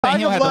He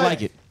don't have to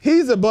like it.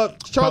 He's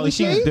above Charlie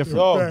Sheen is Sheen. different.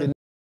 Yo,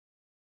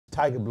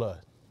 Tiger blood.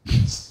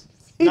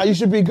 Now you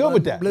should be good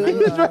with that. He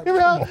was right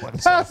around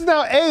passing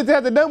out AIDS to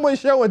have the number one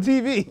show on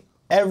TV.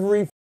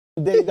 Every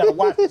day you gotta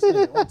watch this thing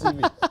on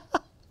TV.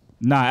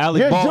 Nah,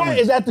 Alec Your Baldwin. joint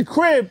is at the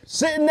crib,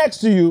 sitting next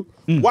to you,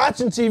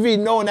 watching TV,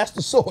 knowing that's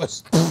the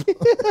source.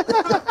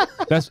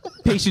 That's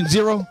patient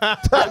zero.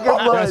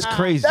 That's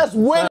crazy. That's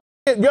when,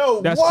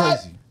 yo, That's what?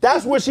 crazy.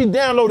 That's where she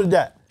downloaded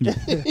that.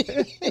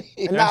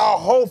 And now our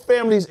whole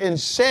family's in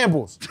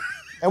shambles.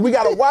 And we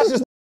gotta watch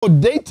this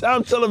on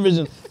daytime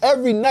television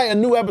every night, a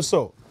new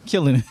episode.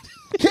 Killing it.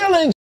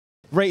 Killing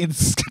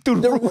Ratings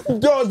through the roof.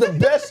 Dog, the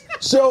best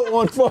show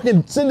on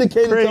fucking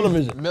syndicated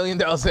television. $1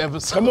 million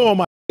episode. Come on,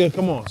 my nigga,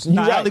 come on. So you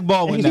Nah, right. Alec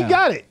Baldwin. He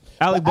got it.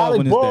 Alec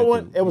Baldwin is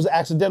that dude. It was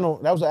accidental.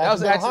 That was an That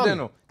was accidental.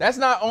 accidental. That's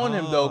not on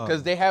him though,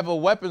 because they have a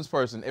weapons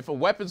person. If a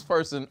weapons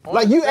person on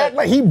Like you act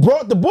like he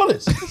brought the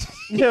bullets.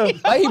 Yeah.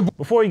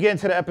 Before you get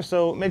into the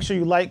episode, make sure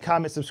you like,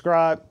 comment,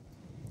 subscribe.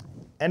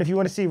 And if you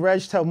want to see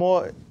Reg tell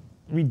more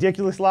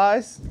ridiculous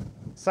lies,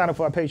 sign up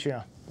for our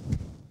Patreon.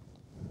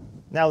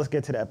 Now let's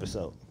get to the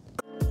episode.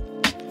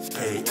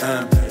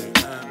 AM,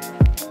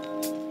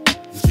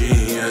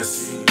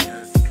 genius,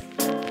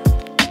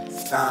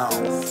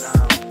 sound.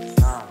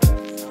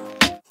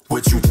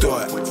 What you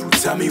thought?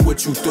 Tell me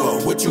what you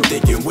thought. What you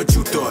thinking? What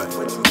you thought?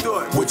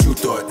 What you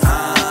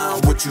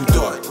thought? What you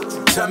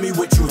thought? Tell me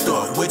what you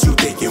thought. What you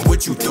thinking?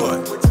 What you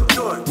thought?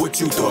 What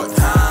you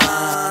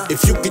thought?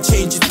 If you could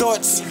change your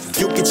thoughts,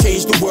 you could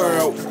change the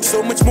world.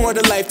 So much more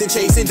to life than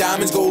chasing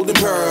diamonds, gold, and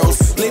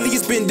pearls. Lately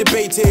it's been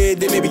debated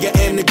that maybe I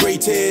am the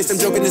greatest. I'm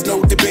joking, there's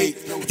no debate.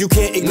 You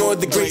can't ignore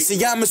the great.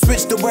 See, I'ma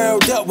switch the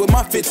world up with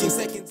my 15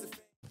 seconds.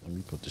 Let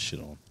me put this shit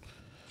on.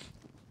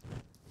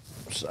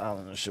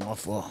 Silent and shit, my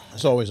fault.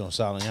 It's always on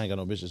silent. I ain't got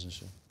no bitches and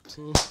shit.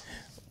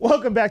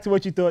 Welcome back to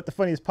What You Thought, the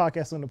funniest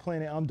podcast on the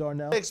planet. I'm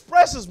Darnell.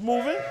 Express is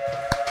moving.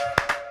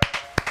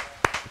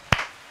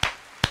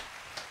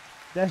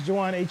 That's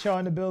Juwan HR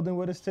in the building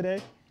with us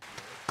today.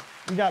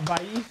 We got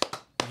Baif.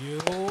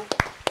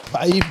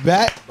 Baif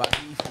back.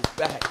 Baif is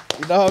back.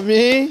 You know what I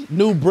mean?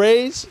 New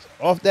braids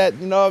off that,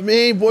 you know what I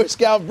mean? Boy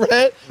Scout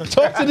bread.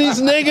 Talk to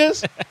these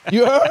niggas.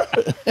 You heard?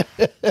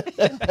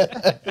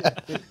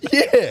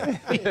 Yeah.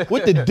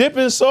 With the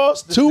dipping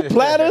sauce, 2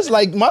 platters.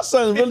 Like, my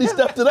son really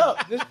stepped it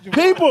up.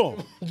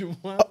 People.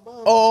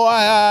 Oh, all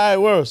right,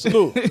 word.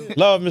 Salute.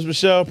 Love, Miss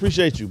Michelle.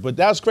 Appreciate you. But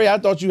that's crazy. I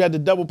thought you had the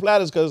double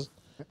platters because,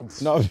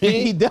 you know what I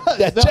mean? He does,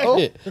 That though. check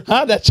hit.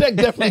 Huh? That check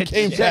definitely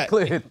came Check back.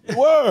 cleared.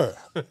 Word.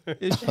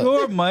 It's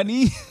your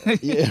money.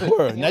 Yeah,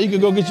 word. Now you can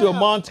go get you a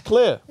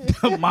Montclair.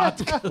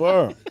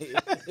 Word.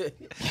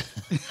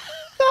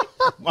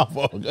 My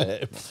fault, go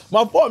ahead.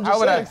 My fault, I'm just How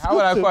would I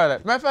saying. acquire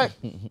that? Matter of fact,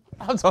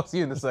 I'll talk to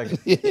you in a second.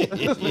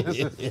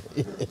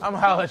 I'm gonna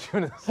holler at you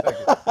in a second.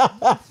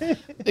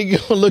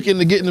 Nigga gonna look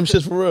into getting them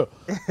shits for real.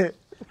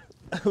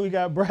 We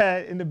got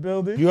Brad in the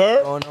building. You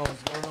heard? What's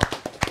going on?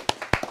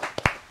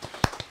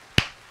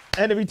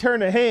 And the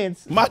return of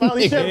hands. My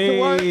finally nigga. showed to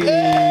work.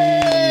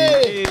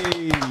 Hey.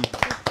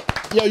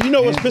 Yo, you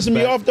know what's pissing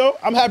me off though?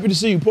 I'm happy to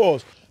see you,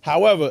 pause.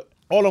 However,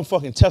 all them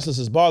fucking Teslas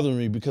is bothering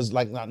me because,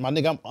 like, my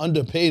nigga, I'm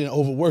underpaid and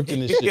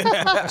overworking this shit.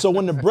 So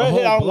when the bread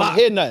hit, I don't want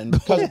to hear nothing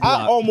because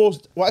I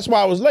almost, well, that's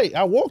why I was late.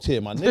 I walked here,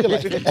 my nigga.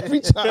 Like,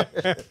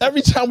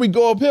 every time we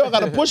go uphill, I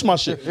got to push my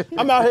shit.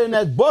 I'm out here in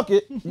that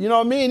bucket, you know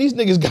what I mean? These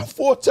niggas got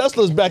 4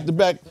 Teslas back to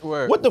back.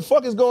 Word. What the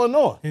fuck is going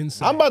on?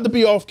 I'm about to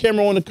be off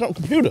camera on the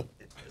computer.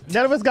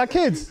 None of us got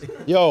kids.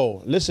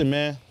 Yo, listen,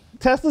 man.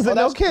 Teslas and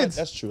no kids.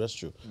 That's true, that's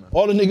true.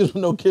 All the niggas with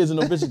no kids and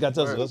no bitches got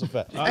Teslas, that's a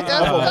fact.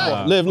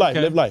 Wow. Live life,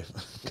 live life.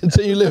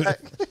 Continue living.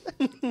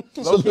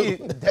 Low-key,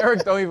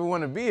 Derek don't even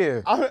want to be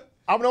here.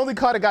 I'm the only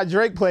car that got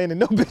Drake playing and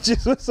no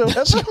bitches whatsoever.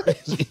 That's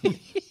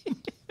crazy.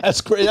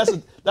 That's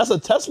crazy. That's a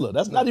Tesla.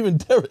 That's not even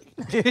Derek.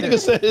 Nigga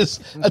said it's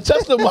a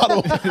Tesla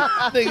model.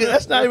 Nigga,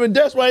 that's not even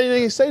Derek. That's why he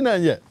didn't say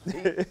nothing yet.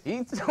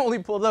 He only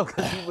pulled up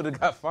because he would have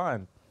got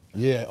fined.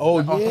 Yeah. Oh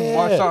On yeah.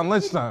 Marshawn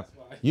Lynch time.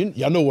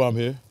 Y'all know why I'm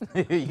here.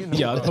 You know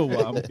Yeah, I know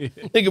why I'm here.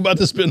 Think about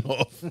the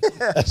spinoff.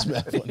 That's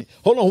mad funny.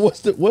 Hold on. What's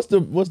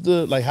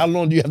the like? How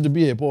long do you have to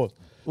be here? Pause.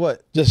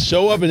 What? Just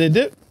show up and then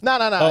dip.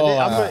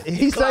 No.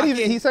 He said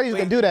he was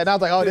gonna do that. And I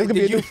was like, oh, there's gonna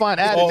be a new fine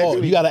added next Oh,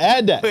 week. you gotta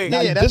add that.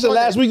 Now, yeah, this is that's the what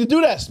last week to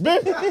do that,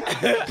 Spin.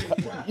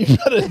 You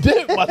gotta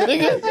dip, my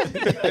nigga.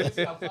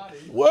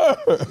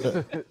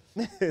 Word.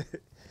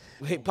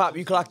 Wait, Pop,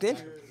 you clocked in?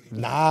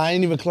 Nah, I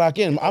ain't even clock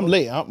in. I'm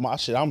late. I'm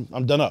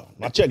done up.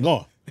 My check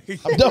gone.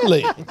 I'm done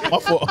late. My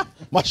fault.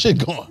 My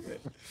shit gone.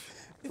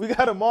 We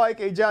got a Mark,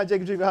 aka John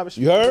Jacob Jr.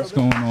 Harvey. You heard? What's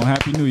going on?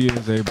 Happy New Year's,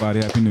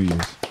 everybody. Happy New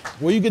Year's.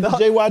 Where you get the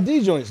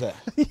JYD joints at?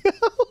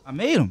 I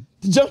made them.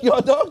 The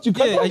Junkyard Dog? You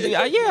cut Yeah,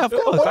 those? yeah, of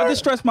course. I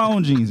distress my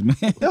own jeans,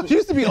 man. Those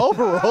used to be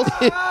overalls.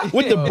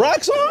 With the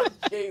Brax on?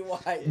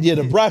 Yeah,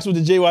 the Brax with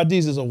the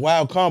JYDs is a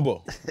wild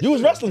combo. You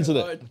was wrestling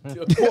today.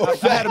 For a I had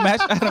fact. a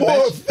match.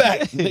 For a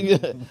fact,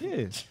 nigga.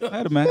 Yeah, I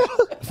had a match.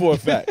 For a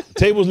fact.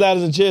 Tables,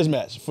 ladders, and chairs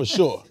match, for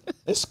sure.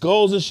 It's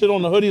skulls and shit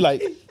on the hoodie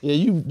like, yeah,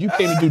 you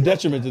came to do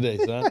detriment today,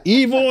 son.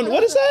 Evil and,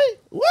 what it say?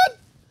 What?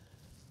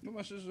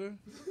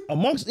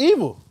 Amongst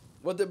evil.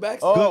 What the back?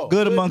 Oh.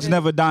 Good amongst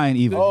never dying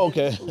evil. Oh,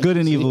 okay. Good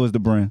and evil is the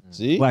brand.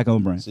 See?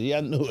 Black-owned brand. See,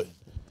 I knew it.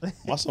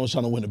 My son was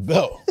trying to win a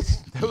belt.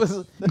 There was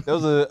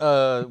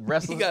a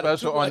wrestling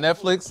special on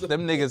Netflix.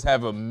 Them niggas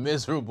have a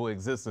miserable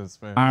existence,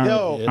 man.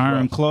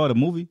 Iron Claw, the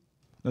movie.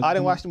 I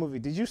didn't watch the movie.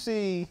 Did you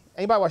see,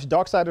 anybody watch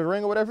Dark Side of the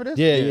Ring or whatever it is?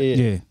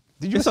 Yeah.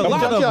 Did you It's see a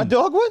lot of Junkyard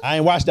them. Dogwood? I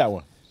ain't watched that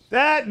one.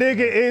 That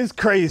nigga is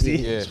crazy.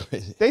 Yeah.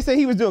 They say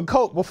he was doing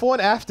coke before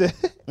and after,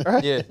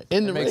 right? Yeah.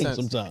 In the it makes ring sense.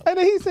 sometimes. And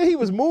then he said he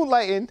was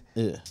moonlighting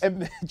Yeah.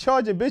 and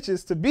charging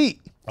bitches to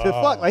beat, to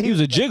fuck. Like He was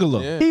a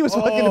gigolo. Yeah. he was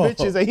fucking the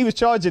bitches and he was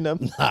charging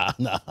them. Nah.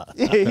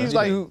 Yeah, he was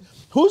like,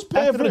 Who's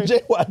paying for the After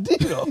JYD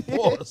though?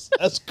 Boss,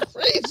 that's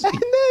crazy.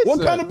 is.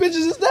 What kind of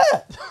bitches is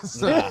that?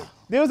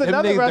 there was Them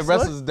another niggas, the wrestler,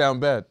 wrestlers down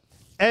bad.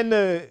 and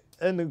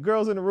the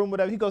girls in the room,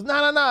 whatever. He goes,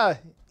 nah.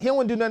 He don't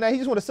want to do none of that. He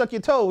just want to suck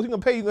your toes. He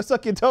gonna pay you to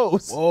suck your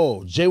toes.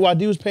 Oh,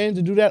 JYD was paying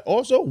to do that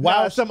also?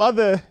 Wow. Wow, some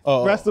other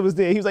Oh. wrestler was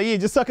there. He was like, yeah,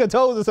 just suck her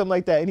toes or something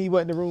like that. And he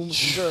went in the room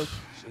with the girls.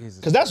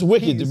 Because that's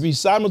wicked to be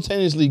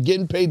simultaneously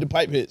getting paid to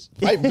pipe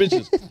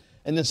bitches,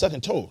 and then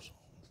sucking toes.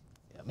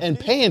 And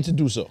paying to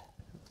do so.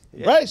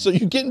 Right? So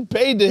you're getting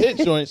paid to hit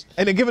joints.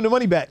 And then giving the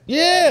money back.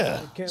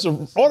 Yeah. It's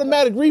an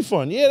automatic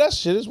refund. Yeah, that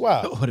shit is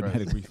wild.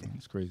 Automatic refund.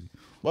 It's crazy.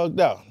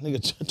 Bugged out. Nigga,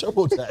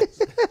 TurboTax.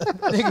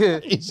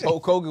 Nigga,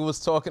 Hulk Hogan was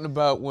talking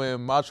about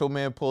when Macho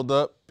Man pulled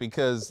up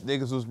because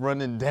niggas was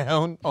running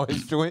down on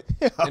his joint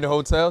in the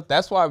hotel.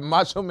 That's why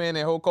Macho Man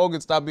and Hulk Hogan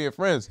stopped being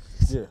friends.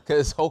 Yeah.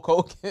 Because Hulk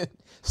Hogan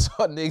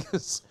saw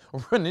niggas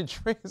running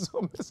trains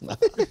on Miss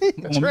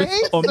Train?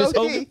 on Miss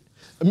So Hogan? he-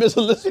 And Miss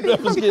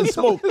Elizabeth was getting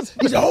smoked.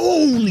 He said,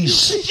 holy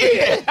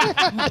shit!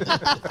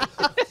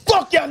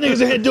 Fuck y'all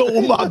niggas in here doing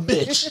with my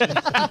bitch.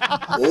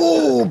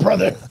 Ooh,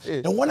 brother.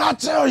 And when I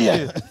tell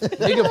you.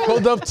 Nigga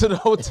pulled up to the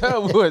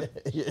hotel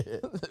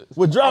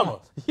With drama.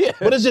 Yeah.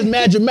 But it's just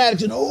mad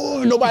dramatic. And,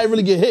 oh, nobody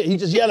really get hit. He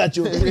just yell at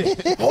you.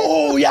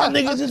 Oh, y'all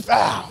niggas is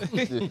foul.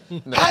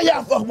 How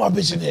y'all fuck my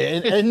bitch in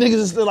here? And niggas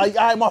is still like,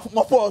 all right, my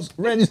fault.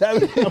 Randy's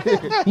having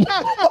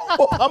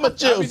I'm a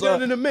chill,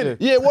 son. in a minute.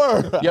 Yeah,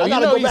 word. Yo, I you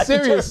gotta know go he's back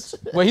to serious.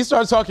 church. When he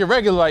started talking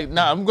regular, like,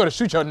 nah, I'm gonna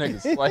shoot y'all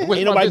niggas. Like,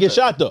 Ain't nobody get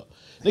shot though.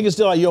 Niggas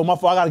still like, yo, my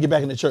fault. I gotta get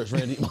back in the church,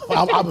 Randy.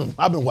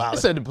 I've been wild. I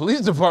said the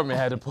police department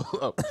had to pull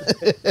up.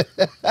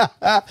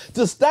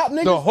 To stop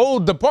niggas. The whole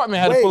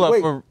department had to pull up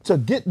for to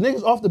get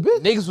niggas off the bitch.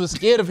 niggas was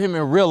scared of him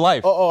in real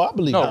life. Oh, I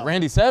believe No, that.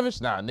 Randy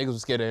Savage? Nah, niggas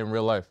was scared of him in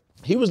real life.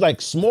 He was like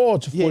small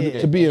to be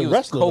He a was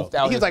wrestler. coked though.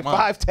 out He his was like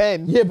mind.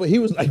 5'10". Yeah, but he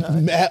was like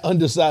mad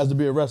undersized to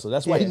be a wrestler.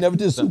 That's why he Yeah. never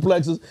did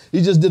suplexes.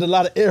 He just did a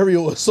lot of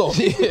aerial assault.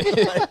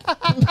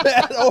 Like,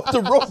 mad off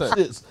the rope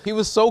shits. He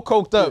was so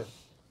coked up,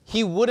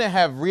 he wouldn't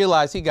have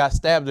realized he got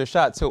stabbed or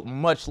shot till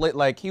much late.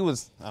 Like, he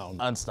was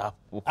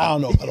unstoppable. I don't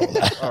know about all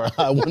that.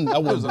 I wouldn't do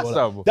all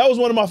unstoppable. that. That was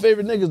one of my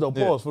favorite niggas though.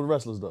 Pause for the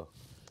wrestlers though.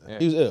 Yeah.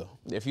 He was ill.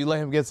 If you let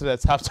him get to that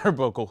top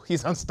turnbuckle,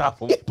 he's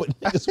unstoppable. But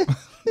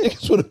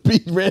niggas would have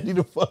beat Randy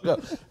the fuck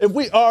up. If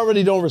we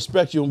already don't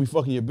respect you and we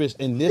fucking your bitch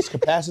in this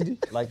capacity,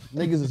 like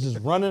niggas is just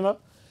running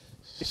up,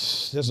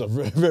 there's a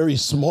very, very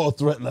small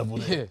threat level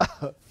there.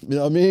 Yeah. You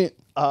know what I mean?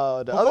 The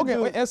other Hogan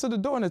dude, went answer the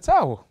door in the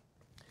towel.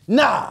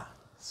 Nah.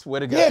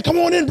 Swear to God. Yeah, come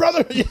on in,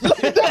 brother. What's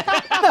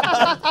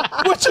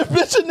your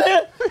bitch in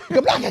there?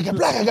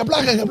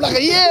 Gablaka.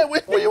 Yeah,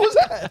 where you was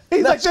at?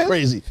 That's like,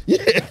 crazy.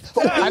 Yeah.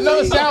 I know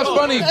it sounds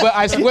funny, but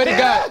I swear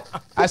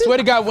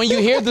to God, when you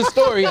hear the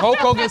story, Hulk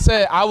Hogan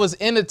said, I was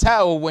in the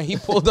towel when he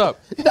pulled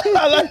up.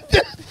 I like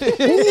that.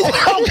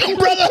 Welcome,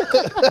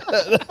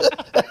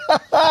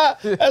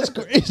 brother. That's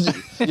crazy.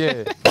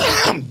 Yeah.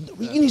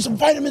 You need some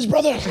vitamins,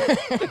 brother.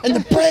 And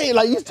to pray,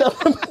 like you tell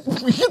him,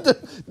 you get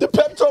the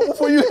pep talk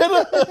before you hit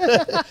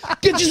her.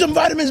 Get you some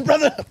vitamins,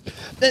 brother.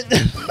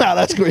 Nah,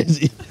 that's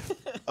crazy.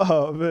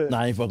 oh man, Nah,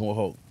 I ain't fucking with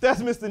Hulk.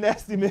 that's Mr.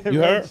 Nasty Man.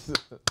 You right? heard?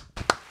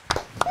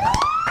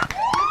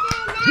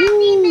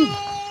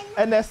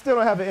 And that still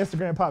don't have an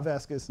Instagram, Pop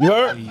Vasquez. You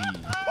heard?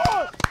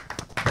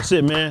 That's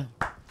it, man.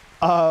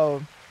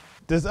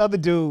 This other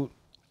dude,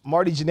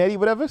 Marty Jannetty,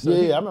 whatever. So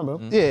Yeah, I remember.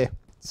 yeah.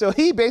 So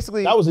he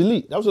basically. That was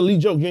elite. That was an elite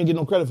joke. You ain't get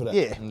no credit for that.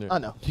 yeah, I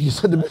know. You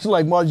said the bitch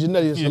like Marty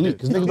Jannetty is elite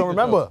because niggas don't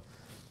remember.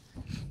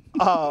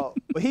 But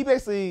he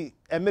basically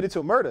admitted to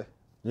a murder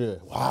Yeah.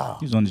 Wow.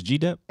 He was on his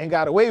G-Dep. and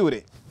got away with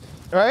it,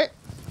 right?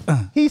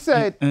 He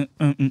said,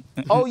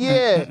 oh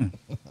yeah,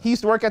 he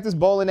used to work at this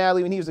bowling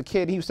alley when he was a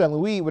kid. He was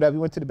selling weed, whatever. He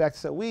went to the back to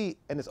sell weed,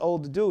 and this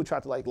older dude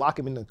tried to like lock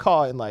him in the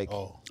car and like,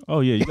 Oh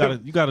yeah, you gotta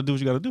do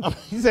what you gotta do.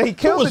 he said he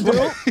killed the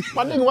dude,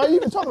 My nigga, why you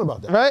even talking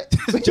about that? right?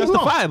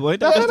 Justifiable.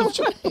 Ain't I that don't know what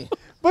you mean.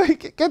 But he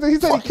said he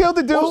killed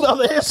the What was the dude,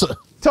 other answer?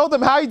 told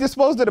them how he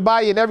disposed of the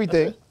body and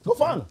everything. Go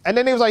find him. And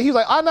then he was like,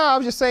 oh no, I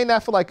was just saying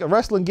that for like a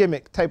wrestling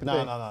gimmick type of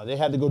thing. Nah. They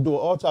had to go do an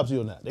autopsy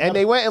on that. And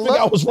they went and figure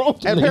looked. out what's wrong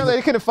with them And apparently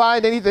they niggas. couldn't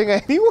find anything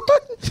anyone.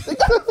 They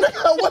gotta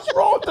figure out what's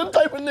wrong with them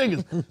type of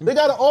niggas. They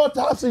got to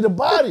autopsy the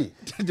body.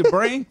 the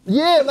brain?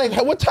 Yeah, like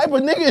what type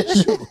of nigga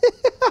is you?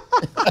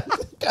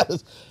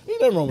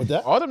 Ain't nothing wrong with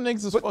that. All them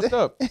niggas is fucked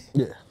up.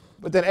 Yeah.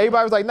 But then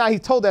everybody was like, nah, he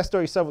told that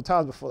story several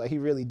times before. Like he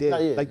really did, Nah,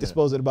 yeah, like yeah.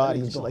 dispose of the body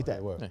That and nigga's shit like gone.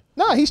 that. Word.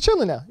 Nah, he's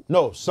chilling now.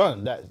 No,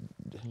 son,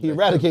 He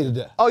eradicated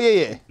that. Oh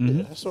yeah.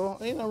 Yeah, that's all.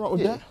 Ain't nothing wrong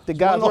with that. The It's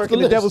guys one off working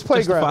the list. devil's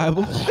playground.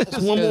 Justifiable.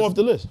 That's one more off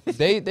the list.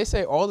 They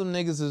say all them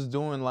niggas is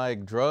doing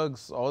like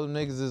drugs. All them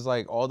niggas is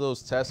like all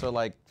those tests are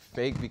like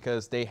fake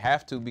because they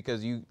have to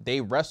because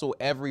they wrestle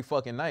every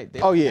fucking night. They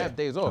don't have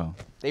days off.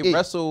 They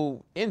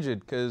wrestle injured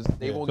because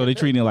they won't. So they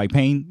treating it like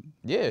pain.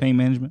 Yeah. Pain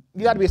management.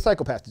 You got to be a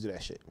psychopath to do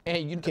that shit.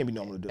 And you Can't be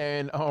normal to do.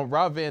 And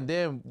Rob Van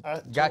Dam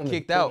got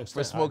kicked to an out extent, for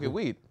I smoking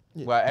agree. weed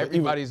while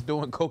everybody's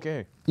doing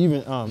cocaine.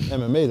 Even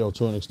MMA though,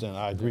 to an extent,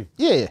 I agree.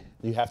 Yeah.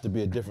 You have to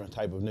be a different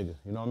type of nigga.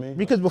 You know what I mean?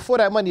 Because before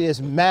that money,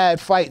 there's mad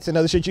fights and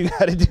other shit you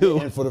got to do.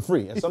 And for the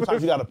free. And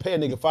sometimes you gotta pay a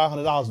nigga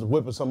 $500 to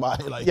whip at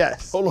somebody. Like,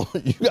 Yes. hold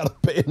on, you gotta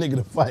pay a nigga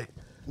to fight.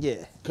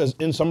 Yeah. Because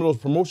in some of those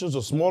promotions,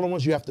 the smaller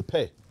ones, you have to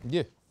pay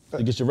Yeah.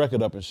 to get your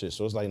record up and shit.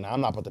 So it's like, nah,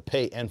 I'm not about to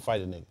pay and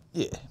fight a nigga.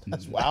 Yeah.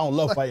 That's why I don't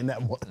love fighting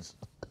that much.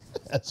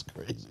 That's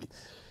crazy.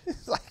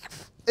 It's like,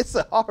 it's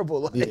a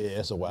horrible life. Yeah,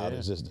 it's a wild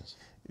existence.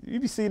 You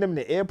be seeing them in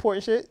the airport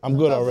and shit. I'm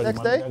good sometimes already, The next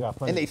my day, nigga. I got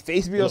plenty. and they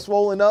face be all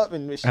swollen up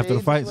and with After the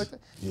shades and fights? shit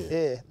like that. Yeah.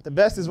 Yeah. The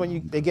best is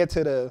when they get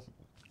to the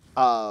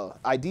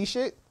ID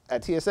shit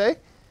at TSA,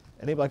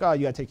 and they be like, oh,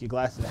 you gotta take your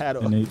glasses and hat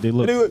off. And they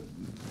look. It'd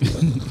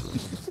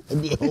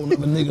be a whole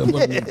nother nigga.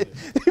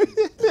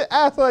 The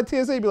asshole at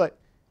TSA be like,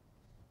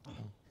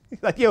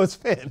 yo, it's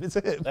him. It's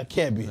him. That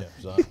can't be him,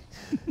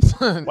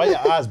 son. Why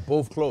your eyes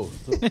both closed?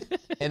 Too?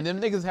 And them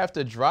niggas have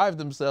to drive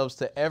themselves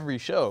to every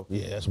show.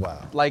 Yeah, that's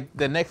wild. Like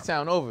the next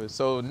town over.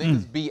 So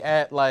niggas be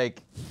at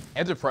like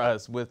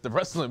Enterprise with the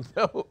wrestling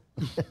belt.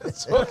 Let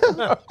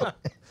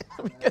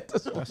me get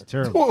this one. That's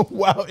terrible.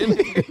 Wow.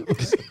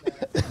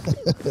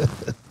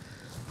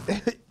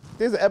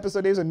 There's an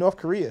episode, they was in North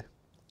Korea.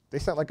 They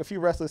sent like a few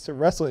wrestlers to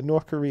wrestle in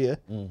North Korea.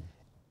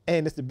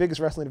 And it's the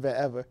biggest wrestling event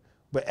ever.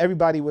 But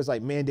everybody was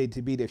like mandated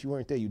to be there. If you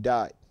weren't there, you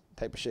died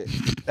type of shit.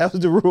 That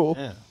was the rule.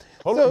 Damn.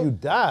 Hold So- on, you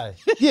die.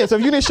 Yeah, so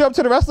if you didn't show up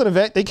to the wrestling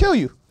event, they kill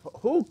you.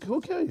 Who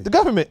killed you? The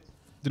government.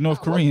 The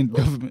North Korean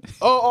government.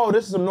 Oh,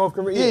 this is some North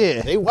Korea.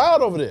 Yeah. They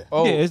wild over there.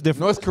 Oh, Yeah, it's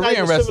different. North Not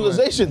even Korean wrestling.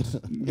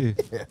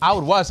 civilization. I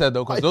would watch that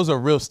though, because those are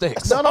real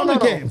stakes. No, no, no,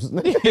 Hunger no.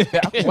 Games. Yeah,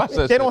 I would watch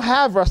that They shit. don't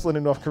have wrestling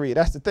in North Korea.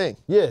 That's the thing.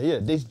 Yeah,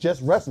 they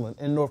just wrestling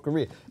in North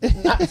Korea.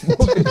 Not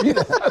North Korea.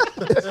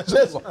 It's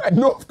just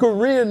North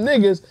Korean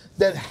niggas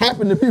that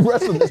happen to be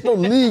wrestling. There's no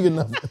league or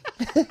nothing.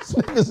 These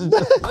niggas is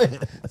just playing.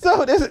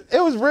 So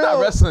it was real.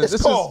 Not wrestling. It's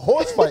This called is,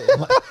 horse fighting.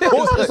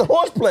 It's a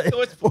horse play.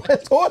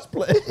 It's horse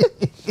play.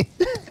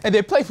 and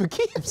they play for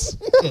keeps.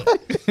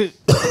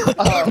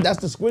 That's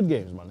the Squid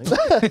Games, my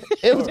nigga.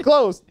 It was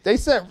close.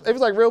 It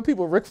was like real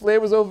people. Ric Flair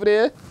was over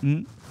there.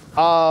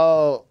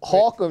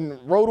 Hawk and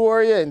Road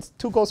Warrior and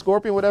Two Cold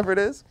Scorpion, whatever it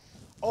is.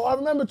 Oh, I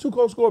remember Two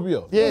Cold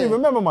Scorpio. Yeah. I don't even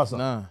remember myself.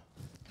 Nah.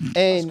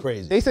 And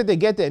crazy. they said they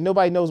get there,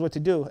 nobody knows what to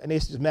do, and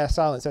it's just mass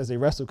silence as they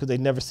wrestle because they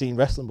never seen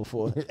wrestling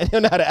before, and they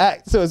don't know how to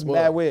act, so it's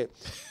mad weird.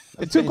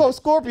 The Two Cold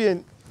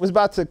Scorpion was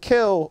about to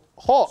kill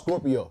Hawk.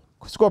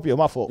 Scorpio,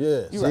 my fault.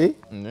 Yeah, You see? right.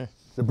 Yeah.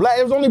 It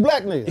was only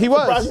black nigga. He I'm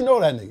was. surprised you know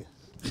that nigga.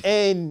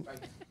 And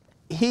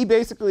he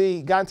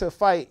basically got into a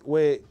fight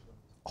with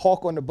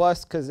Hawk on the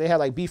bus because they had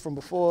like beef from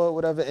before or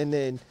whatever, and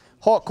then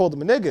Hawk called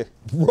him a nigga.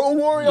 Road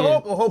Warrior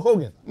Hawk or Hulk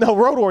Hogan? No,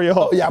 Road Warrior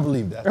Hawk. Oh, yeah, I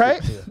believe that.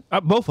 Right? Yeah.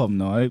 Both of them,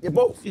 though. Yeah,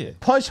 both. Yeah.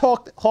 Punch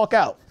Hawk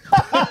out.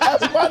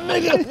 That's my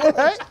nigga.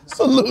 Right?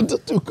 Salute to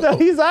Two No, Cold.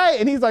 he's all right,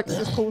 and he's like, this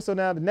is cool. So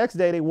now the next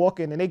day they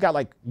walk in and they got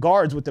like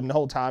guards with them the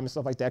whole time and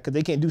stuff like that because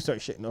they can't do certain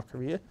shit in North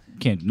Korea.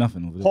 Can't do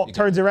nothing over there. Hawk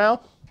turns around,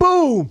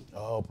 boom,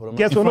 Oh, put him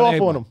gets out. one front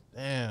of off on him.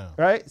 Damn.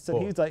 Right? So Pause.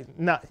 he was like,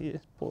 nah, yeah,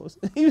 pause.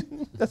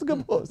 That's a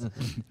good pause.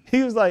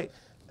 He was like,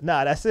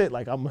 nah, that's it.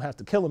 Like, I'm gonna have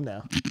to kill him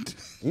now.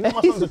 You know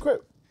my son's a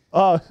crip.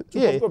 Yeah.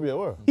 Cold Scorpio,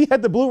 where? He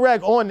had the blue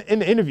rag on in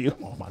the interview.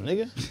 Oh, my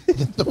nigga.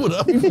 Throw it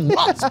up. You can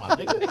watch, my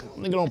nigga.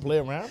 Nigga don't play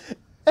around.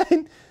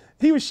 And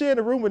he was sharing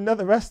a room with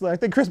another wrestler, I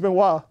think Chris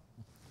Benoit.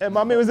 And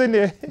my man was in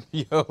there.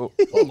 Yo. Hold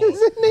on.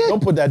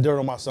 Don't put that dirt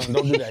on my son.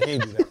 Don't do that. He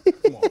ain't do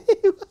that. Come on.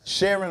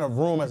 Sharing a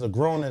room as a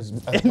grown as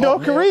In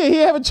North Korea, he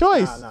have a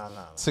choice. Nah.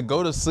 To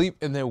go to sleep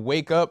and then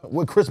wake up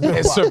With Chris and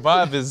Benoit.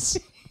 survive is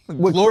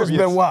With glorious. Chris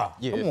Benoit.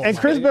 Yeah. Come on, And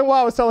my Chris nigga.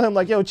 Benoit was telling him,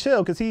 like, yo,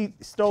 chill, because he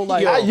stole,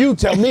 like, How you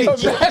tell me to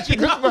chill? Imagine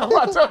Chris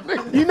Benoit telling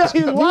niggas. you know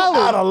he was You out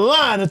wilding. of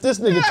line if this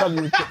nigga tell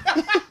you.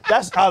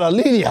 That's out of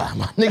linea,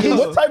 my nigga.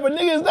 What type of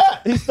nigga is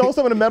that? He stole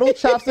some of the metal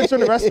chopsticks from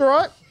the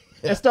restaurant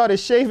and started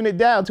shaving it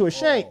down to a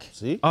shank.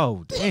 See?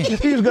 Oh, damn.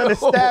 He was gonna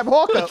stab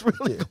Hawk up.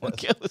 Really gonna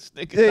kill this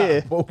nigga.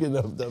 Yeah. Spoken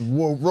of the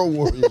Road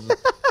Warriors.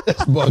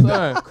 That's bugged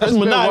Son, out. Chris That's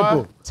maniacal.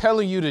 Benoit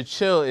telling you to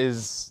chill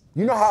is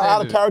You know how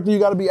out of insanity. character you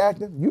gotta be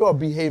acting? You are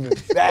behaving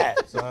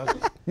bad, son.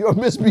 You are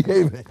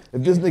misbehaving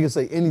if this nigga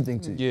say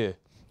anything to you.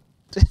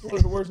 Yeah. One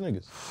of the worst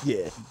niggas.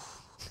 Yeah.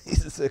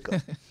 He's a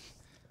sicko.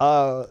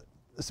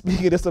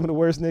 Speaking of some of the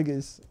worst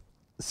niggas,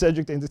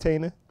 Cedric the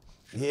Entertainer.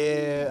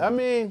 Yeah, I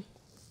mean,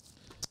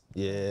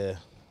 yeah.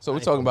 So we're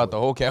talking about the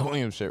whole Katt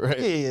Williams shit, right?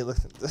 Yeah,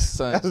 listen.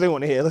 Son. That's what they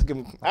want to hear. Let's give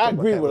him. I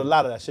agree with a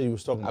lot of that shit you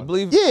was talking I about.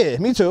 believe. Yeah,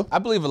 me too. I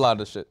believe a lot of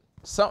the shit.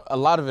 A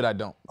lot of it I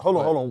don't. Hold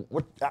on.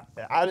 What?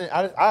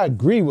 I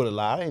agree with a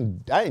lot. I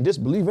ain't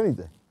disbelieve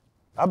anything.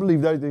 I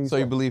believe everything he So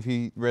said. you believe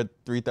he read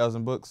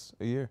 3,000 books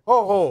a year?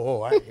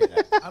 Oh, I didn't hear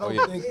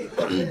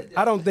that.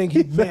 I don't think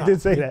he meant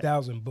did say that.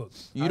 3,000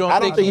 books. You don't I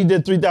don't think he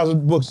did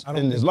 3,000 books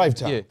in his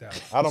lifetime. Yeah.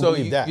 I don't so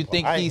believe that. you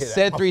think I ain't he hear that.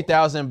 said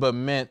 3,000 but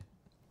meant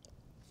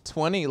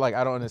 20? Like,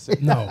 I don't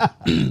understand. No.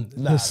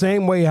 The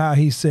same way how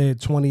he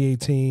said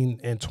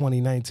 2018 and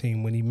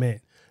 2019 when he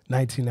meant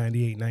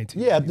 1998,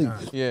 1999. Yeah, I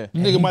think. Yeah.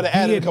 Nigga might have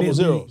added a couple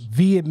zeros.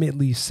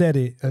 Vehemently said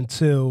it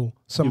until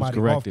somebody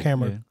off corrected,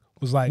 camera yeah.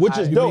 was like, Which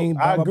is you dope. mean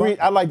I blah, blah, agree.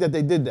 blah? I like that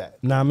they did that.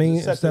 Nah, I mean,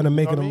 Set instead the- of you know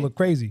making what I him mean? look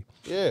crazy.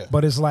 Yeah.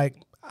 But it's like,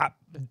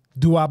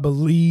 do I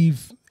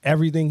believe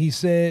everything he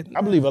said?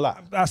 I believe a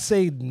lot. I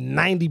say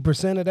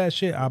 90% of that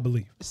shit, I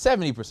believe.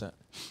 70%.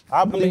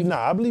 I believe,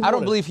 I believe I more don't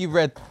than- believe he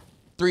read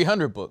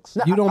 300 books.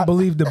 You don't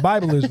believe the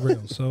Bible is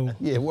real, so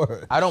Yeah,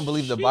 word. I don't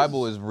believe the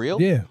Bible is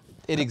real. yeah.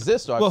 It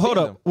exists. So I've Well, hold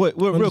seen up. Wait,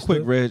 real quick,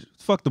 Understood. Reg.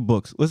 Fuck the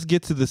books. Let's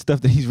get to the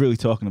stuff that he's really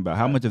talking about.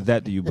 How much of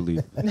that do you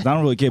believe? 'Cause I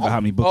don't really care about how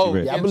many books Oh, you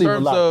read. Yeah, I in believe a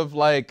terms lot. of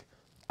like,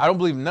 I don't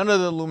believe none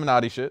of the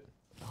Illuminati shit.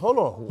 Hold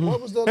on.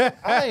 What was the?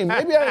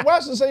 Maybe I ain't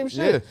watched the same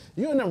shit.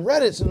 You in them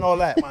Reddits and all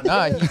that, man.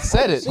 Nah, he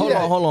said it. Hold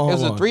on, hold on, It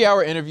was hold a on.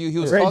 3-hour interview. He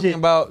was talking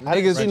about I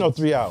didn't see niggas. no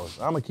 3 hours.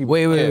 I'm gonna keep.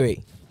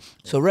 Wait.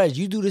 So, Reg,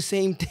 you do the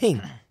same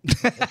thing.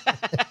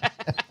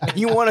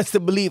 You want us to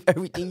believe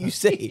everything you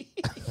say.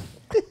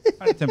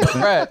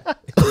 10%.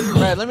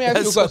 Brad, let me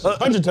ask you a question.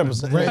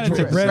 110%.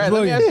 Reg Brad, let me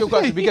Williams. ask you a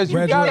question because you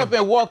Reg got Williams. up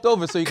and walked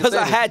over so you could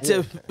Because say I this.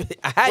 had to.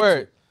 I had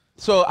Word.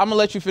 to. So I'm gonna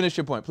let you finish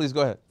your point. Please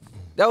go ahead.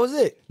 That was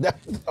it. That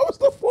was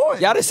the point.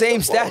 Y'all the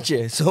same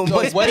stature. So, So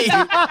must what be is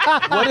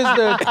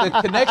the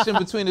connection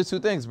between the two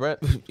things, Brett?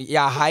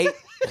 y'all height.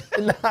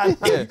 No,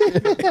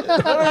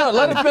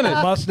 let him finish.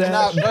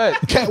 Mustache. Go ahead.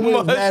 Katt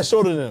Williams mad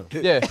shorter than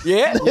him. Yeah.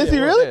 Yeah? Is he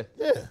really?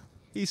 Yeah.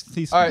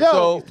 He's All right, Yo.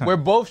 so we're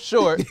both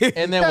short,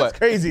 and then That's what?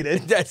 crazy.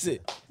 Then. That's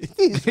it.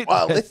 He's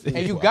wild.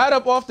 And you got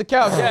up off the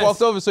couch and Yes.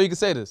 walked over so you could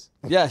say this.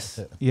 Yes.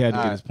 He had to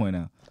All get right. his point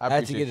out. I I had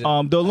to appreciate get it.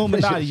 it. The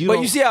Illuminati. You But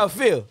don't, you see how I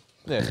feel.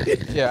 Yeah, I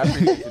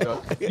appreciate it,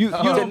 dog. you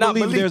don't not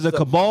believe believe there's a so.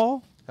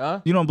 cabal? Huh?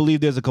 You don't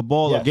believe there's a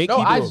cabal Yes. of No,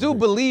 gatekeepers? I do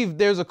believe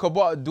there's a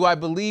cabal. Do I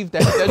believe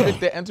that Cedric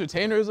the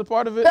Entertainer is a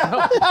part of it? No.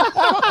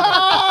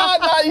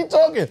 Nah, he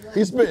talking.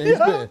 He's spitting. He's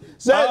spitting.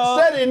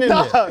 Said it in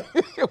there.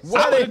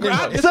 Said it in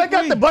there. So I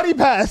got the buddy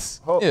pass.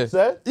 Yeah.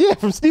 Said? Yeah,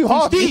 from Steve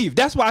Harvey. Steve.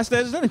 That's why I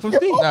said it's from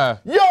Steve. Nah.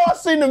 Yo, I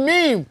seen the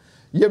meme.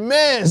 Your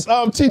man's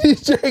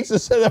TD Jakes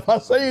said if I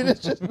say you this,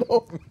 just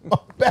know my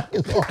back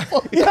is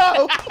off.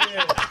 Yo.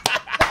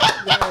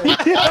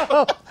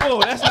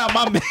 Oh, that's not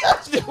my man.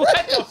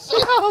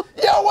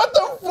 Yo, what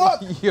the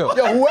fuck? Yo.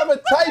 Yo, whoever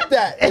typed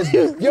that is,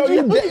 yo,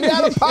 you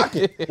out of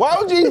pocket. Why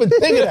would you even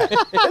think of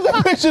that? There's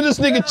a picture of this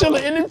nigga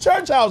chilling in the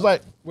church house,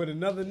 like, With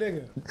another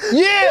nigga.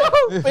 yeah,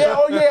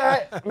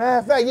 matter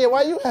of fact, yeah,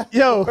 why you have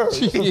Yo.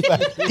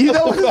 you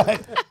know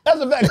what? That's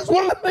a fact. Cause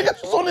one of the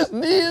niggas was on his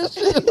knees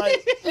and shit.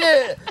 Like,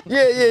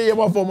 yeah,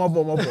 my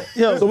fault.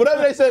 Yo. So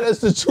whatever they said, that's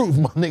the truth,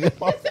 my nigga.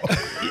 My fault.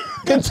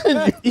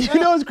 Continue. You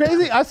know what's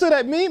crazy? I saw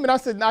that meme and I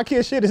said, nah, I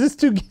can't share this. It's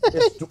too gay.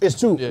 It's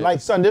two. Like,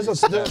 son, there's a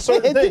certain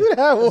Can't thing. do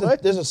that, boy.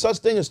 There's a such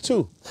thing as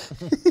two.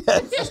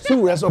 That's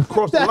two. That's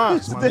across the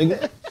lines, my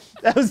nigga.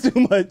 That was too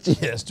much.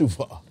 Yeah, it's too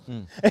far.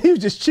 And he was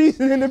just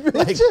cheesing in the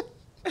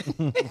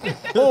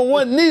picture. On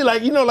one knee,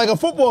 like, you know, like a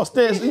football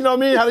stance. You know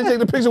what I mean? How they take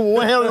the picture with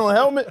one hand on a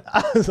helmet.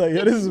 I was like,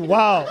 yo, this is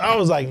wild. I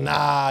was like,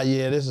 nah,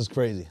 yeah, this is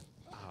crazy.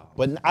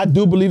 But I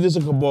do believe there's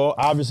a cabal.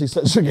 Obviously,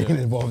 Cedric ain't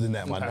involved in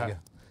that, my nigga.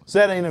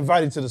 Said ain't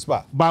invited to the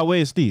spot. By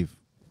way of Steve.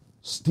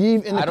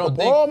 Steve in the I don't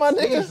cabal, my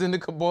think nigga? Steve's in the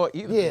cabal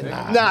either. Yeah, nigga.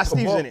 nah. Nah, the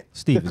Steve's cabal- in it.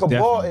 Steve The is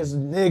cabal definitely. is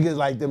niggas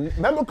like them.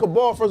 Remember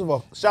Cabal? First of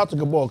all, shout to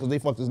Cabal because they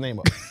fucked his name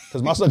up.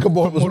 Because my son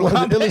Cabal was one of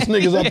the illest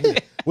niggas up there.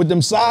 With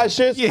them side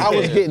shits, I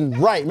was getting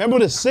right. Remember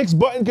the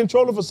 6-button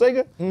controller for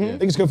Sega?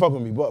 Niggas couldn't fuck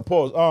with me, but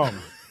pause.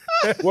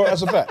 Well,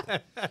 that's a fact.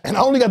 And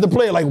I only got to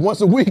play it like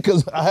once a week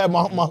because I had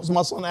my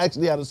son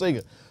actually had a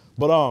Sega.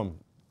 But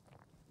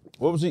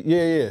what was he?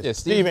 Yeah,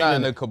 Steve's ain't not in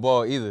in the it.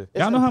 cabal either.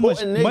 Y'all know how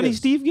much Important money niggas.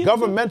 Steve gets?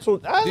 Governmental.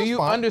 Do you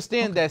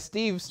understand that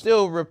Steve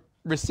still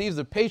receives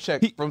a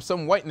paycheck from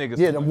some white niggas?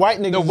 Yeah, the white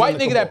niggas The is white in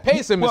the nigga that cabal.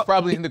 pays him is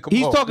probably in the cabal.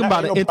 He's talking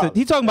about ain't no problem.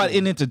 he's talking about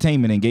in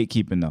entertainment and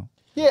gatekeeping though.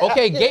 Yeah,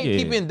 Okay, yeah.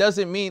 gatekeeping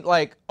doesn't mean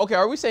like, okay,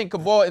 are we saying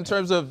cabal in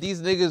terms of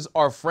these niggas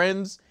are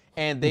friends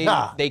and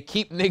they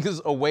keep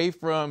niggas away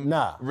from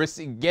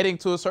getting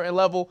to a certain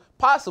level?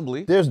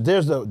 Possibly. There's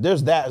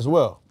that as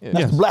well. That's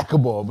Yes. the black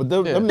cabal, but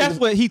them That's niggas,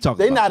 what he talking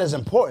They about. not as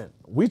important.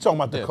 We talking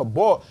about the Yeah.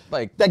 cabal.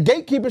 Like- that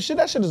gatekeeper shit.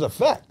 That shit is a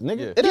fact, nigga.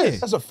 Yeah. It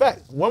is. That's a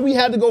fact. When we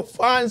had to go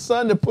find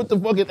son to put the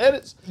fucking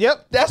edits.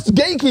 Yep. That's the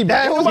gatekeeper.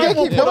 That was Nobody gatekeeping.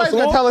 gonna put Nobody's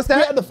gonna on. tell us that.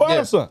 We had to find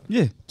Yeah. son.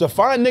 Yeah. To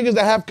find niggas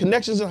that have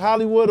connections in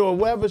Hollywood or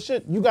whatever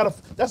shit, you gotta.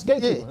 That's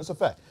gatekeeping. Yeah. That's a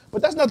fact.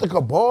 But that's not the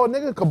cabal,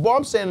 nigga. Cabal,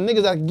 I'm saying the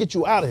niggas that can get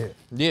you out of here.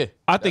 Yeah.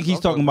 I think he's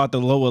talking about the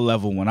lower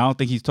level one. I don't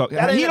think he's talking.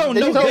 That He ain't- don't they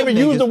know don't them even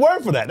use the niggas.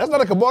 word for that. That's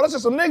not a cabal. That's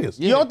just some niggas.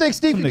 You don't think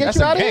Steve could get That's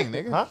you a out of gang,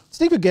 here? nigga. Huh?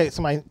 Steve could get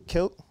somebody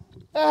killed.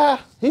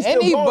 He's still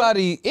going.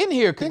 Anybody in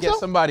here could get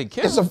somebody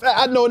killed.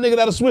 I know a nigga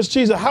that'll Swiss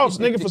cheese a house,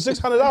 nigga, for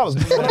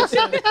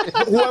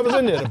 $600. Whoever's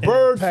in there, the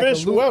bird,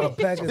 fish, whoever.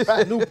 Pack of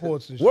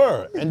Newports and shit.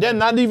 Word, and then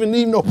not even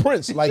need no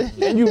prints. Like,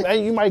 and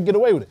you might get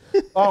away with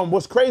it.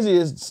 What's crazy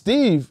is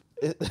Steve,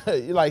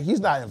 like, he's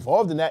not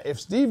involved in that. If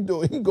Steve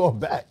do it, he going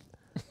back.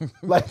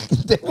 Like,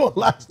 they gonna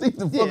lock Steve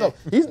the fuck up.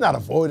 He's not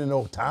avoiding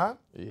no time.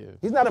 Yeah.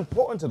 He's not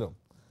important to them.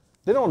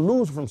 They don't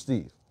lose from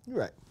Steve. You're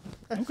right.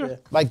 Okay.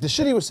 Like, the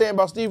shit he was saying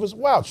about Steve was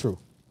wild true.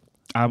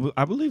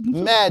 I believe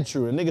him. Mad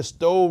true. A nigga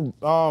stole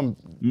hanging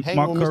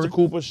with Mr.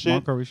 Cooper shit.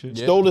 Mark Curry shit.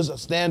 Stole his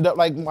stand-up.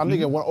 Like, my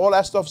nigga, when all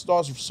that stuff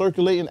starts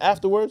circulating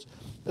afterwards,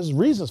 there's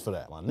reasons for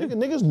that, my nigga.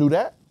 Niggas knew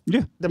that.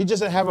 Yeah. He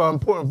just didn't have an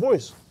important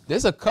voice.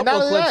 There's a couple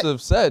of clips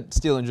of said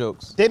stealing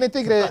jokes. They didn't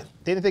think of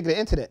the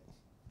internet.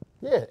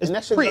 Yeah.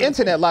 It's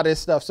pre-internet, a lot of this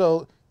stuff.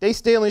 So they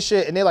stealing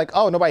shit and they're like,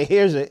 oh, nobody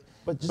hears it.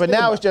 But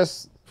now it's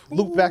just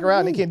looped back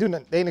around. They can't do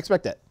nothing. They didn't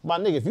expect that. My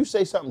nigga, if you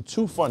say something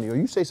too funny or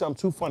you say something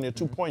too funny or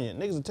too poignant,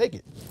 niggas will take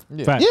it.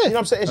 Yeah. You know what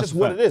I'm saying? It's just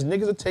what it is.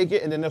 Niggas will take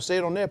it and then they'll say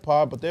it on their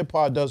pod, but their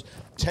pod does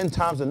 10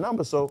 times the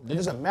number, so it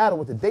doesn't matter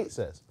what the date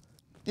says.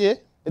 Yeah.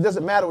 It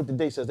doesn't matter what the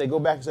date says. They go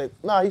back and say,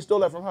 nah, he stole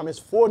that from him. It's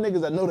 4 niggas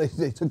that know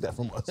they took that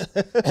from us.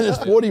 And there's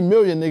 40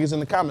 million niggas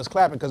in the comments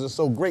clapping because it's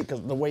so great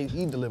because the way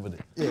he delivered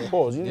it. Yeah.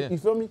 Pause. You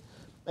feel me?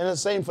 And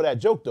it's the same for that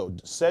joke, though.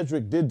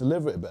 Cedric did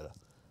deliver it better.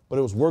 But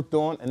it was worked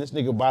on, and this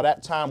nigga by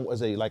that time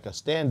was like a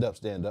stand-up.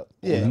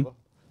 Yeah. Whatever.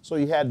 So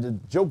he had the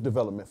joke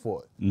development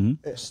for it.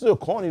 It's still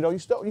corny, though. You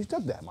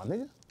took that, my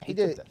nigga. He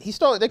did. He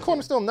stole it. They called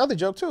him still another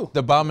joke, too.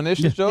 The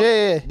Abomination joke?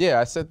 Yeah,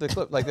 I sent the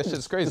clip. Like, that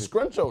shit's crazy. The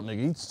Scruncho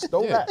nigga, he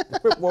stole that. The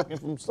Crip walking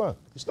from Sun.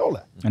 He stole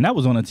that. And that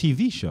was on a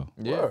TV show.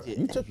 Yeah.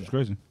 You took it. It's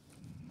crazy.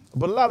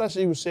 But a lot of that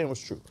shit he was saying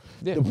was true.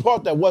 Yeah. The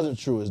part that wasn't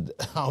true is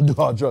I don't do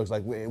hard drugs.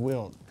 Like, we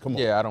don't, come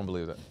on. Yeah, I don't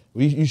believe that.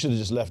 You should have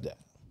just left that.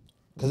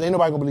 Because ain't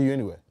nobody gonna believe you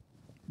anyway.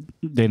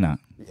 They not.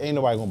 Ain't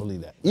nobody gonna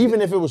believe that.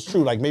 Even if it was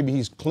true, like maybe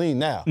he's clean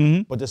now,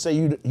 but to say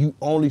you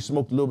only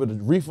smoked a little bit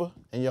of reefer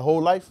in your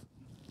whole life,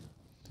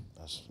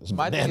 that's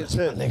my bananas,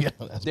 thing is,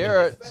 my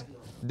nigga.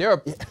 There are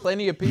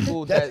plenty of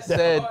people that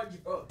said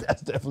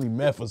that's definitely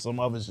meth for some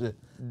other shit.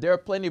 There are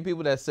plenty of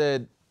people that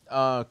said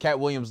Katt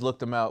Williams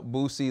looked him out,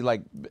 Boosie,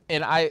 like,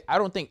 and I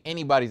don't think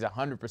anybody's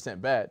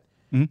 100% bad,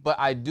 but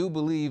I do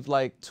believe,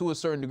 like, to a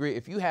certain degree,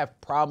 if you have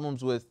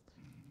problems with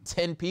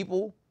 10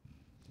 people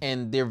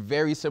and they're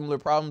very similar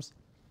problems,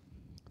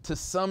 to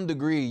some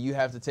degree you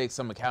have to take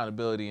some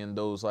accountability in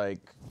those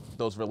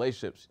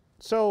relationships.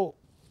 So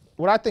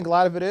what I think a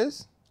lot of it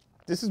is,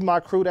 this is my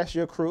crew, that's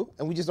your crew,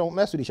 and we just don't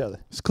mess with each other.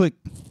 It's click.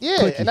 Yeah,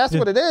 clicky. And that's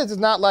what it is. It's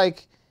not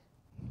like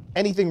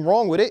anything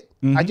wrong with it.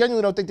 I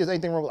genuinely don't think there's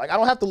anything wrong with it. Like, I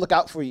don't have to look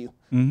out for you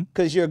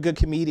because you're a good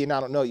comedian,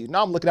 I don't know you.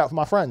 Now I'm looking out for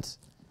my friends.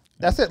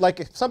 That's it. Like,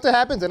 if something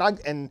happens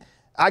and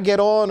I get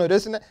on or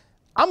this and that,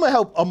 I'm gonna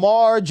help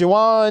Amar,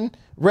 Jawan,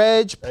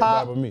 Reg,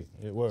 Pop. With me.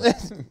 It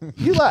works.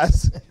 You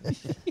last.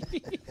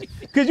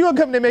 Because you gonna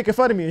come there making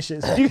fun of me and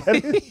shit. So you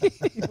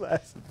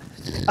last.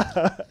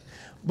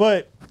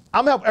 But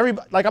I'm gonna help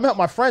everybody. Like, I'm gonna help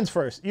my friends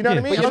first. You know what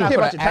I mean? But you're not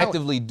gonna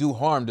actively do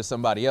harm to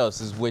somebody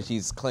else, is what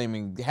he's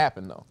claiming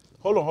happened, though.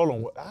 Hold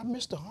on. I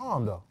missed the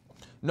harm, though.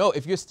 No,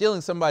 if you're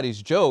stealing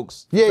somebody's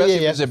jokes, especially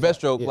if it's their best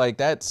joke, like,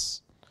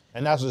 that's...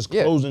 And that's his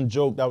closing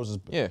joke. That was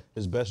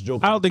his best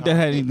joke. I don't think that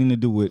had anything to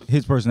do with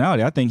his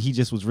personality. I think he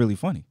just was really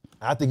funny.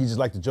 I think he just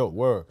liked the joke,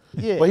 word.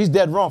 Yeah. But he's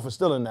dead wrong for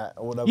stealing that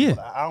or whatever. Yeah.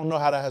 But I don't know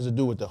how that has to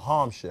do with the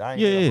harm shit. I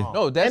ain't harm.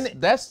 No,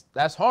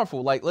 that's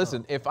harmful. Like,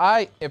 listen, if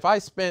I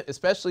spent,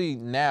 especially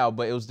now,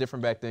 but it was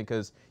different back then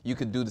because you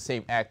could do the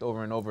same act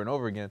over and over and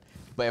over again.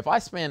 But if I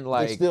spend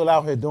like they're still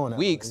out here doing that.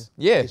 Weeks,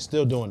 they're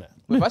still doing that.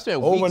 If I spend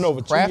over weeks and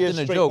over, 2 years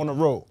crafting a straight joke on the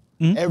road,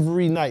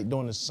 every night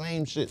doing the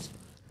same shit.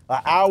 An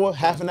hour,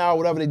 half an hour,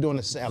 whatever they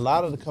doing. A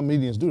lot of the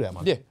comedians do that,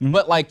 man. Yeah,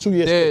 but like 2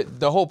 years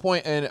the whole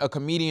point in a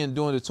comedian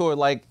doing the tour,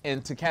 like,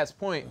 and to Katt's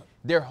point,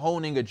 they're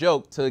honing a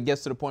joke till it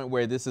gets to the point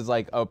where this is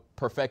like a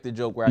perfected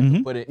joke where I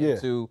can put it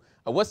into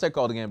what's that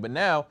called again? But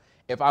now,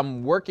 if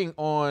I'm working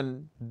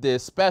on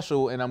this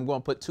special and I'm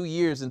going to put 2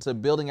 years into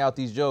building out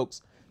these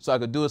jokes so I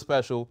could do a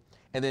special,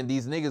 and then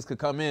these niggas could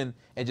come in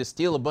and just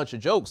steal a bunch of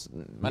jokes,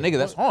 my nigga,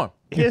 that's harm.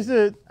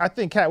 I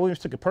think Katt Williams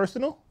took it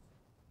personal.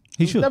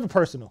 He should. Never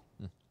personal.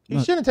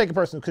 He shouldn't take it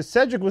personal because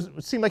Cedric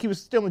seemed like he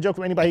was stealing a joke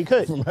from anybody he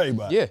could. From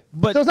everybody. Yeah,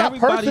 but so it's not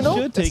personal.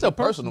 Should take it's still it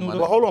personal, man.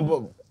 But hold on,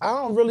 but I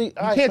don't really.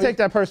 You can't take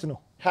that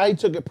personal. How he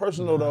took it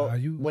personal though,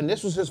 when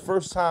this was his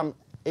first time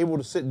able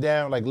to sit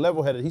down, like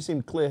level-headed, he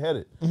seemed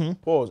clear-headed,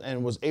 pause,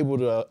 and was able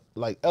to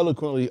like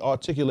eloquently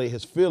articulate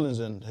his feelings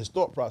and his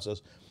thought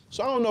process.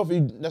 So I don't know if he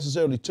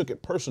necessarily took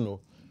it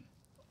personal,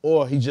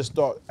 or he just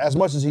thought, as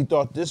much as he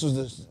thought this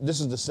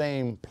is the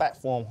same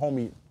platform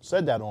homie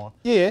said that on.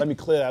 Yeah. Let me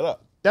clear that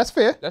up. That's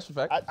fair. That's a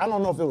fact. I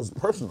don't know if it was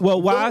personal.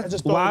 Well, why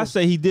I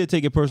say he did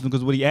take it personal,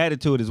 because what he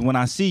added to it is when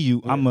I see you,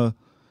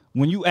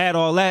 when you add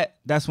all that,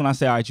 that's when I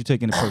say, all right, you're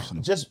taking it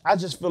personal. I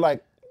just feel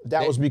like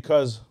that was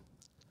because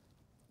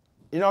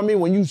You know what I mean?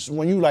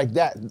 When you like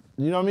that,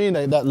 you know what I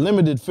mean? That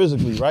limited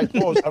physically, right?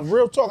 Pause.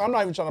 Real talk. I'm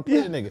not even trying to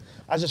play the nigga.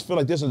 I just feel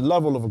like there's a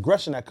level of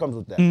aggression that comes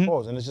with that.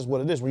 Pause. And it's just what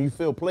it is. When you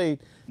feel played,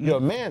 you're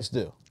a man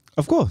still.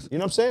 Of course. You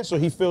know what I'm saying? So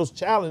he feels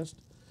challenged,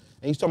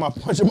 and he's talking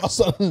about punching my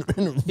son in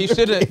the He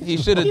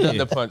should have done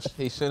the punch.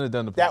 He should have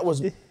done the punch. That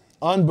was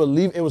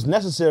unbelievable. It was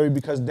necessary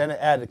because then it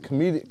added a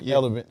comedic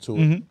element to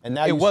it. And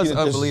now It you was see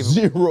that there's unbelievable.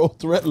 zero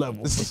threat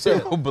level.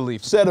 Zero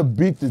belief. Seta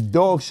beat the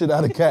dog shit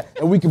out of Katt,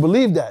 and we can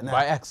believe that now.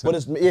 By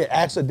accident. But it's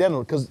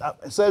accidental, because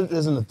Cedric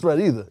isn't a threat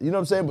either. You know what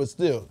I'm saying? But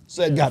still,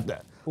 Ced got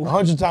that.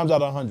 100 times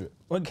out of 100.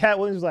 When Katt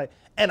Williams was like,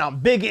 and I'm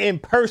bigger in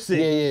person.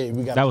 Yeah,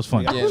 we got That was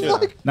funny. Yeah. Now,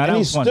 And that he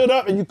was funny. stood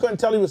up, and you couldn't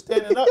tell he was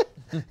standing up.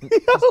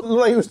 It looked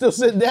like he was still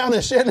sitting down,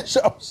 and Shannon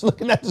Sharpe was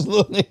looking at this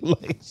little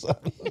nigga like, son.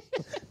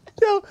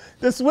 Yo,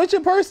 the switch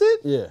in person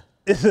Yeah.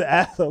 is an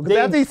asshole. Because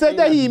after he said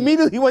that, he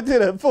immediately went to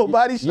the full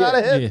body shot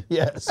of him.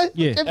 Yes.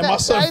 Yeah. And my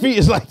son's feet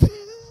is like this.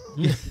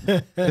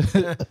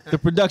 The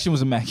production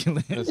was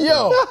immaculate.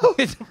 Yo,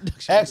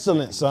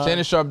 excellent, son.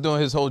 Shannon Sharpe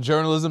doing his whole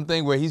journalism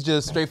thing where he's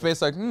just straight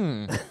faced like,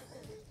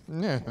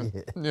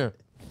 yeah.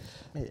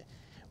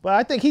 But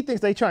I think he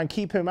thinks they try and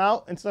keep him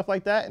out and stuff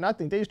like that. And I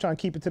think they just try and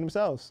keep it to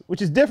themselves, which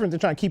is different than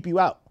trying to keep you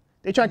out.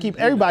 They try and keep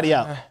everybody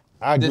out.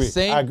 I agree.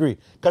 same- I agree.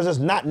 Because it's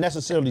not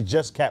necessarily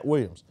just Katt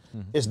Williams.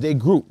 It's their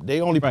group. They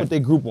only put their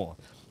group on.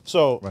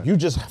 So you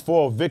just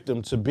fall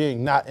victim to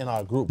being not in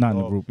our group. Not in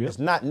the group, yeah. It's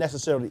not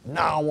necessarily,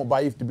 I don't want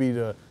Baif to be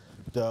the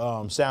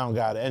sound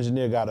guy, the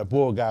engineer guy, the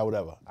board guy,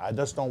 whatever. I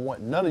just don't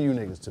want none of you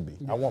niggas to be.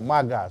 I want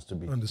my guys to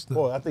be. Understood.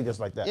 Boy, I think it's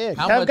like that. Yeah,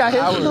 How Kev much got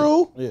his power-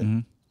 crew. Yeah.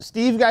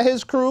 Steve got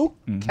his crew.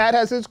 Katt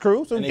has his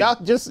crew. So y'all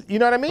just, you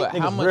know what I mean? But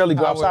how Niggas much rarely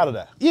go power- outside of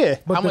that. Yeah.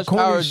 But How the much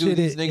corny power do shit,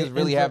 these it niggas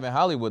really ends have up- in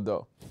Hollywood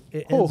though?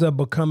 It ends up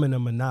becoming a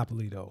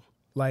monopoly, though.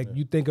 Like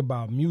you think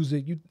about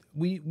music,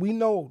 we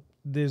know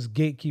there's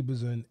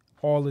gatekeepers in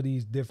all of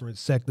these different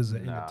sectors of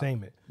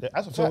entertainment. Yeah,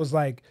 that's a So fact. it's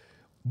like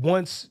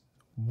once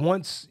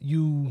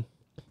you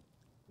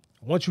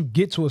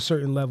get to a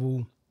certain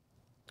level,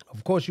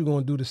 of course you're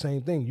gonna do the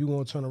same thing. You're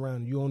gonna turn around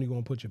and you only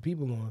gonna put your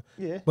people on.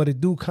 Yeah. But it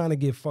do kind of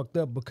get fucked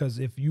up because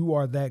if you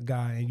are that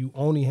guy and you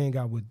only hang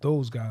out with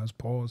those guys,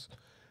 pause,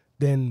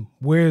 then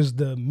where's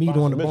the meat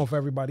on the bone for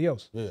everybody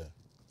else? Yeah.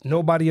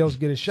 Nobody else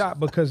get a shot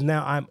because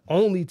now I'm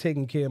only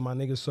taking care of my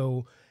niggas.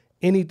 So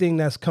anything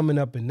that's coming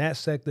up in that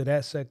sector,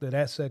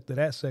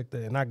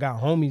 and I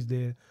got homies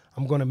there,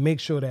 I'm gonna make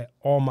sure that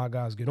all my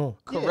guys get on.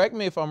 Correct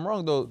me if I'm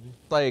wrong though,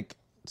 like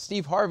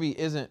Steve Harvey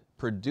isn't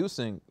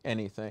producing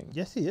anything.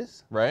 Yes, he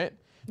is. Right?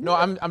 No,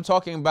 I'm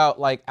talking about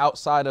like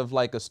outside of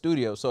like a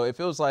studio. So it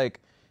feels like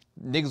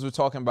niggas were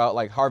talking about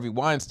like Harvey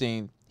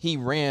Weinstein, he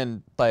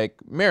ran like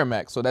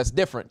Merrimack, so that's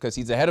different because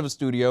he's the head of a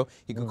studio.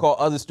 He could call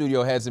other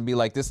studio heads and be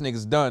like, this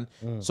nigga's done.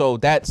 So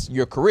that's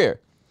your career.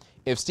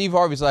 If Steve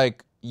Harvey's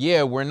like,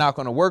 yeah, we're not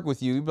gonna work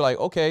with you, you'd be like,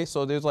 okay,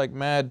 so there's like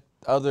mad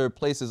other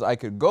places I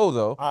could go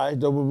though. All right,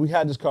 though, but we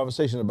had this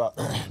conversation about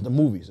the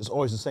movies. It's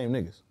always the same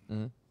niggas.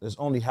 There's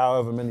only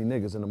however many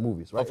niggas in the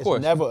movies, right? Of course.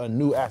 It's never a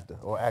new actor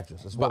or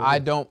actress. That's But what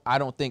it is. I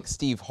don't think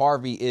Steve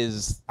Harvey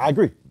is I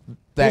agree.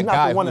 that He's not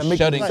guy the one who's that makes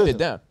the shutting decision. shit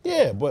down.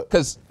 Yeah, but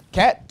Because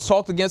Katt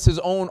talked against his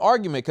own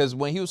argument because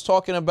when he was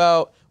talking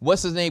about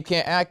what's his name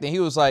can't act, and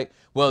he was like,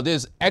 well,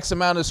 there's X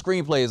amount of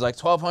screenplays, like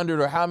 1,200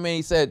 or how many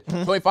he said,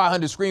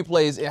 2,500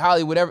 screenplays in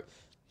Hollywood,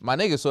 my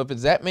nigga, so if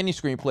it's that many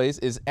screenplays,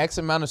 it's X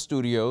amount of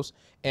studios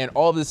and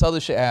all this other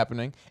shit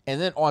happening.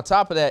 And then on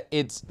top of that,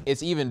 it's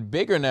even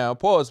bigger now,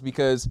 pause,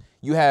 because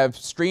you have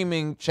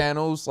streaming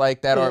channels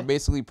like that are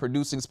basically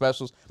producing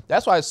specials.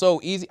 That's why it's so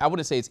easy. I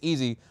wouldn't say it's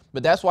easy,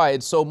 but that's why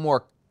it's so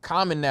more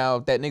common now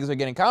that niggas are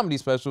getting comedy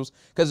specials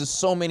because there's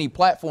so many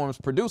platforms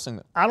producing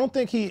them. I don't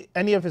think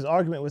any of his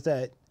argument was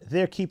that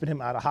they're keeping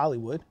him out of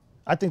Hollywood.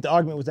 I think the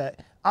argument was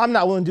that I'm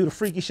not willing to do the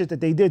freaky shit that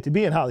they did to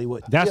be in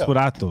Hollywood. That's what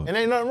I thought. and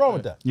ain't nothing wrong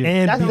with that.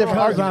 And That's a different because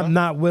argument. I'm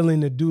not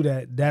willing to do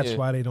that, that's Yeah.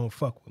 why they don't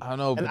fuck with me. I don't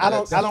know. And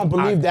but I don't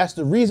believe that's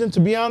the reason, to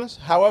be honest.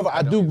 However,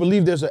 I do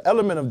believe there's an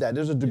element of that.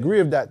 There's a degree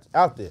of that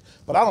out there.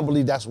 But I don't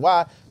believe that's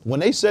why. When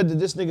they said that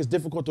this nigga's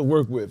difficult to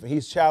work with, and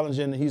he's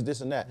challenging, and he's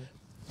this and that,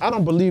 I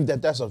don't believe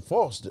that that's a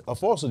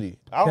falsity.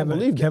 I don't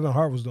believe that. Kevin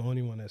Hart was the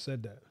only one that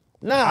said that.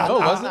 Nah, No,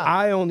 nah, wasn't nah.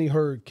 I only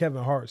heard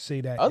Kevin Hart say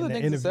that Other in the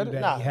niggas interview said it.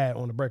 that Nah. he had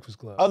on the Breakfast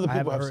Club. Other I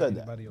people haven't have heard said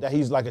anybody else. that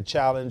he's like a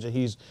challenge, and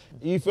he's,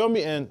 you feel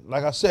me? And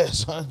like I said,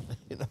 son,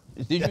 you know,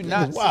 Did that you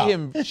not nigga's see wild.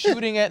 him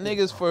shooting at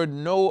niggas for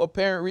no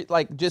apparent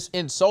like just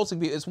insulting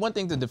people? It's one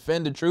thing to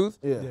defend the truth,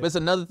 but it's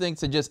another thing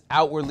to just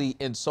outwardly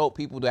insult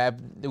people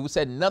who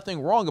said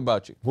nothing wrong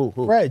about you. Who?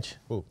 Reg,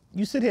 Who?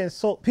 you sit here and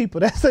insult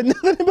people that said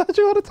nothing about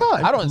you all the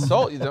time. I don't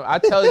insult you. I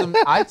tell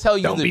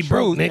you Don't the be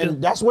broke, truth. nigga.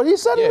 And that's what he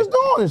said he was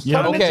doing. Is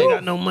telling the Okay, truth.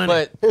 got no money.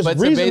 but His to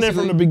reasoning basically-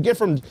 from the beginning,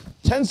 from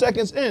 10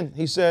 seconds in,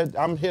 he said,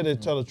 "I'm here to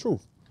tell the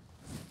truth."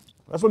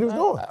 That's what he was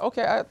doing.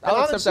 Okay, And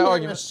I'll accept honestly, that him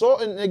argument.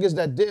 insulting niggas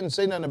that didn't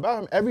say nothing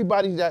about him.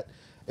 Everybody that,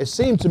 it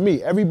seemed to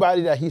me,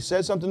 everybody that he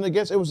said something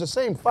against, it was the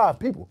same 5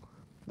 people.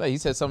 No, he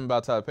said something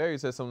about Tyler Perry. He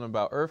said something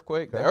about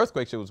Earthquake. The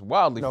Earthquake shit was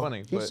wildly No,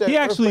 funny. he But said He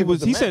actually Earthquake was.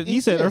 the He man. said.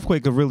 He said did.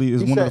 Earthquake really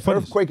is He one of said the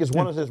funniest. Earthquake is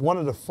one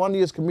of the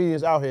funniest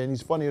comedians out here, and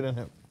he's funnier than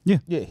him. Yeah,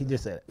 he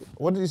just said it.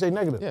 What did he say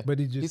negative? Yeah. But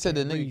he said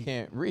the can't nigga read.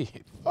 can't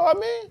read. Oh, I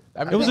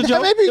mean, It was a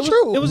joke. That may be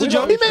true. It was a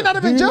joke. He may not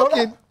have been Do you know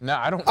joking. No,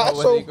 I don't know so-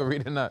 whether he can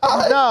read or not.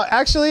 No,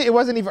 actually, it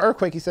wasn't even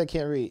Earthquake. He said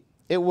can't read.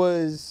 It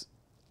was,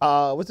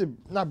 what's it?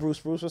 Not Bruce.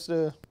 Bruce, what's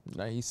the?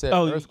 No, he said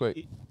Oh, earthquake.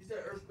 He said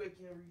earthquake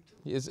can't read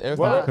too. His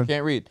earthquake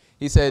can't read.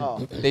 He said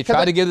they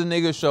tried to give the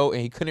nigga a show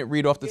and he couldn't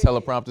read off the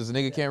teleprompters. The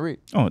nigga can't read.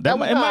 Oh, it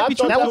might be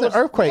true. That was an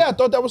Earthquake. Yeah, I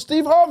thought that was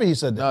Steve Harvey. He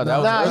said that. No, that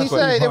was Nah, he earthquake.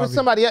 said it was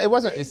somebody else. It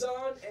wasn't.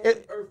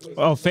 Earthquake.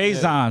 Oh,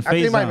 Faison. I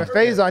think it might have been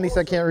Faison. He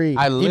said can't read.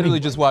 I literally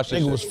just watched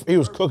this. He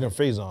was cooking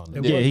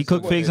Faison. Yeah, he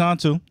cooked Faison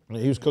too. Yeah,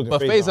 he was cooking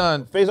But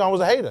Faison. Faison- Faison was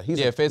a hater.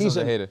 Faison's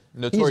a hater.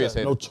 Notorious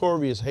hater.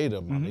 Notorious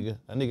hater, my nigga.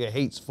 That nigga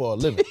hates for a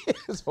living.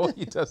 That's all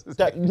he does. Is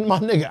My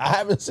nigga, I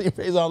haven't seen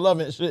Faison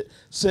loving shit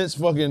since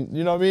fucking,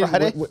 you know what I mean?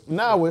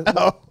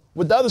 Friday?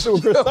 With the other shit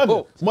with Chris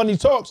Tucker. Money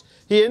Talks,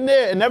 he in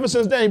there, and ever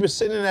since then, he been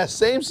sitting in that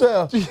same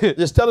cell,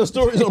 just telling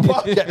stories on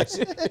podcasts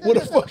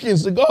with a fucking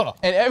cigar.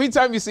 and every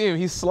time you see him,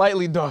 he's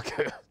slightly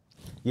darker.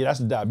 Yeah, that's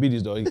the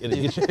diabetes, though.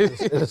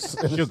 It'll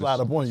slide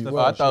up on you. So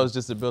I thought it was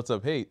just a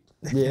built-up hate.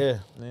 Yeah.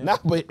 Nah,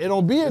 but it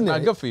don't be in there.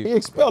 not good for you. He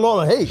expelled all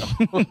the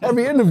hate.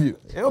 Every interview.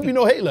 There don't be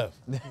no hate left.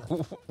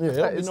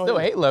 Yeah, It's still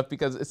hate left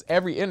because it's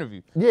every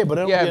interview. Yeah, but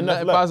there don't Yeah, be enough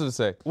nothing left. positive to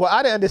say. What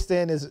I didn't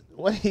understand is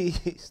when he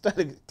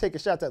started taking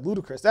shots at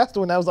Ludacris. That's the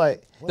one that was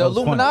like, The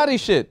Illuminati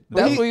shit.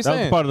 That's what he's That was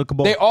saying. part of the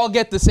cabal. They all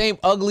get the same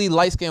ugly,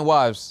 light-skinned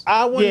wives.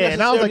 I wouldn't Yeah,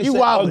 and I was like, necessarily you say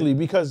wildin'. ugly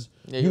because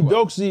you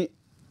Eudoxie,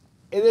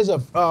 it is a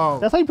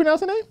that's how you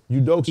pronounce the name?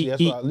 Eudoxie.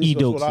 That's what, at least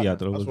that's what Edoxie, I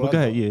thought it was. But go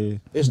ahead, yeah.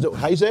 It's the,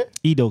 how you say it?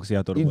 Edoxie,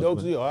 I thought it was.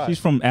 Edoxie, all right. She's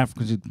from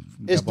Africa.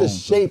 It's the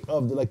shape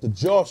of the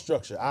jaw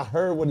structure. I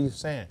heard what he's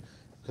saying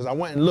because I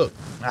went and looked.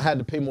 I had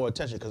to pay more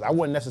attention because I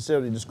wouldn't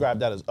necessarily describe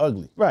that as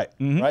ugly. Right.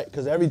 Right?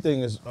 Because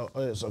everything is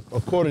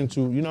according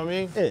to, you know what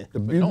I mean? Yeah. The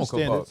beauty Don't come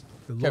standards.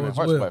 out. Kevin Lord's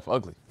Hart's will. wife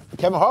ugly.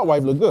 Kevin Hart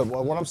wife look good.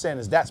 Well, what I'm saying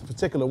is that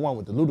particular one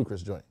with the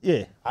Ludacris joint.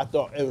 Yeah. I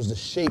thought it was the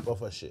shape of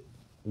her shit.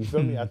 You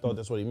feel me? I thought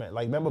that's what he meant.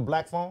 Like, remember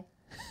Black Phone?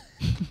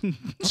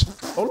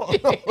 hold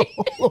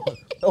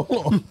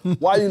on.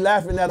 Why are you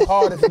laughing that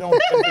hard if it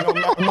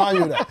don't remind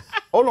you of that?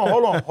 Hold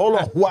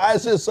on. Why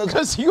is it such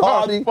Because you are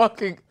hearty? a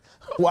fucking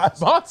Why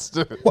is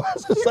monster.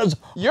 it such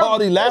You're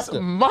hearty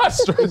laughter?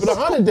 monstrous. But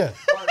 100 then.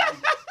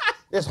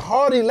 It's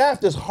hearty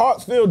laughter. It's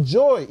heart-filled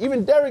joy.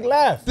 Even Derek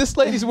laughed. This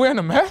lady's wearing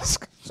a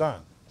mask?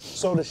 Son.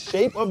 So the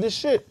shape of this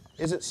shit,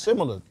 is it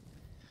similar?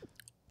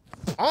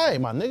 All right,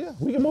 my nigga,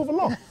 we can move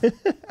along.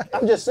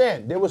 I'm just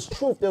saying, there was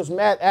truth, there was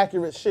mad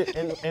accurate shit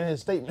in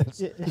his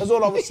statements. That's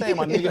all I was saying,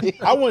 my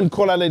nigga. I wouldn't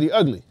call that lady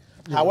ugly.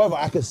 However,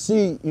 I could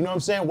see, you know what I'm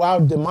saying,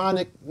 wild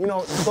demonic, you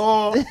know,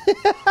 song,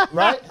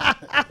 right?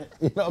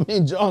 You know what I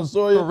mean, John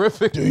Sawyer.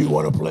 Horrific. Do you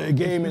want to play a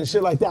game and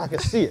shit like that? I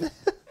could see it.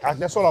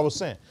 That's all I was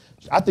saying.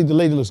 I think the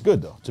lady looks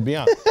good, though, to be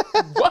honest.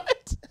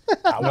 What?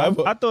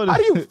 However, I thought How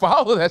do you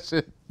follow that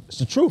shit? it's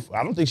the truth.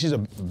 I don't think she's a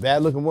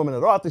bad-looking woman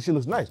at all. I think she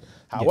looks nice. You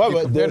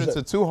However, compared there's it to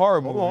a, two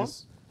horror hold on.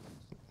 movies.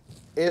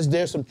 Is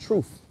there some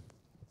truth?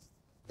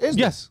 Is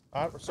there? Yes.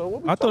 All right, so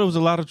what we I thought it was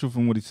a lot of truth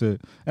from what he said,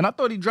 and I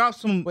thought he dropped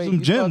some Wait, some you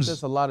thought gems.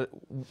 there's a lot of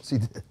See,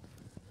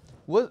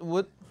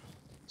 what?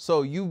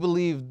 So you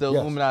believe the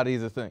Yes. Illuminati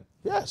is a thing?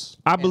 yes.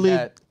 I and believe.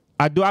 that-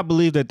 I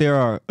believe that there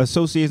are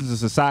associations and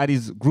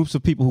societies, groups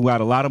of people who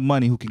got a lot of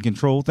money who can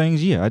control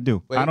things. Yeah, I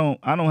do. Wait, I don't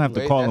have to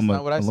wait, call that's them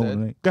not what I said.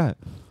 Illuminati. Go ahead.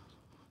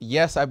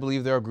 Yes, I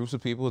believe there are groups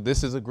of people.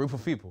 This is a group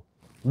of people.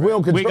 We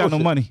don't control We ain't got no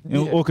shit. money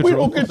or We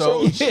control. don't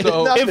control shit.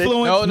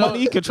 Influence,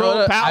 money, control,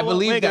 power. I we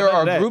believe ain't got there none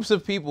are of that. groups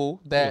of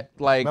people that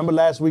like Remember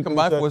last week? when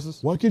combine we said, forces.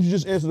 Why can't you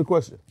just answer the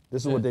question?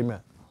 This is what they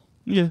meant.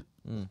 Yeah,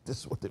 This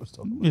is what they was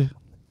talking about. yeah,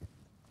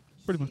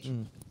 pretty much.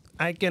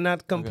 I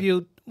cannot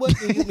compute. What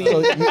do you So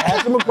mean? you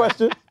ask him a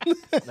question, he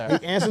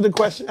answered the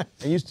question,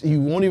 and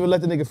you won't even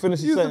let the nigga finish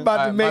his You was sentence. about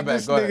to Alright, my make bad,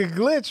 this go ahead. nigga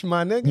glitch,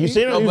 my nigga. You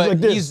seen him? No, He was but like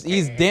this.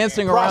 he's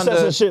dancing around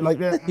Processing the shit like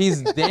that.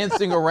 he's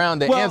dancing around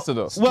the answer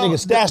though. well, Nigga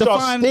stashed off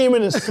define-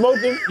 steaming and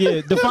smoking.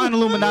 Yeah, define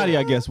Illuminati,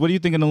 I guess. What do you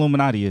think an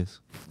Illuminati is?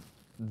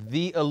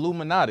 The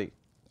Illuminati.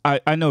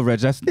 I know,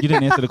 Reg. You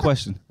didn't answer the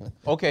question.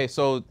 Okay,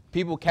 so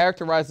people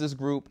characterize this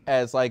group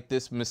as like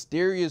this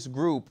mysterious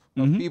group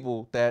of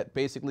people that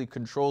basically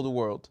control the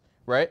world,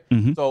 right?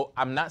 So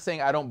I'm not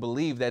saying I don't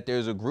believe that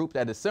there's a group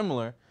that is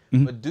similar,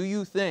 but do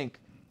you think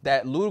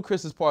that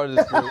Ludacris is part of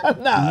this group?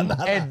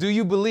 And do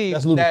you believe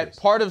That's that ludicrous.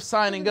 part of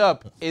signing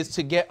up is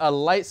to get a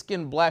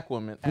light-skinned black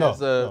woman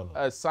as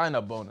a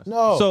sign-up bonus?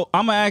 No. So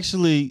I'm gonna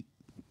actually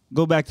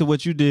go back to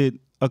what you did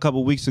a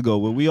couple weeks ago,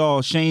 where we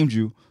all shamed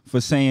you for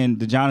saying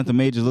the Jonathan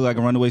Majors looked like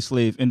a runaway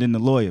slave and then the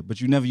lawyer, but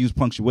you never used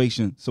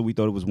punctuation, so we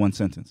thought it was one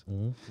sentence.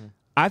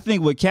 I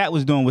think what Katt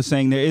was doing was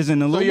saying there is an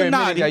So you're admitting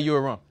Illuminati. that you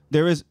were wrong.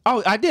 There is.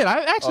 Oh, I did.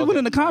 I actually went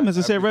in the comments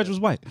and said Reg was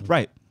white.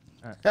 Right.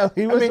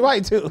 He was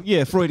white too.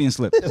 Yeah, Freudian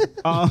slip.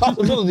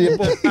 Possibility of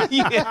both.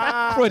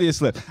 Yeah, Freudian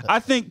slip. I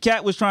think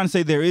Katt was trying to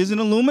say there is an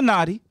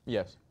Illuminati.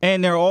 Yes.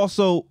 And there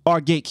also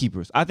are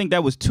gatekeepers. I think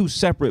that was two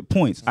separate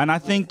points. And I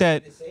think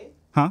that, The same?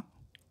 huh?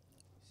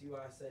 See why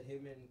I said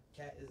him and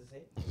Cat is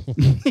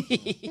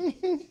the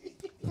same?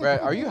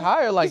 Brad, are you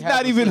high or like It's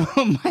not even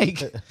on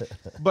mic.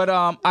 But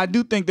I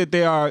do think that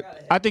they are.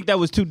 I think that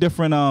was two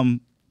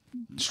different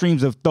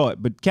streams of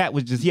thought. But Katt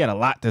was just, he had a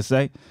lot to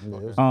say.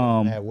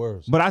 Mad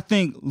words. But I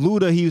think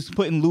Luda, he was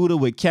putting Luda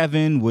with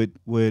Kevin, with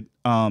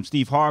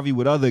Steve Harvey,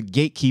 with other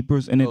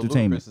gatekeepers in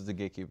entertainment. Ludacris is the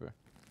gatekeeper,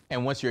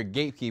 and once you're a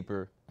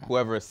gatekeeper,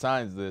 whoever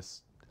assigns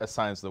this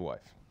assigns the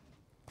wife.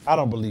 I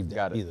don't believe that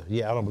Got it. either.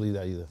 Yeah, I don't believe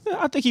that either.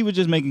 I think he was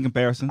just making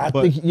comparisons. I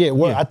but think,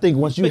 I think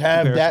once you Make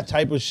have that comparisons.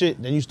 type of shit,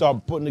 then you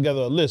start putting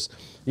together a list.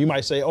 You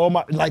might say, oh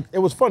my, like it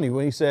was funny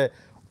when he said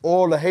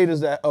all the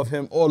haters of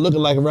him all looking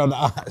like around the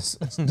eyes.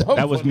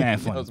 that was mad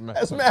funny.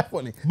 That's mad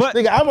funny. But-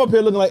 nigga, I'm up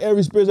here looking like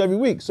Aries Spears every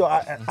week, so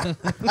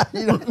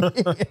you know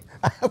what I mean?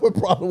 I have a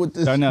problem with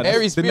this. I know,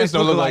 Aries the Spears next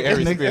don't look one like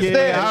Aries Spears.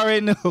 Yeah, I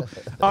already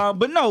know.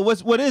 But no,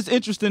 what is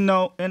interesting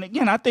though, and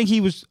again, I think he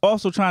was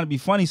also trying to be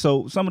funny.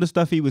 So some of the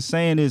stuff he was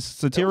saying is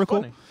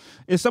satirical. funny.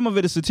 Some of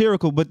it is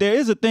satirical, but there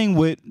is a thing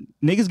with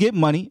niggas get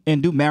money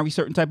and do marry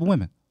certain type of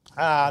women.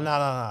 No.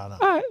 All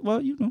right,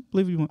 well, you know,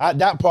 believe what you want.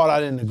 That part I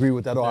didn't agree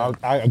with at all.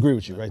 I agree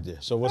with you right there.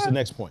 So what's the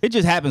next point? It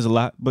just happens a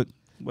lot, but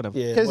whatever.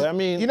 Yeah, Because well, I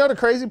mean, you know the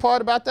crazy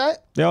part about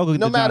that? They all go get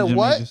No the matter John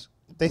what, Majors.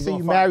 they say You're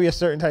you gonna marry a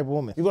certain type of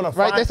woman. You're gonna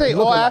right? They find say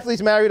all lookalike.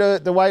 athletes marry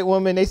the white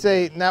woman. They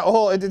say now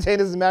all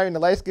entertainers is marrying the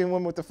light skinned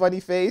woman with the funny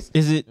face.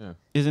 Is it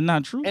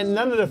not true? and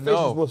none of the faces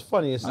No. was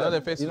funny. None of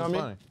their faces you know was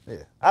what I mean?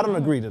 Yeah, I don't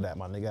agree to that,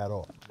 my nigga, at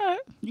all. All right,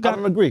 you I got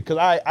don't agree, because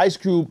Ice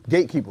Cube,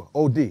 gatekeeper,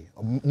 OD,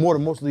 more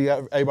than mostly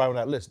everybody on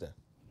that list then.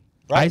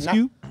 Right? Ice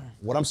Cube?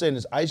 What I'm saying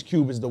is Ice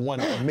Cube is the one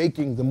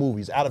making the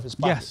movies out of his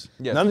pocket. Yes.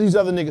 Yes. None of these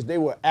other niggas, they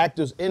were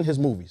actors in his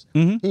movies.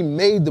 He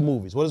made the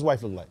movies. What does his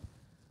wife look like?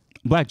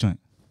 black joint.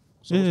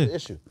 So what's the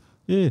issue?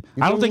 Yeah, You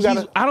I don't feel think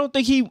me? he's. I don't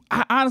think he.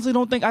 I honestly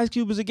don't think Ice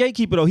Cube is a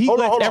gatekeeper though. He Hold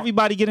on, lets hold on.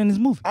 everybody get in his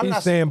movie. I'm He's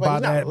not saying but by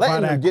he's not that- letting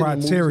by them that get in the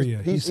movies. criteria.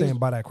 He's saying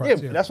by that Yeah,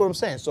 criteria. that's what I'm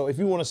saying. So if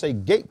you want to say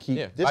gatekeep,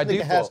 Yeah, this by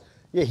nigga has,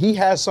 default. he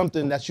has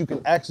something that you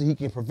can actually, he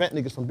can prevent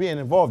niggas from being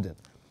involved in.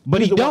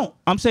 But He's he the one- don't.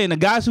 I'm saying the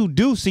guys who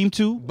do seem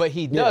to But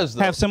he does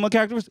though. have similar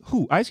characteristics.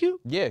 Who? Ice Cube?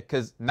 Yeah,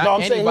 because No, not I'm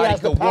saying he anybody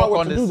has the could walk power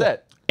on to the do that.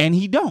 set. And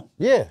he don't.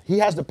 Yeah, he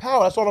has the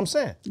power. That's what I'm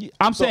saying.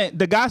 I'm saying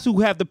the guys who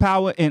have the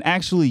power and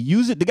actually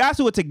use it, the guys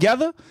who are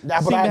together. Nah,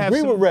 seem but to I have agree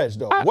some- with Reg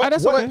though. What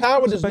that's okay.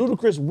 power does Respect it.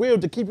 Ludacris wield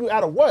to keep you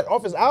out of what?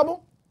 Off his album?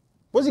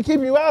 What's he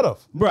keeping you out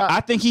of? Bro,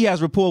 I think he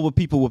has rapport with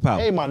people with power.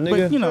 Hey, my nigga.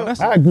 But, you know, that's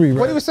I agree,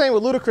 What he Reg. was saying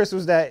with Ludacris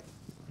was that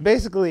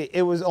basically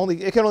it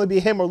can only be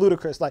him or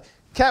Ludacris. Like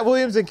Katt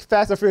Williams and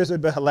Fast and Furious would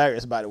have been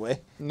hilarious, by the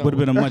way. would have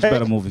been a much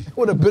better movie.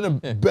 Would have been a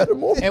better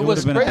movie. And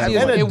what's would've been a crazy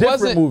better is movie. it And a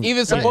wasn't different movie.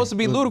 even supposed to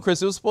be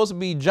Ludacris. It was supposed to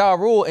be Ja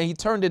Rule, and he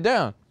turned it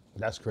down.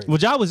 That's crazy. Well,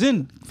 Ja was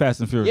in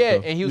Fast and Furious. Yeah,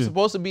 though. and he was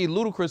supposed to be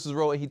Ludacris's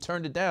role, and he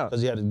turned it down.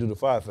 Because he had to do the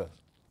Fire Fest.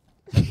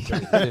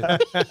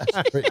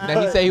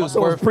 Now he said he was So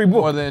it's worth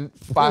pre-book. more than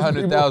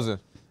 500,000.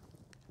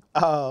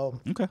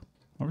 Okay,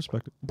 I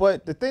respect it.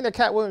 But the thing that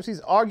Katt Williams, he's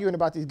arguing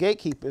about these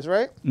gatekeepers,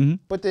 right? Mm-hmm.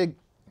 But they're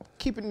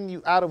keeping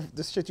you out of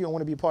the shit you don't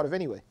want to be a part of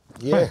anyway.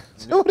 Yeah.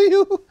 So what do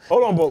you?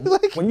 Hold on, but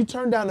Like- when you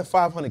turn down the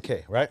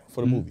 500K, right,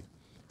 for the movie,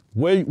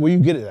 where you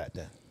get it at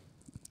then?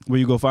 Where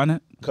you go find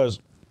that? Because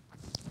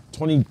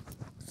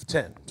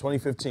 2010,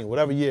 2015,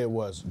 whatever year it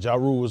was, Ja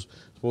Rule was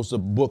supposed to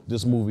book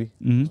this movie,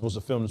 supposed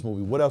to film this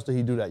movie. What else did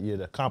he do that year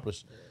to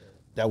accomplish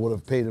that would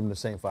have paid him the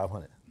same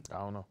 500? I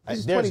don't know. This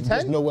is There's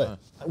 2010? no way.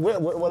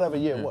 Whatever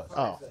year it was.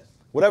 Oh.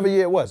 Whatever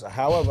year it was.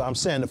 However, I'm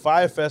saying the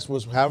Fire Fest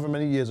was however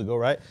many years ago,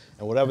 right?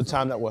 And whatever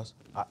time that was.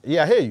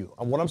 Yeah, I hear you.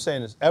 And what I'm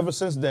saying is ever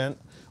since then,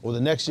 or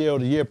the next year or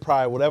the year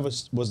prior, whatever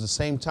was the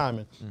same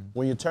timing,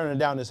 when you're turning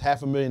down this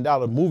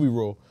 $500,000 movie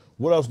role,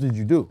 what else did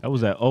you do That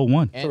was at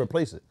 01. to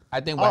replace it? I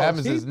think what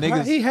happens is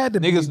niggas, He had to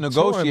be niggas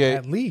touring negotiate.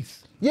 at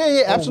least.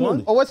 Yeah,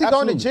 absolutely. Or was he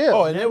going to Absolutely. jail?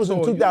 Oh, and it was in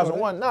That's all, you know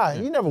 2001. Nah,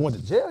 he never went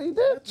to jail. He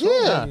did?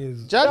 Yeah.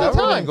 is- Ja Ja did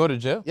Rule time. didn't go to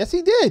jail. Yes,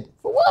 he did.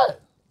 For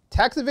what?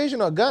 Tax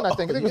evasion or a gun, I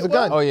think. I think it was a yeah,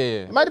 gun. Oh, yeah, yeah.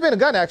 It might have been a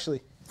gun,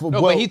 actually. No,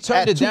 but he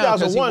turned it down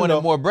because he wanted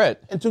though, more bread.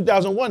 In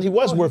 2001, he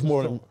was worth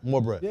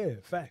more bread. Yeah,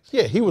 facts.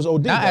 Yeah, he was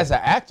OD. Not back as an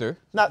actor.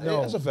 Not,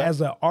 No, that's a fact. as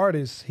an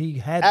artist, he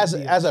had As to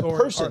be a touring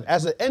person, artist.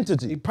 as an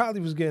entity. He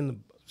probably was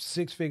getting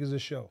 6 figures a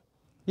show.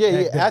 Yeah.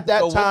 back then. At that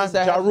So what time, does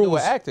that Ja have to do Rule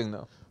with was, acting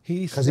though?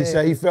 because he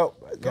said he felt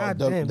God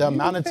the damn,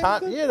 amount you of paying time.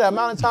 attention? Yeah, the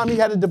amount of time he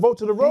had to devote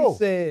to the role. He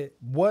said,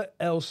 what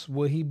else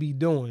would he be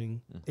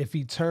doing if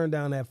he turned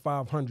down that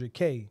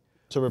 500K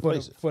To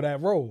replace it. for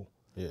that role?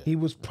 Yeah. He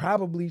was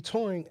probably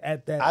touring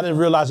at that. I didn't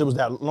realize it was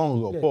that long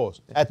ago.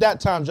 Pause. At that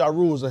time, Ja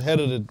Rule was ahead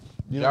of the.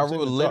 You know Ja what I'm saying,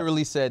 Rule the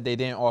literally said they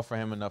didn't offer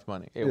him enough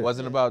money. It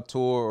wasn't about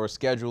tour or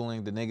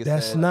scheduling. The nigga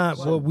That's said. not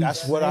what we.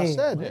 That's what I saying,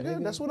 said, man.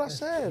 nigga. That's what I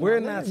said.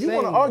 We're my not nigga. You want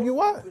to saying argue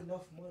what?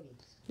 Enough money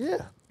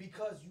Yeah.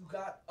 because you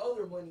got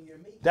other money you're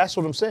making. That's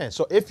what I'm saying.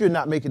 So if you're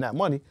not making that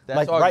money, That's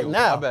like right arguable.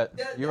 now, I bet.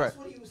 You're right. That's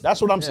what he was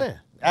that's what I'm saying.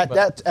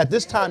 At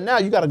this time now,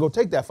 you got to go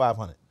take that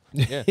 500.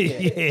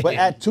 Yeah. But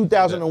at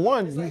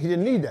 2001, he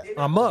didn't need that.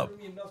 I'm up.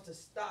 me enough to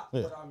stop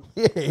what I'm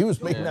Yeah, he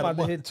was making I'm that.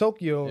 about to hit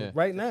Tokyo Yeah.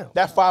 right now.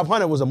 That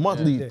 500 was a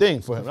monthly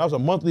thing for him. That was a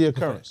monthly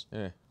occurrence.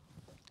 Yeah.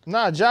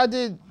 Nah, Ja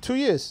did 2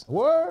 years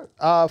Word.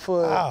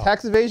 for Wow.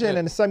 tax evasion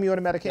and a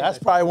semi-automatic. That's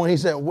probably when he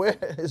said, "Where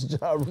is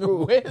Ja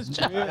Rule?" Where's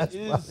Ja? That's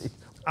probably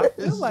I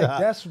feel like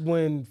that's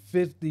when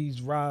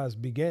 50's rise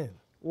began.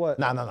 What?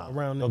 Nah.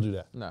 Around Don't there. do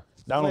that. Nah.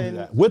 Don't do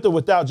that. With or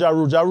without Ja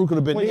Rule, Ja Rule could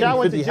have been When in Ja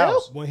went to 50 jail?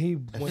 house. When he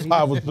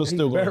Five was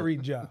still going.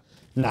 buried Ja.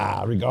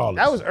 Nah,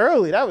 regardless. That was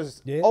early. That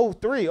was Yeah.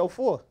 03,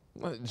 04.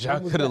 Ja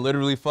could have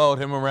literally followed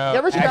him around.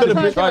 Yeah, Richard and got could've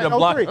cracked tried to in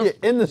block 03. him.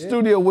 Yeah, in the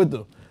studio with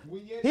them.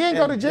 He ain't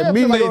go to jail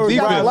till like Immediate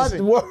defense.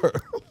 2011.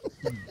 Word.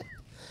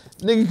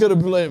 Nigga could have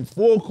played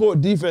full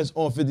court defense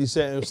on 50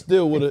 Cent and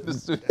still would have.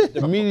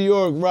 The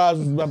meteoric rise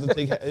was about to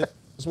take.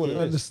 That's what it is.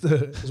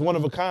 Understood. It's one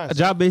of a kind.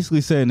 Ja basically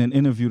said in an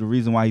interview the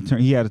reason why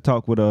he had to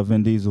talk with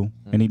Vin Diesel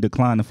and he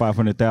declined the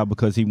 $500,000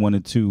 because he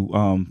wanted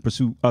to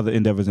pursue other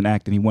endeavors in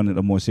acting. He wanted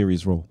a more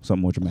serious role,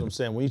 something more That's what I'm dramatic.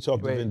 saying. When you talk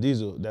to Wait. Vin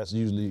Diesel, that's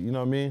usually, you know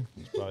what I mean?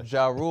 It's probably-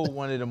 Ja Rule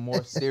wanted a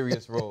more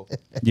serious role,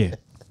 Yeah.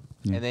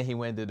 and then he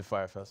went to the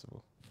Fire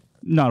Festival.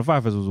 No, the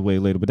Fire Festival was way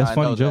later, but that's I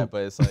funny know joke. that,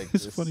 but it's like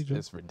It's a funny joke.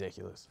 It's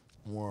ridiculous.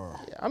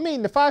 I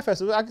mean, the Fire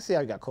Festival, I can see how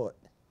he got caught.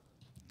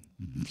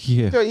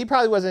 Yeah. He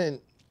probably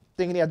wasn't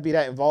thinking he had to be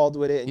that involved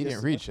with it. And He just-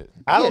 didn't reach it.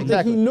 I don't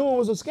exactly. think he knew it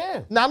was a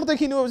scam. No, I don't think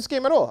he knew it was a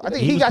scam at all. I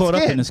think He he was got caught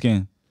up in the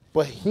scammed. scam.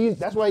 But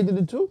that's why he did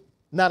it too?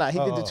 No, he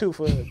did the two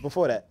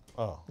before that.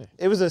 Oh.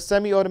 It was a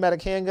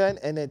semi-automatic handgun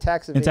and then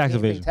tax evasion. tax He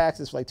ain't paid evasion.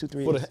 taxes for like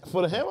 2-3 years.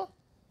 For the hammer?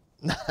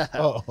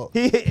 Oh.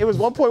 It was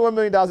 $1.1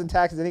 million in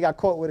taxes, and he got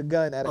caught with a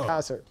gun at a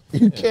concert.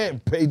 You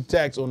can't pay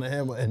tax on the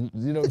hammer, and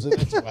you know what I'm saying?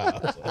 That's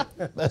wild.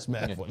 So, that's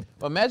mad funny.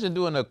 But imagine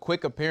doing a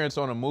quick appearance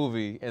on a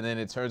movie and then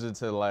it turns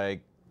into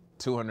like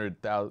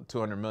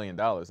 $200 million.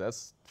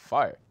 That's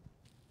fire.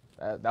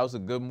 That was a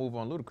good move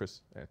on Ludacris.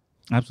 Yeah.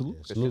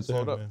 Absolutely. Salute to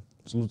sold him, up. man.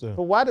 Salute to him.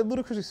 But why did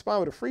Ludacris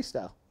respond with a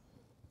freestyle?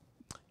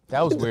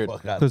 That was weird.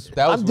 Fuck out of Because here.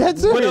 That was I'm dead weird.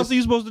 serious. what else are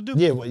you supposed to do?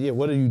 Yeah,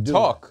 what do you do?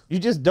 Talk. You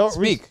just don't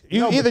Speak.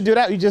 You No, either but- do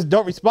that or you just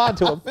don't respond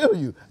to I him. feel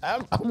you.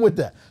 I'm with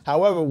that.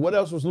 However, what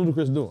else was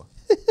Ludacris doing?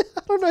 I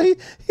don't know.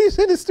 He's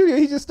in the studio.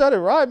 He just started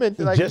rhyming.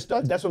 Like, That's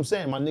what I'm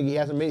saying. My nigga, he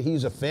hasn't made.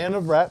 He's a fan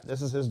of rap.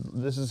 This is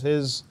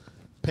his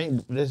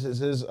paint. This is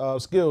his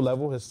skill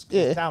level, his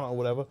talent or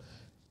whatever.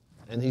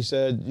 And he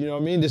said, you know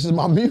what I mean? This is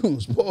my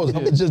muse. Pause.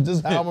 This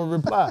is how I'm gonna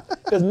reply.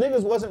 Because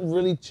niggas wasn't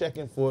really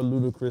checking for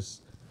Ludacris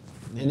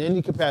in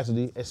any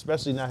capacity,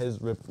 especially not his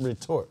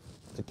retort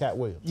to Katt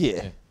Williams.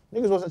 yeah.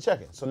 Niggas wasn't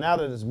checking. So now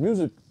that it's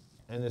music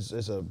and it's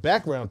a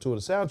background to it, a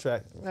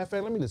soundtrack, matter of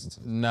fact, let me listen to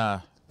it. Nah.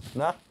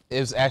 Nah? It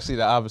was actually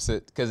the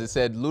opposite because it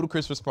said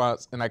Ludacris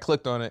response and I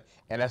clicked on it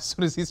and as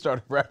soon as he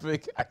started rapping,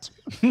 I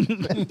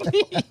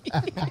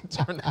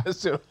turned that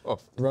shit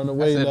off.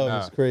 Runaway I said, Love nah.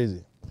 is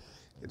crazy.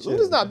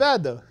 Luda's not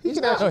bad though. He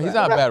can No, actually he's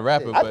not a bad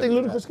rapper, I but think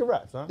Ludacris can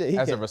rap, son. Yeah, he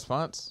as a can.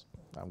 response,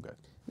 I'm good.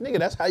 Nigga,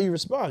 that's how you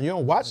respond. You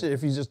don't watch it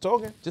if he's just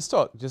talking. Just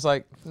talk. Just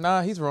like,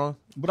 nah, he's wrong.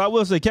 But I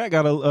will say, Cat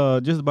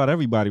got just about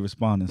everybody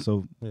responding.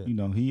 So you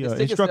know, he His it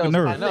ticket struck a sales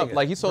nerve. went up.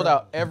 Like he sold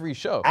out every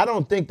show. I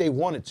don't think they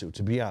wanted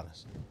to be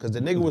honest. Because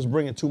the nigga was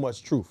bringing too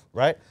much truth,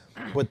 right?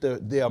 But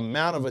the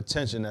amount of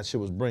attention that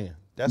shit was bringing,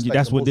 that's Yeah, like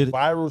that's the what most did it.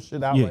 viral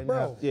shit out Yeah. right now.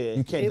 Bro, yeah.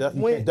 You can't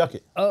It duck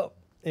it. up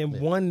in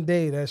one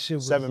day. That shit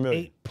was 7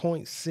 million.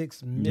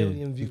 8.6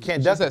 million views. You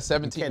can't Just duck at it.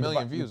 17 You can't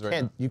million duck- views you right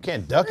can't- now. You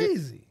can't duck it.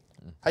 Crazy.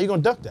 How you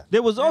gonna duck that?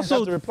 There was You have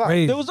also to reply.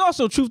 Crazy. there was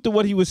also truth to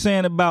what he was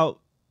saying about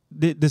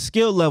the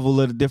skill level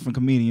of the different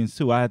comedians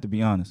too. I have to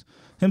be honest.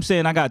 Him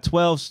saying I got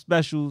 12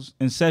 specials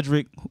and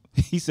Cedric,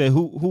 he said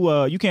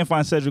who you can't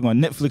find Cedric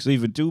on Netflix or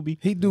even Tubi.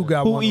 He do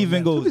got Who one. even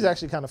on goes? He's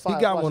actually kind of Netflix. fine.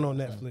 He got one on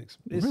Netflix.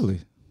 It's, Really?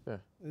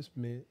 It's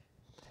mid.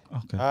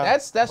 Okay.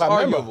 That's I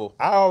remember-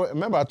 arguable.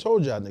 remember I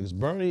told y'all niggas,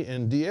 Bernie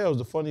and DL is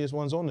the funniest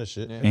ones on this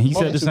shit. And he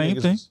said Other the two same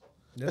niggas thing? is-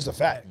 That's a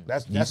fact.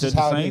 That's He just said the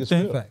how same niggas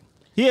thing. feel. Fact.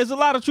 He has a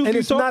lot of truth. And He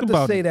it's talked not to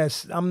about say it.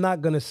 that I'm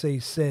not gonna say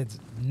Ced's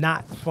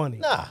not funny.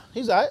 Nah,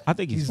 he's all right. I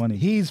think he's funny.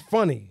 He's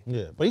funny.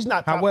 Yeah, but he's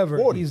not top However,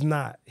 40. he's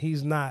not.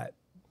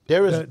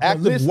 There is the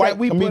active list white that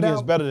we put comedians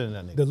out- better than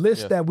that nigga. The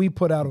list that we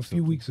put out a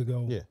few weeks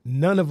ago, Yeah.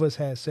 none of us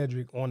had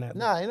Cedric on that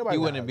Nah, list. ain't nobody. He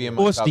got wouldn't that. be in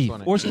my or top Steve.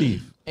 20. Or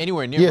Steve.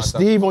 Anywhere near Yeah, my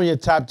top Steve on your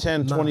top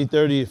 10, 20,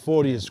 30,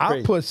 40 is I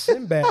crazy. put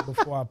Sinbad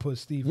before I put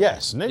Steve.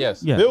 Yes, nigga.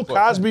 Yes. Yeah. Bill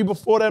Cosby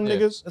before them Yeah.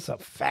 niggas. That's a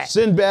fact.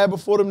 Sinbad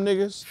before them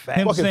niggas.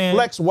 Him Fucking saying-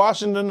 Flex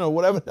Washington or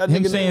whatever that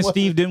Him nigga saying name was.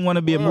 Steve didn't want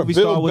to be a movie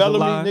Bill star was a Bellamy,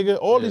 lie. nigga.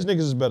 All these niggas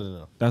is better than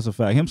him. That's a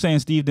fact. Him saying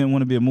Steve didn't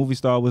want to be a movie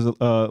star was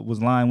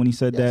lying when he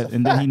said That's that, a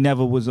and then he fact.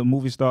 never was a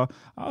movie star.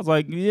 I was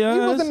like, yeah, He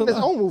that's wasn't a in his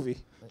lie. own movie.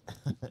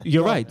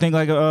 You're right. Think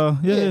like yeah.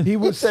 He He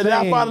was said,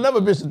 saying, I find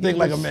another bitch to he think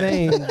like a was man.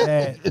 saying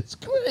that It's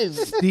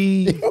crazy.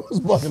 Steve, was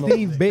bugging on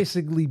Steve that.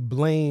 basically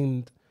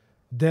blamed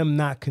them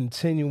not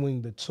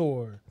continuing the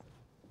tour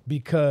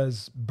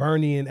because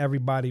Bernie and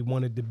everybody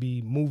wanted to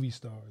be movie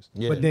stars.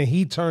 Yeah. But then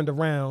he turned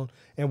around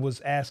and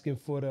was asking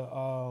for the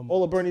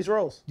All of Bernie's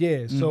roles.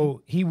 yeah.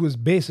 So he was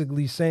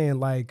basically saying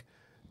like,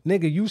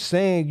 nigga, you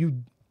saying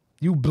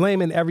you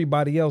blaming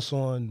everybody else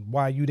on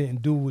why you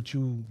didn't do what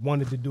you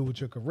wanted to do with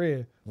your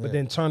career, but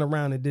then turn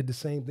around and did the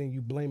same thing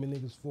you blaming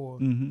niggas for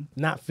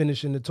not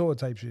finishing the tour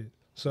type shit.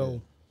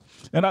 So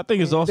And I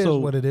think it's It also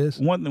is what it is.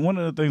 One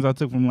of the things I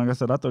took from, like I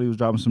said, I thought he was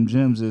dropping some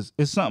gems.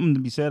 It's something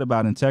to be said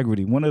about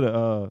integrity. One of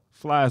the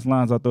flyest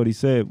lines I thought he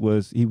said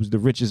was he was the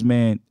richest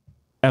man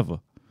ever.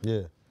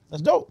 Yeah.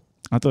 That's dope.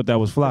 I thought that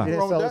was fly. He didn't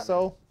wrong with sell that? his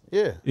soul.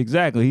 Yeah.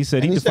 Exactly. He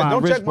said And he he said,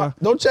 defined rich by.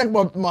 don't check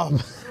my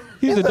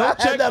He said, don't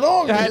I had that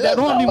on me. I had that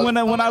on me when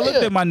I looked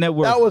at my net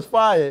worth. That was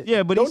fire.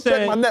 Yeah, but don't he said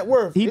check my net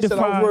worth. He said I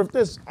was defined- worth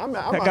this.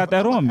 I got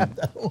that on me.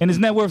 And his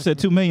net worth said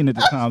 $2 million at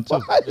the time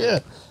too. Yeah,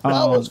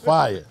 that was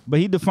fire.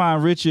 But he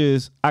defined rich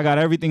as I got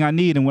everything I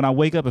need, and when I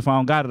wake up, if I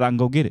don't got it, I can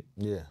go get it.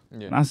 Yeah.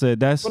 And I said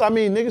that's. But I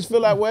mean, niggas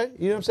feel that way.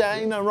 You know what I'm saying?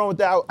 Ain't nothing wrong with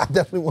that. I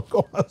definitely want to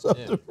call myself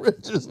the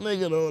richest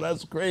nigga though.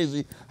 That's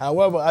crazy.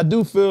 However, I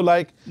do feel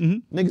like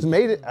niggas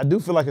made it. I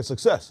do feel like a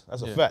success.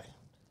 That's a fact.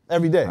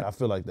 Every day, I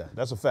feel like that.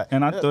 That's a fact.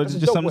 And I thought That's a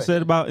just dope something way.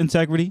 said about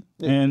integrity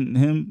and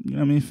him, you know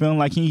what I mean, feeling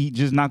like he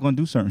just not gonna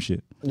do certain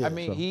shit. Yeah, I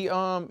mean,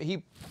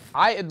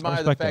 I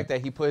admire the respect fact that.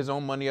 that he put his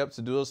own money up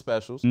to do those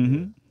specials.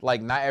 Mm-hmm.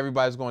 Like, not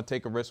everybody's going to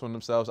take a risk on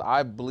themselves.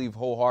 I believe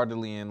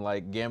wholeheartedly in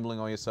like gambling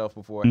on yourself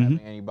before Mm-hmm. having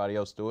anybody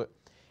else do it.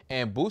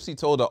 And Boosie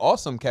told an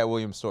awesome Katt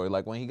Williams story.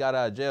 Like, when he got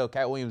out of jail,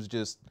 Katt Williams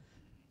just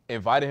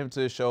invited him to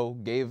the show,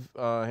 gave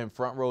him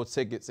front row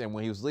tickets, and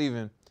when he was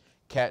leaving,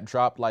 Katt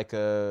dropped like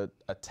a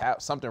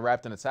something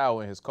wrapped in a towel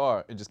in his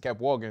car and just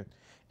kept walking.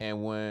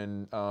 And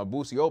when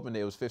Boosie opened it,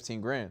 it was 15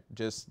 grand.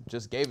 Just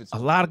gave it to A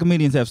him. lot of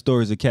comedians have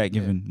stories of Cat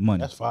giving money.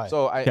 That's fire.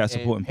 So I Cat and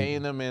supporting paying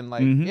people. them and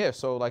like Mhm. yeah.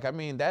 So like I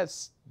mean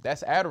that's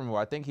admirable.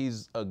 I think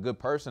he's a good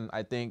person.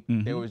 I think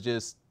there was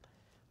just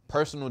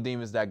personal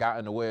demons that got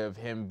in the way of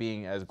him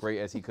being as great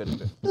as he could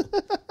have been.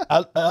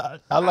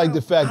 I like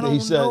the fact I that he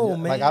don't said, know,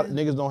 like, man.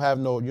 niggas don't have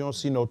you don't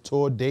see no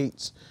tour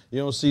dates, you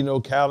don't see no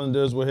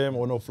calendars with him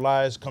or no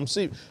flyers. Come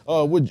see,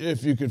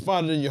 if you can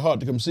find it in your heart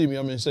to come see me,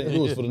 I'm in St.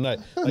 Louis for the night.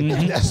 Like,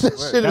 that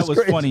shit That is was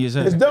crazy. funny as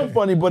hell. It's dumb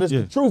funny, but it's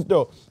Yeah. the truth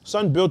though.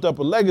 Son built up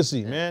a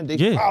legacy, man. They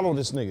Yeah. follow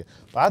this nigga.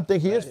 But I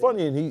think he is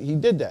funny and he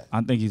did that.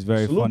 I think he's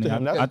very Salute funny. to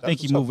him. I That's think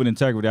he what's moved with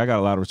integrity. I got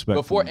a lot of respect.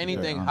 Before for him.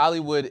 anything, Yeah.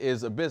 Hollywood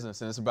is a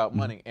business and it's about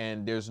money.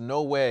 And there's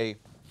no way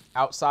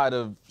outside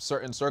of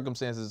certain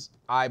circumstances,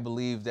 I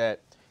believe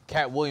that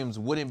Katt Williams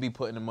wouldn't be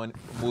put in a movie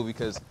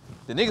because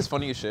the nigga's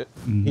funny as shit.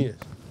 He is.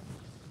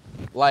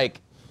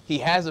 Like, he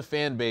has a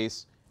fan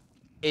base.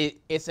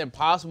 It's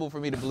impossible for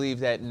me to believe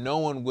that no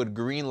one would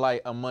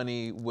greenlight a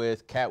money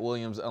with Katt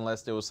Williams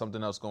unless there was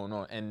something else going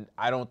on. And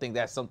I don't think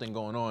that's something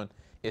going on.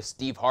 It's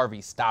Steve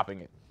Harvey stopping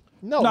it.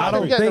 No, I I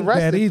don't don't get think that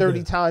arrested either.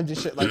 30 times and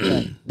shit like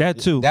that. That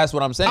too. That's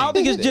what I'm saying. I don't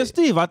think it's just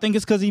Steve. I think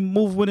it's because he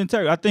moved with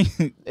integrity. I think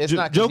It's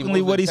not 'cause he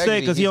jokingly moved what he with said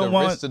integrity, because he he's don't a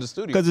want risk to the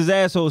studio. because his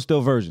asshole is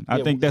still virgin.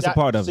 I think that's a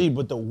part of See, it.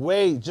 but the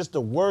way, just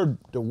the word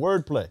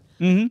play.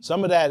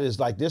 Some of that is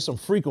like there's some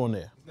freak on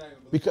there.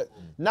 Because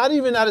not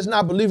even that it's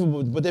not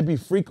believable, but there be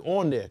freak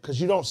on there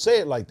because you don't say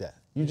it like that.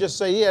 You just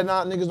say, yeah,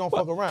 nah, niggas don't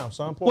fuck around,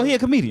 son. Well, he a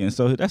comedian,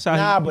 so that's how.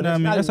 Nah, he, but you know what I it's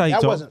mean? not That's how he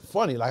that talk. wasn't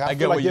funny. Like I get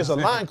feel what like you're there's a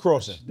saying. line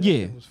crossing. Yeah,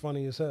 It was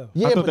funny as hell.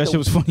 Yeah, thought but that shit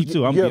was funny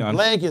too, I'm your be honest.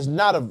 blank is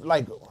not a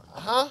like,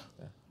 huh?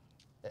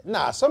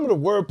 Nah, some of the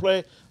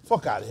wordplay,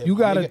 fuck out of here. You my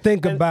gotta nigga.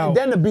 think And about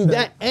then to be the-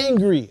 that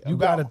angry You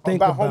about, gotta think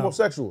about about-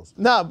 homosexuals.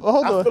 Nah, but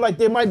hold I on. feel like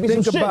there might be some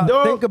Think shit, about-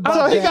 dog. think about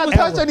So he that got era.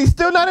 touched and he's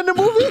still not in the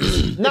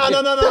movie? No, I ain't say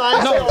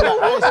all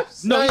that. I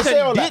ain't, No, I he ain't said say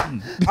all he that.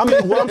 didn't. I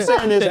mean, what I'm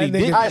saying is, That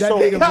nigga- all right, that so,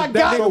 nigga was-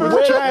 that so nigga was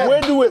where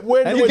trash.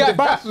 do it, That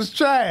box was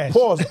trash.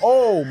 pause.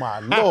 Oh my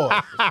Lord.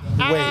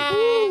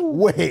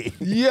 Wait.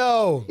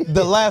 Yo,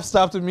 The laugh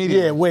stopped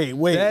immediately. Yeah,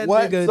 wait. that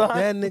What, nigga, son?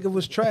 that nigga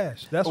was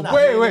trash. That's what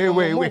Wait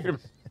a minute.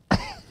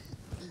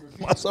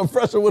 My son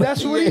fresher with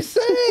That's a what he BH.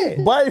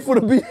 said. Bite for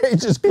the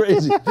BH is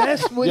crazy.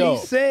 That's what Yo,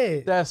 he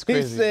said. That's He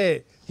crazy.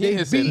 said He they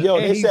didn't say beat. that. Yo,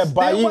 and they he said still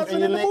Bayou wasn't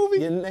and in the movie.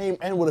 your name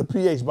end with a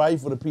PH. Bayou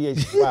for the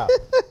PH. Wow.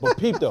 But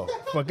peep though.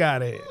 Fuck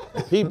out of here.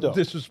 Peep though.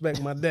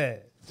 Disrespect my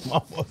dad. My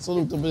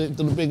salute to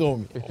the big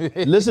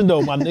homie. Listen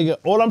though, my nigga.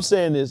 All I'm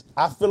saying is,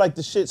 I feel like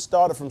the shit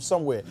started from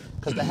somewhere.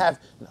 Cause to have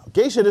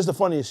gay shit is the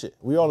funniest shit.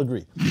 We all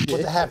agree. But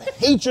to have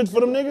hatred for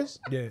them niggas,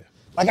 Yeah.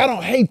 like I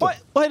don't hate them.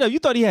 Wait, you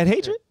thought he had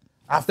hatred?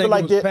 I feel think it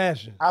like was there-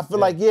 passion. I feel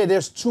like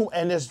there's two,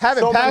 and there's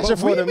Having so passion much,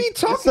 for them. be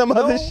talking, Some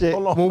other no. shit.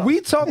 Hold on. When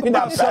we talk We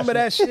not about some of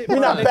that shit, We're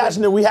my not nigga,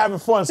 passionate. We having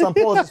fun. Some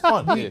pause is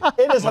fun. It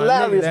is My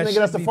hilarious, nigga, that nigga. That's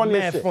shit the be funniest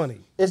mad shit. funny.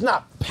 It's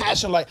not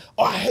passion like,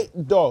 oh, I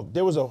hate dog.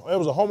 There was a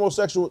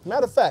homosexual.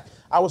 Matter of fact,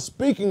 I was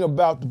speaking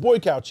about the boy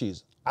cow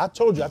cheese. I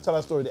told you, I tell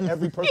that story to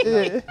every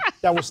person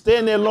that was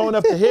standing there long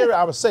enough to hear it.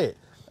 I would say it.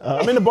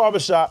 I'm in the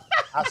barbershop.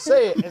 I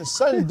say it, and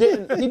son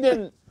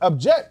didn't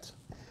object.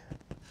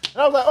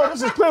 And I was like, oh,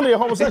 this is clearly a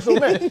homosexual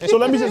man. So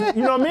let me just,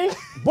 you know what I mean?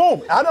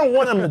 Boom. I don't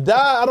want him to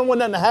die. I don't want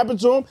nothing to happen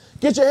to him.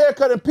 Get your hair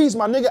cut in peace,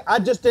 my nigga. I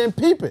just didn't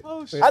peep it.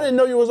 I didn't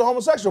know you was a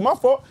homosexual. My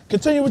fault.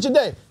 Continue with your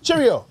day.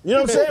 Cheerio. You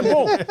know what I'm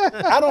saying?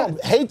 Boom. I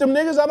don't hate them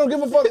niggas. I don't give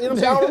a fuck. You know what I'm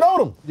saying? I don't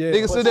know them. Yeah.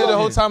 Nigga stood there the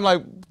whole time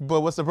like,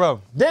 but what's the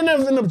problem? They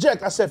never even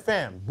object. I said,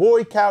 fam,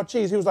 boy cow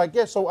cheese. He was like,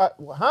 yeah, so,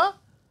 huh?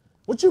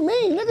 What you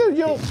mean, nigga?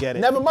 You don't Get it.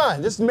 Never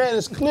mind. This man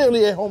is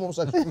clearly a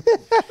homosexual.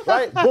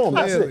 Right? Boom.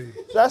 That's Clearly.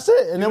 it. That's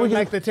it. And then we You can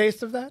like the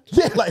taste of that?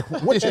 yeah, like,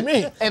 what you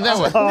mean? And then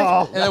what?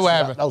 And then what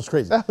happened? That was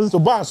crazy.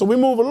 So we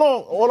move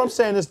along. All I'm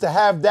saying is to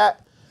have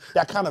that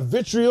kind of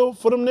vitriol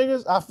for them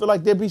niggas, I feel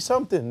like there'd be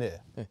something there.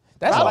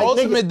 That's I the like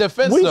ultimate niggas-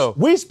 defense, though.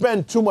 We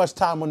spend too much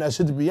time on that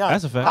shit, to be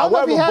honest. That's a fact. I don't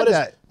know if he had but it's,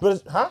 that. but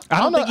it's, huh? I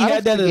don't think he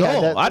had that at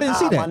all. I didn't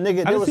see that. My nigga, I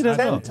there didn't was see that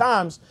at 10 all.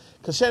 times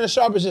Cause Shannon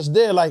Sharpe is just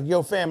there like,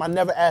 yo, fam, I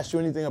never asked you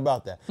anything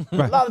about that.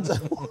 A lot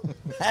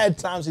of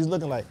times he's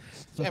looking like,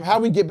 fam, how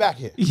we get back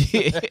here?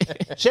 Yeah.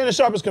 Shannon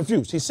Sharpe is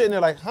confused. He's sitting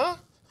there like, huh?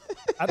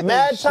 I think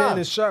Mad Shannon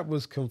times. Sharpe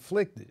was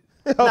conflicted.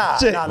 Nah.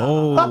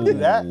 Don't do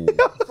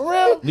that. For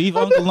real? Leave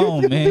Uncle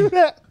alone, man.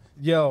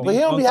 Yo, But he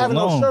don't be having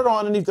no alone. shirt on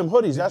underneath them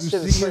hoodies. That you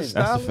shit is see his crazy.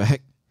 style? That's a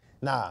fact.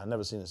 Nah, I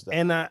never seen this stuff.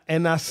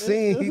 and I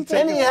seen he And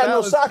taking he had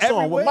no stylists socks on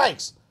everywhere. with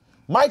Mike's.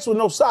 Mike's with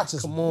no socks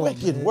is on,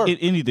 wicked man. work.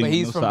 Anything. But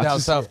he's no from socks. down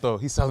south though.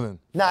 He's southern.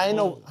 Nah, ain't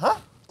no, huh?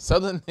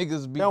 Southern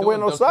niggas be They don't doing wear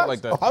no dumb shit socks?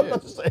 like that. Oh, I was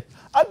about to say,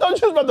 I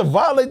thought you was about to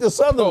violate the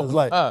Southerners.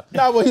 Like, nah,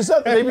 well, he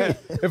said maybe.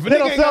 If a They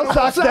don't nigga sell ain't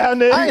socks got down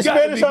there. I ain't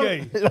gotta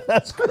Spanish. be I'm-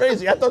 That's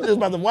crazy. I thought you was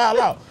about to wild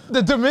out.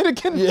 The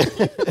Dominican? Yeah,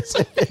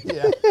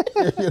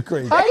 you're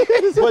crazy.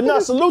 But no,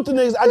 salute to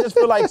niggas. I just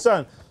feel like,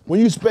 son, when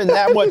you spend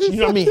that much, you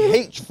know what I mean,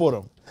 hate for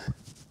them.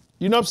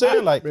 You know what I'm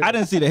saying? Like, I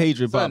didn't see the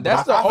hatred, Son, but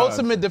that's the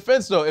ultimate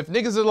defense though. If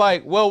niggas are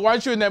like, well, why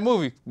aren't you in that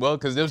movie? Well,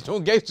 because they was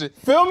doing gay shit.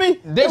 feel me?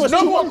 There's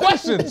no more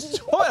questions.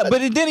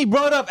 But then he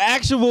brought up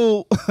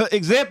actual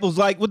examples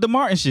like with the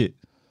Martin shit.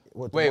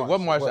 Wait,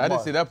 what Marshall? I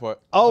didn't see that part.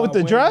 Oh, with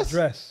the wearing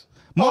dress?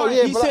 Martin,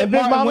 yeah, he but said Big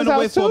Martin Mama's went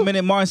away house for too? a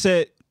minute. Martin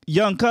said,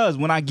 "Young cuz,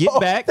 when I get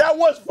back, That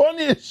was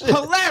funny as shit.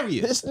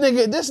 hilarious."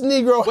 This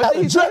Negro had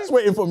a dress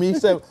waiting for me. He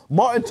said,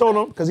 Martin told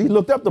him, because he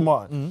looked up to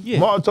Martin. Yeah.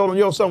 Martin told him,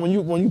 yo, son, when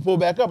you pull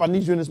back up, I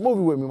need you in this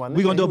movie with me, my nigga.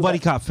 We gonna do a He was buddy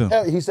like, cop film.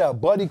 hell, he said a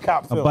buddy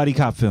cop A film. buddy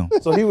cop film.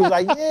 So he was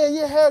like,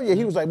 yeah, hell yeah.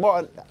 He was like,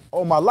 Martin,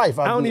 all my life.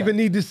 I don't do even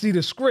that. need to see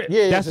the script.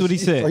 Yeah, That's what he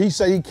said. So he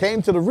said he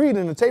came to the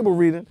reading, the table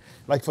reading,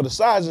 like for the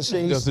size and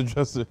shit. Just He's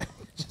adjusted.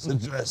 just a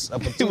dress. A It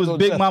was petito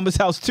Big dress. Mama's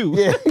house too.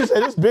 Yeah, he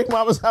said it's Big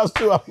Mama's house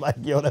too. I'm like,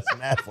 yo, that's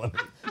mad funny.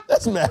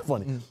 That's mad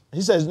funny.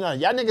 He says, no,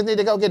 y'all niggas need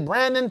to go get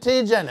Brandon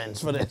T.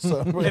 Jennings for this. So,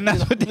 And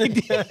that's what they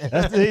did.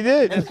 That's what he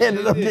did. and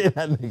ended up getting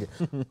that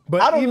nigga.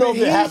 But I don't know if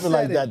even it he happened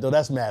like said that though.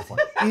 That's mad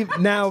funny.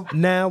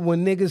 Now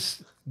when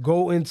niggas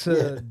go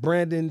into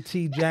Brandon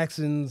T.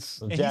 Jackson's,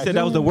 And he said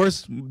that was the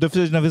worst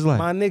decision of his life.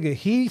 my nigga,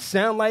 he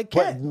sound like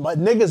Katt. But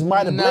niggas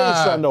might have blamed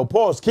Nah. son though.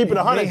 Pause. Keep it They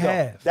 100 though.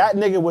 have. That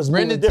nigga was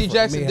moving Brandon T. different.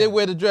 Jackson Man. did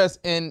wear the dress,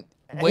 and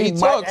And when he might-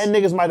 talks, and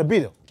niggas might have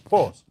beat him.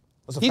 Pause.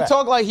 That's a he fact.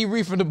 talked like he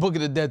read from the Book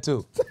of the Dead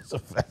too. That's a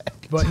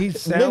fact. But he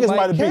sound Niggas might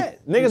like have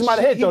Katt. beat. Niggas might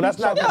have hit though. That's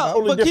not. Yeah, that's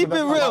totally but keep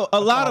different. it That's real. not- A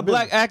that's lot not of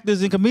black business.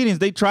 actors and comedians,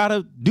 they try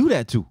to do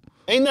that too.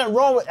 Ain't nothing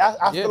wrong with. I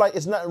Yeah. feel like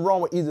it's nothing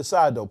wrong with either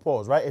side though.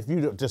 Pause. Right? If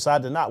you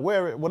decide to not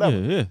wear it, whatever.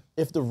 Yeah, yeah.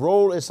 If the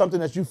role is something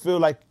that you feel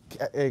like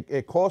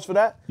it calls for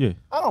that, Yeah.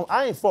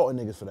 I ain't faulting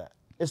niggas for that.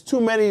 It's too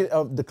many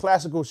of the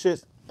classical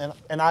shits,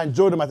 and I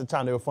enjoyed them at the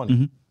time. They were funny.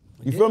 Mm-hmm.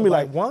 You feel me?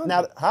 like Like Wanda.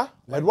 now, huh?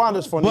 Like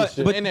Wanda's funny as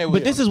shit. And they But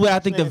weird. this is where I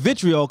think the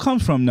vitriol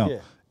comes from though. Yeah.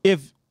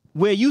 If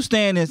where you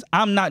stand is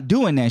I'm not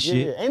doing that yeah,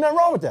 shit, yeah, ain't nothing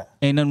wrong with that.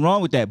 ain't nothing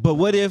wrong with that. But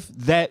what if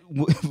that,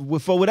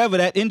 for whatever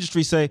that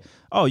industry say,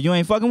 oh, you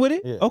ain't fucking with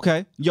it? Yeah.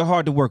 Okay, you're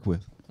hard to work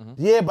with.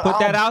 Yeah, but Put I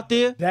that don't- out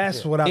there.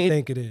 That's what I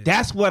think it is.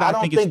 That's what I I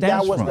don't think think it that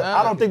stems was. from.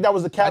 I don't think that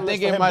was the I catalyst.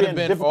 think for it him might being have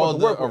been difficult all to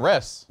the work with.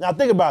 arrests. Now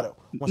think about it.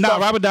 When Nah,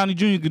 some- Robert Downey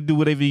Jr. could do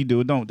whatever he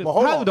do. Don't. But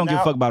hold Hollywood on. don't give a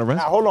Now- fuck about arrest.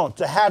 Now hold on.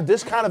 To have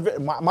this kind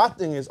of my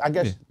thing is, I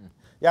guess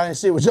y'all didn't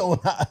see it with your own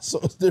eyes, so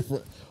it's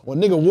different.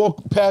 When a nigga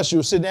walk past you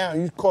or sit down,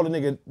 you call a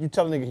nigga, you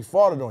tell a nigga he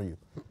farted on you.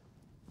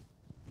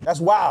 That's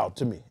wild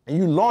to me. And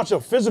you launch a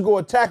physical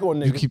attack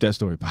on niggas. You keep that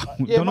story, pal.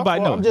 Yeah, Don't my nobody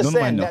fault. know. I'm just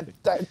Don't saying nobody know.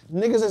 that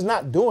niggas is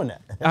not doing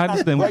that. I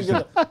understand what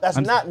you're saying. That's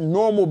not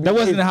normal That behavior.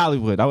 wasn't in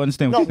Hollywood. I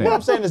understand No, what you're what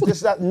I'm saying. saying is this,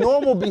 that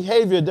normal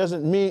behavior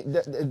doesn't mean,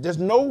 that there's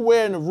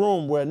nowhere in the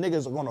room where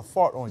niggas are gonna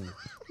fart on you.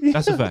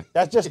 That's a fact.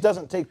 That just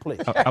doesn't take place.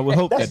 I would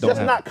hope That's that don't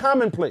just happen. not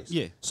commonplace.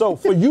 Yeah. So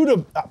for you to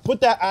put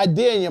that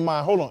idea in your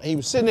mind, hold on, and he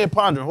was sitting there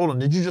pondering, hold on,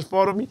 did you just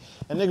fart on me?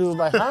 And niggas was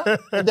like, huh?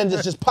 And then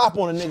just pop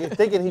on a nigga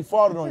thinking he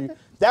farted on you.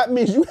 That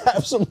means you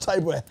have some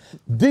type of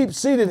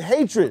deep-seated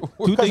hatred.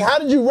 Because things- how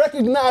did you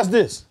recognize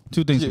this?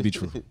 Two things could be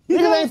true.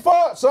 Niggas ain't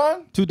fart,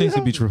 son. Two things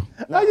could be true.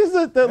 I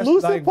just the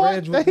lucid like part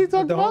Reg that he with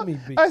talked the about.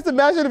 homie beat. I just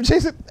imagine him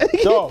chasing.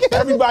 Dog,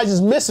 everybody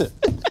just missing.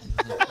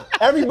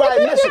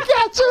 Everybody missing.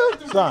 Got you.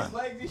 Son,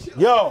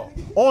 yo,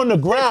 on the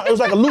ground, it was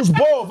like a loose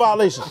ball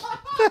violation.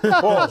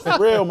 Pause, for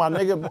real, my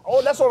nigga.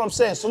 Oh, that's what I'm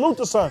saying. Salute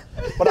the son.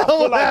 But I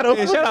feel like,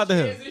 Yeah, shout out to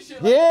him.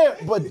 yeah,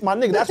 but my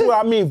nigga, that's what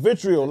I mean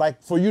vitriol.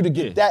 Like for you to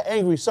get that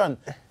angry, son.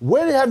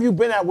 Where have you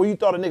been at where you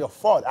thought a nigga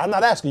fought? I'm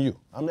not asking you.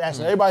 I'm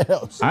asking everybody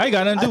else. I ain't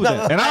got nothing to do with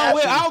that. And I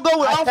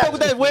don't fuck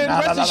with that wearing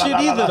dressy shit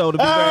either though, to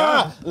be very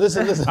honest.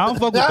 Listen. I don't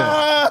fuck with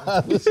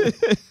that. Listen.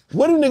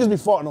 What do niggas be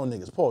farting on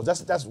niggas? Pause.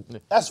 That's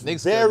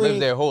Niggas could very. live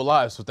their whole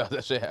lives without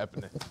that shit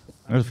happening.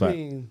 That's a I fact.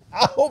 mean,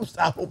 I hope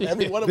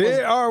every one of us.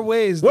 there are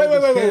ways. Wait.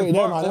 niggas can't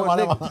Never fart mind. on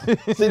Never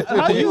niggas. mind. See,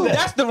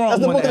 That's the wrong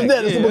That's the one. book of the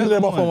dead. That's the book of the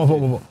dead. My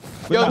fault.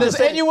 Yo, I'm does just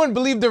saying- anyone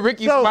believe the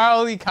Ricky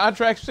Smiley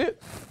contract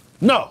shit?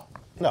 No.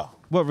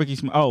 What Ricky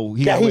Smith? Oh,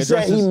 he Yeah, got to he wear said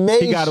dresses. he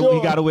made He got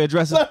to wear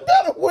dresses. Son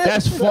gotta wear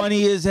That's dresses.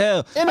 funny as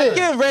hell. It is.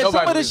 Again, Red, some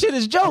Nobody of this shit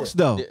is jokes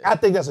though. I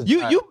think that's a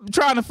You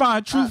trying to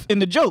find truth in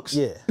the jokes.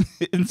 Yeah.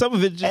 And some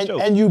of it's just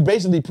jokes. and you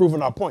basically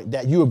proving our point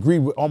that you agree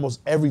with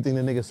almost everything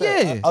the nigga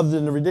said, Yeah. other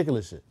than the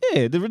ridiculous shit.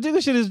 Yeah, the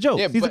ridiculous shit is jokes.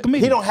 Yeah, He's a but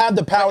comedian. He don't have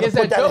the power to Is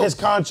put that that in his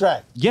jokes?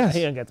 contract. Yes,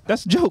 He don't get that.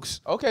 that's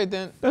jokes. Okay,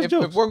 then That's if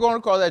jokes. we're going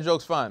to call that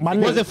jokes, fine. My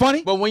Was nigga- it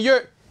funny? But when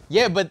you're,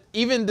 yeah, but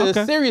even the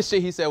Okay. serious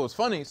shit he said was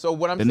funny. So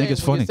what I'm The saying, nigga's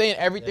when funny. you're saying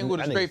everything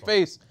with a that nigga's straight funny.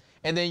 face,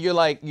 and then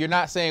you're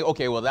not saying,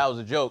 okay, well that was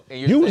a joke. And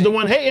you're You was saying, the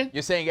one hating.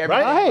 You're saying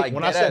everything Right? like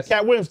When I dead said ass.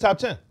 Katt Williams top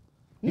 10.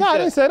 No, I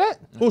didn't say that.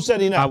 Who said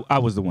he not? I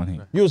was the one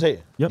here. You was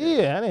hating. Yep.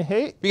 Yeah, I didn't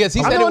hate. Because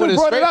he I said know it with he a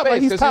brought straight it up, like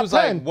face he's because he top was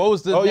like, 10. what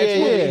was the Oh, next yeah,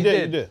 movie yeah, he you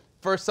did did.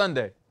 first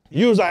Sunday?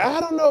 You was like, I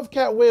don't know if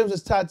Katt Williams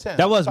is top 10.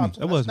 That was me. Top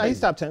 10. That was No, me. he's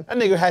top 10. That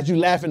nigga had you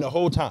laughing the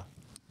whole time.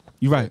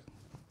 You're right.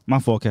 My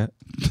fault, Cat.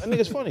 That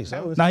nigga's funny,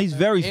 son. Nah, he's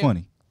very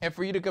funny. And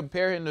for you to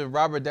compare him to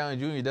Robert Downey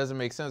Jr. doesn't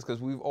make sense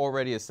because we've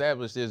already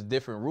established there's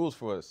different rules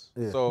for us.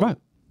 So Right.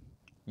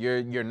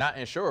 you're not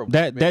insurable.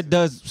 That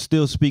does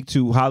still speak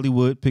to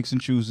Hollywood, picks and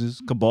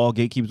chooses, cabal,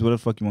 gatekeepers, whatever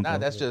the fuck you want to Nah, call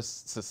that's it.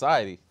 just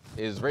society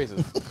is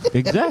racist.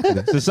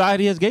 Exactly.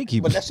 Society has But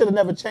gatekeepers. that should have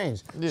never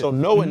changed. So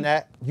knowing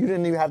that, you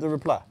didn't even have to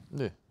reply.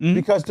 Yeah.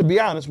 Because to be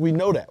honest, we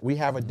know that. We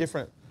have a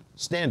different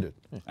standard.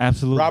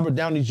 Absolutely. Robert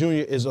Downey Jr.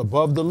 is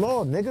above the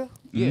law, nigga.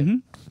 Yeah.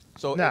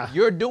 So Nah. if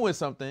you're doing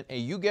something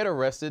and you get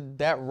arrested,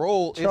 that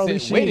role Charlie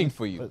isn't Sheen. waiting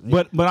for you.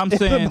 But I'm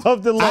saying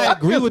above the law. I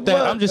agree with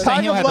that. I'm just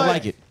saying he don't have to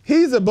like it.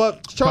 He's above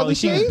Charlie Charlie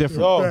Sheen is Sheen.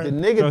 different. Yo, the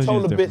nigga Charlie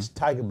told Sheen's the different. bitch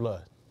Tiger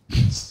Blood.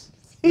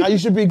 Now you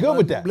should be good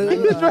with that.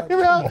 He's right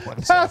around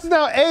passing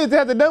out AIDS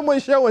at the number one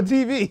show on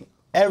TV.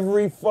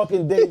 Every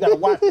fucking day you gotta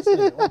watch this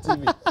nigga on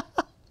TV.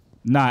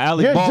 Nah,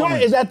 Alec Your Baldwin.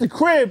 joint is at the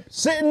crib,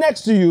 sitting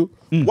next to you,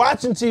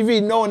 watching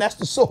TV, knowing that's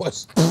the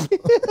source.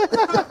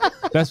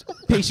 That's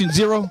patient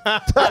zero.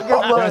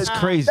 That's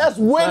crazy. That's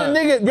where the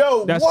nigga,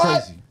 yo, That's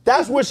what? crazy.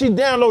 That's where she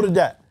downloaded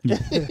that.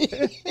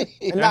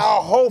 And now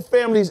our whole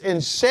family's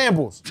in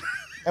shambles.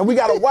 And we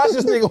gotta watch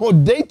this nigga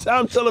on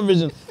daytime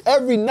television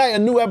every night, a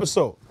new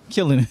episode.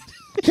 Killing it.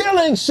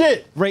 Killing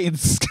shit.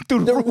 Ratings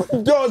through the roof.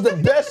 Dog is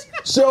the best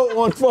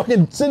show on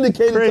fucking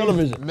syndicated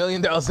television. $1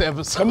 million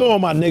episode. Come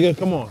on, my nigga,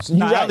 come on. So you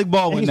Nah, right. Alec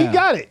Baldwin He now.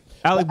 got it.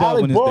 Alec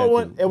Baldwin Alec is that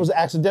Baldwin, dude. it was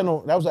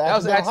accidental. That was an That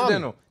was accidental.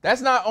 accidental.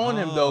 That's not on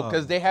him though,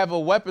 because they have a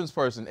weapons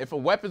person. If a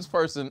weapons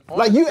person, on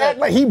Like the you set- act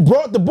like he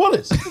brought the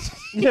bullets.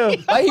 Yeah.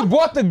 like he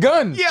brought the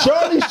gun.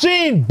 Charlie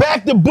Sheen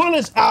backed the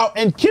bullets out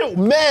and killed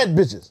mad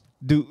bitches.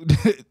 Do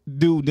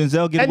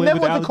Denzel get And away then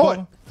with went to Alec court.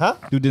 Baldwin? Huh?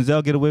 Do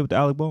Denzel get away with the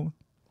Alec Baldwin?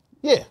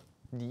 Yeah,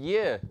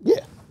 Yeah. yeah.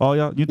 All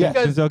y'all, you think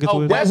Because Denzel gets a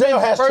away with that? weapons Denzel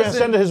has person-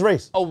 transcended his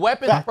race. A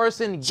weapons Fact.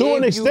 person To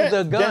an gave you the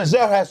extent, gun.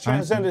 Denzel has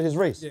transcended his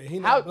race. Yeah, he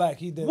How- not black.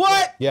 He did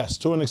What? Yes,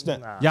 to an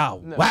extent.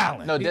 Y'all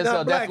wildin'. No, He's Denzel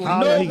not black. definitely. I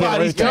don't know he got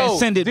Nobody's raped.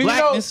 transcended do you know-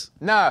 blackness.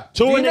 Nah. To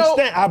do you an know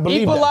extent, I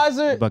believe that.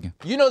 Equalizer. Bugging.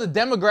 You know the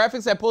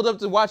demographics that pulled up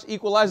to watch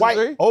Equalizer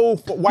 3? White,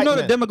 old white You know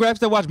man. the demographics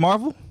that watch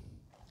Marvel?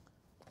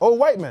 Old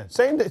white man.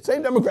 Same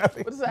demographic.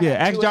 What does that Yeah, have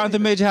to ask do with Jonathan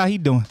anything? Major how he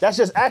doing. That's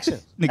just action.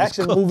 Niggas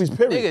Action cooked. movies,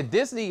 period. Nigga,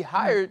 Disney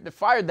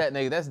fired that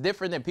nigga. That's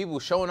different than people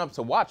showing up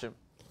to watch him.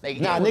 Like,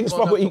 Nah, he niggas was fuck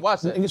going up with to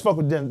watch that. niggas fuck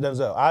with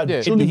Denzel. I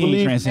Yeah. truly He ain't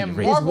believe transcended And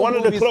race. he's Marvel one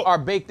of the movies clo- are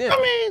baked in.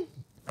 I mean,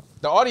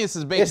 The audience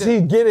is baked is in.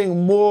 he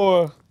getting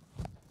more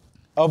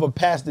of a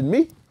pass than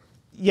me?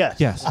 Yes.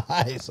 Yes.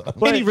 Alright, so-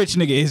 Any rich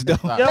nigga is though.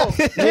 Yo, here's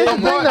the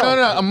thing,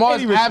 though.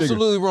 Amar's Any rich nigga.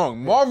 absolutely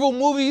wrong. Marvel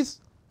movies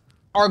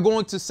are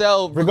going to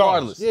sell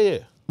regardless. Yeah, yeah.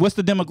 What's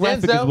the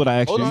demographic Denzel- is what I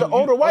asked hold you. on. He's an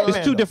older white It's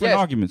man. two though. different Yes,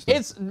 arguments. though.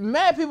 It's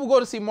mad people go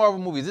to see Marvel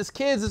movies. It's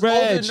kids, it's Reg,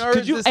 older nerds.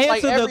 could you it's like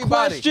answer the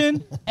everybody.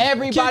 question?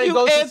 Everybody Can you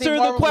goes to answer see the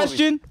Marvel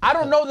question? movies. I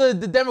don't know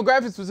the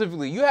demographics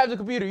specifically. You have the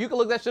computer. You can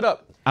look that shit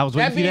up. I was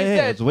waiting for you to being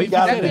ask. I said- was waiting for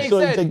you to that say being that.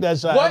 Sure, you said, take that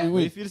shot what- every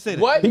week. Wait for you to say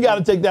that. What? He got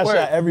to take that Word.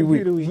 shot every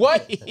week.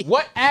 What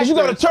actors? Cause you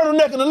got a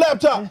turtleneck and a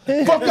laptop.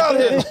 Fuck out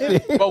of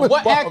here. But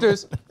what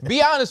actors?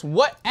 Be honest.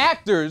 What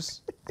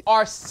actors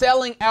are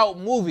selling out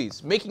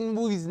movies, making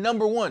movies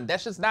number one?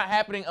 That's just not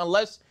happening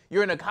unless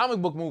you're in a comic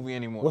book movie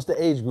anymore. What's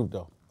the age group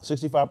though?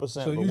 65%.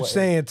 So or you what?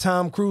 saying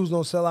Tom Cruise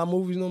don't sell out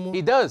movies no more?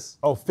 He does.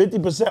 Oh,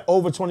 50%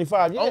 over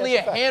 25. Yeah, Only a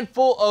that's fact.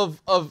 handful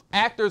of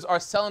actors are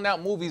selling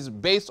out movies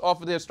based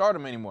off of their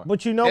stardom anymore.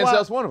 But you know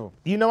Denzel's what? one of them.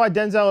 You know why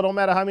Denzel, don't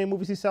matter how many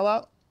movies he sell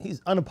out,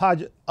 he's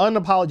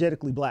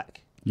unapologetically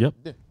black. Yep.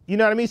 You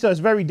know what I mean? So it's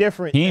very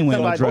different. He ain't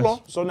than wearing no somebody- dress. Hold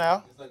on. So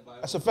now,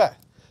 that's a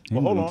fact. But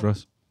Ain't hold no on.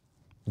 dress.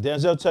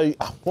 Denzel tell you,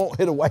 I won't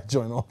hit a white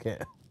joint on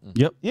camera.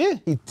 Yep. Yeah.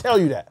 He tell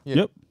you that.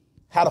 Yep.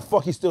 How the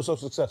fuck he still so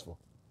successful?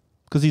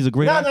 Because he's a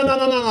great No, actor.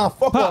 no.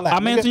 Fuck all Pop, that.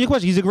 I'm nigga. answering your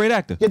question. He's a great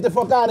actor. Get the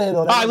fuck out of here, though.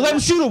 All right, let him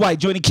shoot a white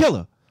joint and kill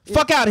her.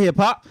 Fuck out of here,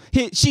 Pop.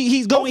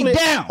 He's going Hopefully-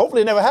 down.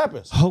 Hopefully it never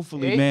happens.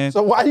 Hopefully, Hey, man.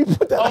 So why you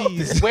put that on there?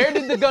 Please. Where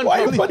did the gun Why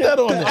come you from? put that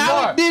on there?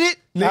 Alec did it.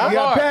 Nigga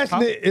got Huh?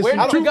 passionate. It's Where some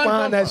did the truth gun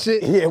behind come that from?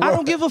 shit. Yeah, I well,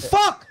 don't give a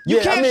fuck. You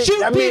yeah, can't I mean, shoot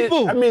that mean-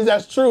 people. That means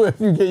that's true if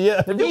you get,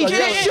 yeah. If You like,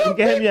 can't yeah. shoot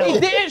Get him, people. He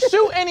didn't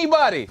shoot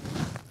anybody.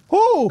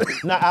 Who?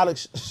 Not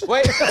Alex.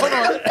 Wait, hold on.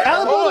 Alec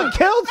Baldwin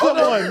killed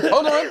someone.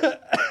 Hold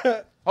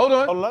on. Hold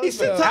on. let him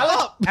finish.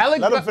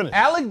 Alec Let him finish.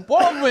 Alec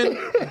Baldwin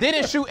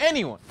didn't shoot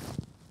anyone.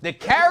 The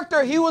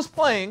character he was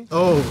playing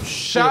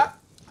shot.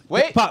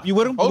 Wait. Pop, you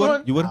with him? Hold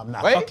on. You with him?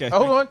 Wait. Okay.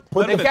 Hold on.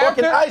 Put the the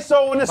fucking character.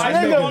 ISO on this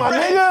nigga, my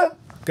nigga.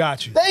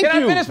 Got you. Thank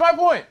Can you. I finish my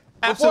point?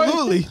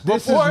 Absolutely.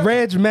 This is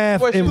Reg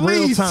math in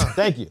real time.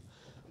 Thank you.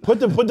 Put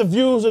the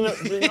views in the,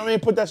 you know what I mean?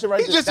 Put that shit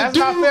right there. That's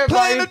not fair,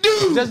 buddy.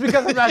 Just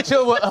because I'm not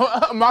chill with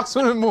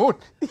Moxon and Moon,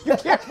 you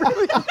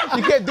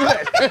can't do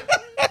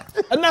that.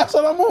 And that's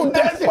on the moon.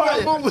 That's why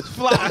The moon was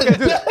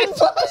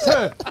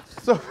fly.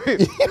 So,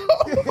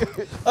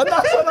 a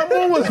Knocks on the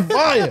Moon was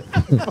fire.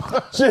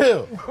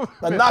 Chill.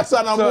 A Knocks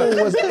on the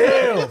Moon was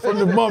ill from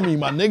the Mummy,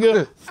 my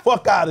nigga.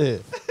 Fuck out of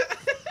here.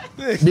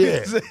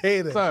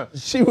 Yeah. son,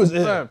 She was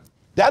ill. Son.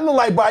 That looked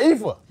like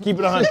Baifa. Keep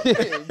it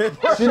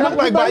 100. She looked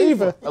like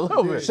Baifa. a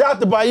little bit. Shout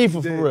out to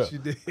Baifa for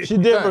real. She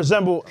did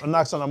resemble a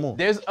Knocks on the Moon.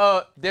 There's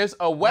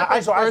a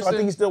weapons I person.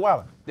 think he's still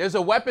wilding. There's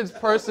a weapons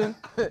person.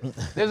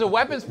 There's a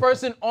weapons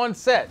person on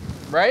set,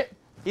 right?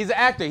 He's an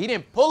actor. He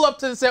didn't pull up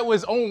to the set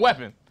with his own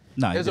weapon.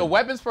 Nah, There's a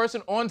weapons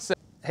person on set.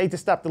 Hate to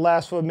stop the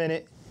last for a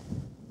minute,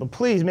 but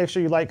please make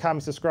sure you like,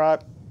 comment,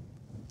 subscribe.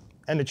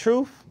 And the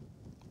truth,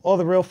 all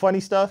the real funny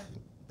stuff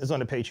is on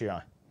the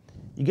Patreon.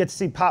 You get to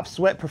see Pop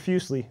sweat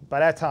profusely. By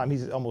that time,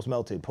 he's almost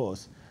melted.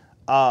 Pause.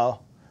 But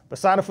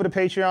sign up for the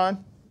Patreon.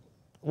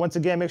 Once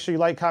again, make sure you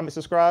like, comment,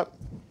 subscribe.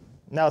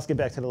 Now let's get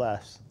back to the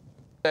laughs.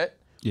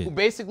 Who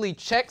basically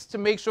checks to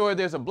make sure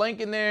there's a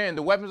blank in there and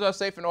the weapons are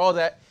safe and all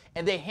that,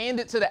 and they hand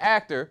it to the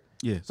actor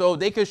so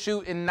they could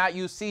shoot and not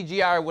use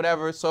CGI or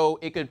whatever, so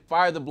it could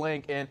fire the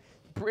blank. And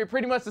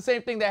pretty much the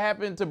same thing that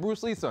happened to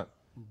Bruce Lee's son,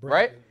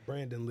 right?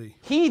 Brandon Lee.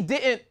 He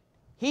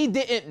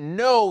didn't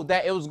know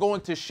that it was going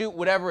to shoot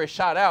whatever it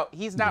shot out.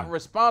 He's not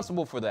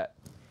responsible for that.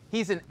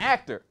 He's an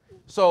actor.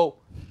 So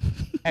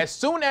as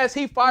soon as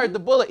he fired the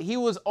bullet, he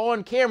was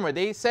on camera.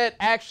 They said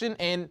action,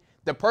 and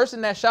the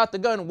person that shot the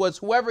gun was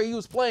whoever he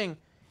was playing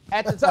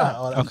at the time.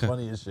 Oh, that's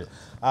funny as shit.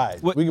 All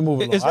right, What- we can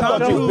move it it's on. I Tom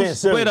thought you was Cruise. being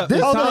serious. Wait up. This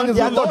It's nigga's Tom- a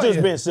Yeah, I thought you was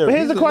lawyer. being serious. But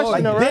here's the question,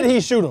 Like, though, right? did he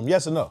shoot him?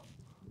 Yes or no?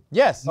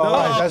 Yes, All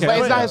right, that's but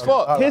it's right. not his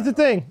fault. Here's the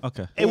thing.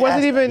 Okay. It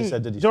wasn't He even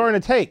said, did he during the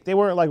take. They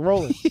weren't like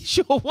rolling. He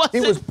sure was. He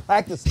was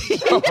practicing.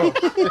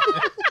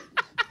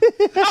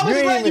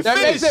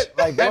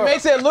 That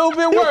makes it a little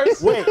bit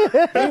worse. Wait,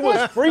 he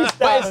was freestyling.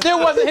 But it still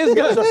wasn't his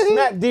It was gun. a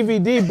Smack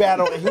DVD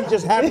battle, and he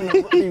just happened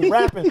to be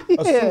rapping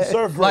a Sue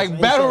Surf verse, Like and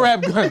he battle said-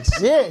 rap guns.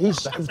 Yeah, he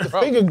shot the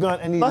finger gun,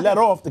 and he let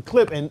off the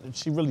clip, and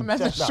she really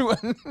Imagine checked out.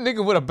 shooting a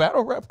nigga with a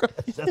battle rap gun.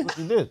 That's what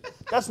he did.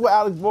 That's what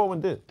Alex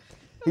Baldwin did.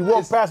 He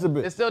walked past a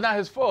bit. It's still not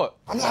his fault.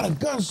 I got a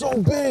gun so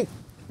big.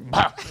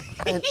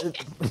 And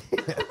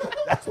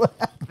that's what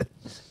happened.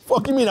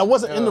 Fuck you mean? I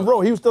wasn't in the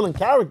role. He was still in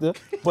character,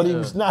 but he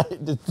was not.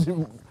 The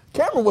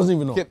camera wasn't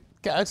even on. Can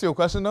I ask you a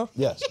question though?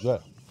 Yes, go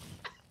ahead.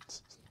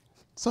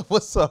 So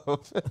what's up?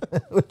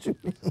 What you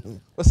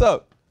mean? What's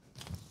up?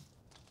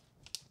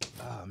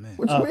 Oh, man.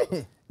 What you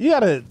mean? You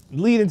gotta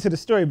lead into the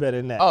story better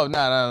than that. Oh,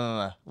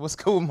 no. What's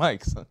cool with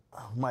Mike, son?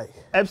 Oh, Mike.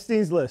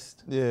 Epstein's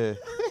list. Yeah.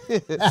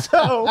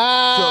 So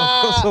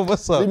So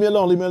what's up? Leave me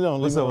alone. Leave me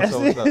alone. Leave me alone.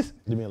 Epstein's-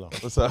 Leave me alone.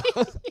 What's up?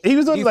 he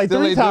was on He like still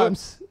 3 ain't do it?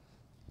 times.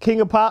 King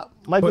of Pop,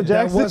 Michael But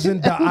that Jackson.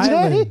 wasn't the MJ.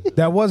 island.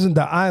 That wasn't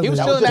the island. He was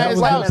That chilling at that his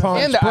was in house Palm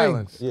and the Springs.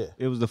 island. Yeah.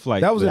 It was the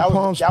flight. That was in but- Palm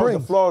That was the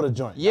Springs. Florida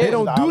joint. Yeah. They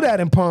don't do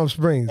that in Palm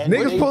Springs. And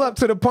Niggas they- pull up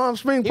to the Palm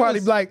Springs party,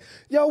 was- be like,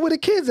 yo, where the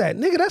kids at?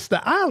 Nigga, that's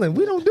the island.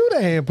 We don't do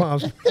that here in Palm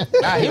Springs.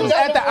 Nah, he was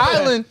at the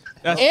island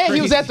and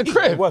he was at the He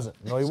crib. wasn't.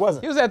 No, he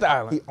wasn't. He was at the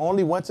island. He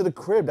only went to the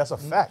crib. That's a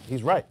fact.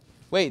 He's right.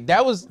 Wait,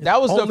 that was the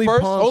Only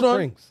first. Palm Hold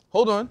Springs.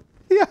 on.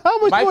 Yeah, how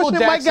much Michael more shit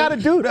Mike Jackson. gotta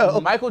do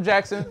though? Michael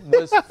Jackson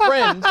was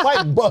friends.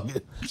 Mike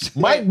bugging.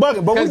 Mike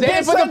bugging. But we Because they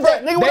didn't didn't put say the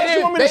that. Nigga, what else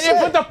you want me they to didn't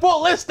say? put the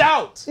full list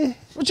out.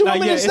 What you want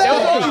me yeah, to it's say? There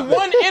was only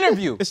one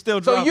interview. It's still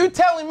so drama. you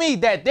telling me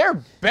that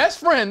they're best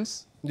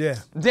friends, Yeah.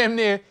 damn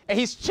near, and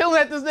he's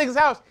chilling at this nigga's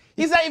house.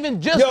 He's not even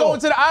just Yo,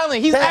 going to the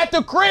island. He's that- at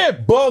the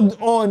crib. Bugged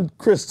on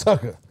Chris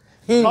Tucker.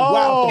 He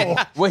wow.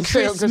 Wait,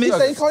 Christmas. He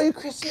say he call you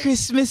Christmas?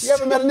 Christmas. You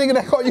ever met a nigga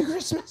that called you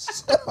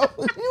Christmas?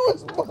 You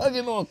was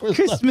bugging on Chris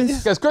Tucker.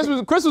 Christmas. Because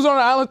Chris was on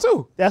the island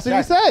too. That's what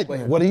he said.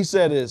 What he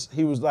said is,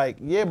 he was like,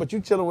 yeah, but you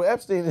chilling with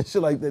Epstein and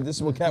shit like that. This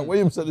is what Katt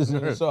Williams said, this is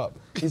Shannon Sharpe.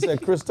 He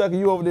said, Chris Tucker,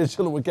 you over there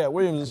chilling with Katt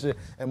Williams and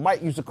shit, and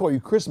Mike used to call you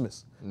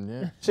Christmas.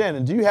 Yeah.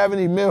 Shannon, do you have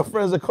any male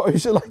friends that call you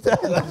shit like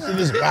that? That shit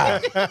is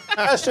wild.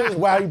 That shit is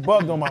wild. He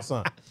bugged on my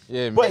son.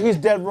 Yeah, man. But he's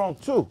dead wrong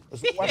too.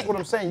 That's what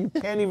I'm saying.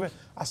 You can't even,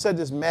 I said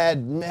this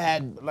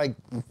mad, like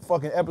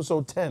fucking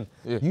episode 10.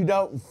 Yeah. You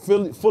don't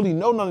fully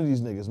know none of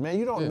these niggas, man.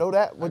 You don't know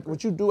that.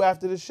 What you do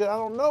after this shit, I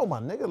don't know, my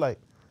nigga. Like,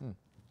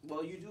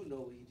 Well, you do know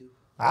what you do.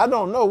 I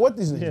don't know what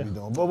these niggas be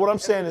doing. But what I'm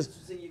saying is,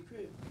 It's in your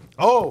crib.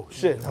 oh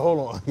shit, hold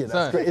on. Yeah, that's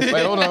Son, crazy.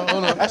 wait, hold on.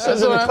 That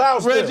shit's in the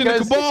clouds still. Reg in the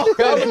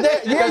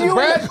cabal. Yeah, you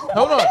Brad,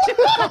 hold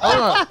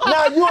on.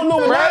 Nah, you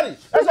Illuminati.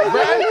 That's like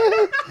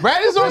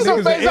Brad is on some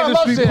nigga's an face I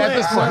love industry shit at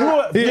this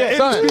plant, point. you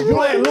Son,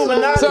 you ain't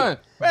Illuminati. son,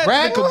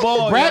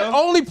 Brad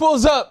only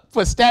pulls up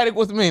for static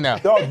with me now.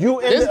 Dog,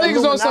 this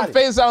nigga's on some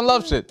face on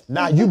love shit.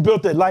 Nah, you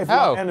built a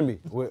lifelong enemy.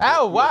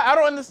 How? Why? I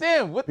don't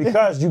understand.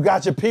 Because you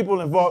got your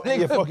people involved in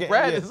your fucking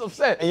Brad is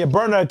upset. And your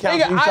burner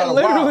account.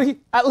 Nigga,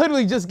 I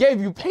literally just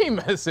gave you pain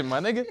medicine, my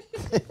nigga.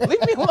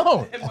 Leave me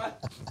alone.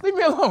 Leave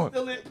me alone.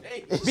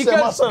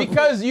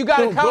 Because you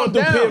gotta calm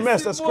down.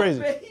 PMS, that's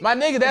crazy. My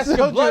nigga, that's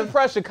your blood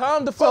pressure.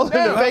 Calm the fuck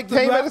down.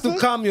 You have to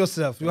calm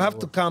yourself. You have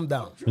to calm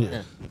down.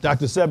 Yeah.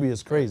 Dr. Sebi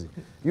is crazy.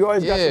 You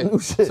always got some new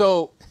shit.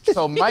 So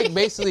Mike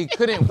basically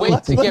couldn't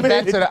wait to get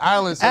back to the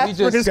island, so he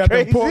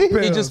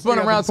just spun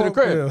around to the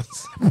crib.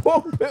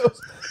 Pork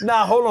pills.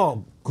 Nah, hold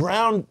on.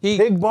 Ground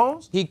pig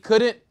bones? He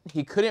couldn't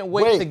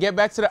wait to get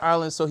back to the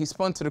island, so he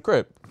spun to the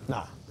crib.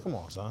 Nah, come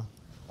on, son.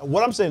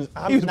 What I'm saying,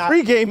 he was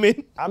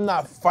pre-gaming. I'm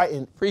not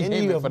fighting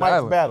any of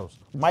Mike's battles.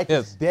 Mike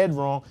is dead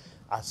wrong.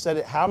 I said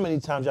it how many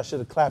times I should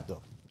have clapped him.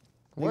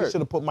 Nigga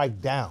should have put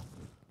Mike down.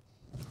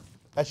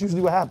 That's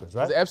usually what happens,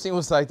 right? Epstein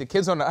was like, the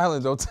kids on the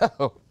island don't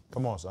tell.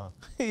 Come on, son.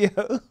 Yo.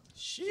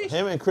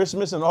 Him and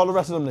Christmas and all the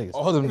rest of them niggas.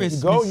 All them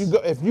niggas. You go.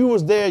 If you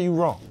was there, you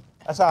wrong.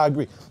 That's how I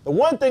agree. The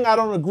one thing I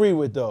don't agree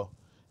with, though,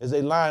 is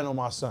they lying on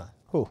my son.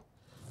 Who?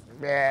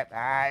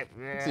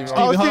 Stephen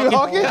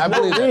Hawking? I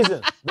believe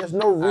it. There's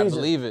no reason. I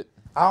believe it.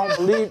 I don't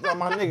believe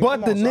my nigga.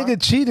 But the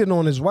nigga cheated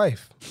on his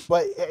wife.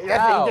 But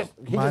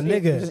My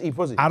nigga, he just eat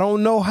pussy. I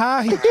don't know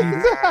how he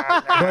cheated,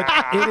 but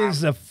it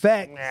is a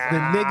fact. The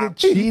nigga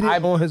cheated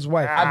on his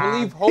wife. I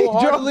believe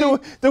wholeheartedly.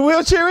 The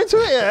wheelchair into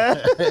it?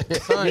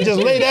 Yeah. He just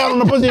lay down on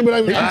the pussy and be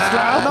like, No,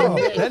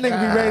 that nigga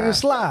be ready to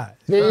slide.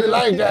 You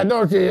like that,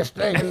 don't you, you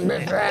stinking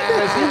bitch? Right?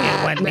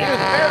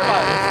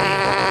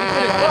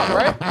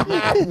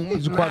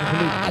 He's a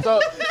quadriplegic. So,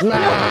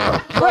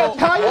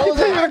 How you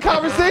continue the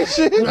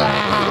conversation?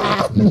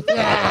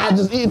 I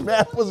just eat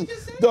bad pussy.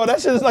 Dog,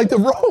 that shit is like the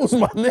rose,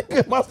 my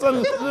nigga. My son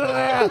is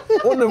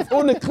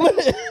on the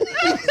clit.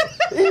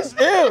 He's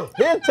ill.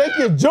 He'll take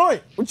your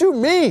joint. What you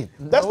mean?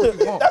 That's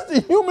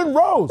the human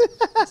rose.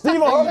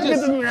 Steve Harvey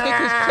just kick his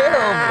chair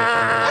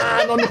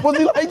over. on the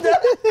pussy like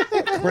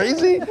that?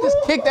 Crazy? Just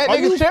kick that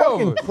nigga's chair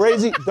over.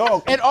 Crazy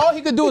dog. And all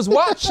he could do is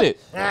watch it.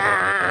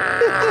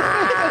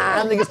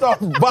 That nigga start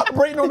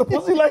vibrating on the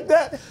pussy like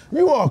that?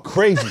 You are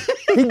crazy.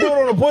 He do it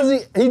on the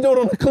pussy, he do it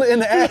on the clit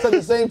and the ass at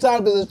the same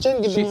time because his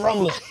chin gets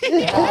rumbling.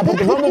 Put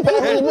the rumble back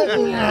on the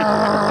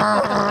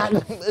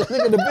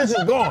nigga, the bitch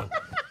is gone.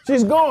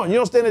 She's gone. You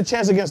don't stand a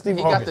chance against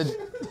Stephen Hawking. He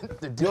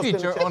got the Diddy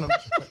jerk on him.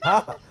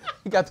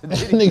 He got the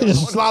Diddy nigga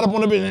just slide up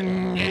on the bitch.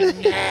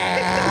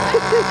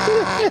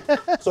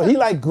 So he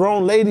like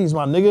grown ladies,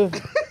 my nigga.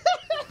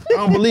 I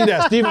don't believe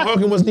that. Stephen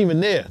Hawking wasn't even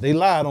there. They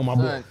lied on my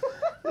boy.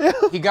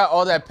 He got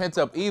all that pent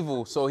up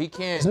evil, so he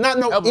can't. It's not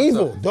no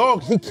evil,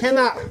 dog. He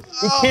can't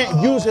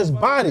use his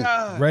body.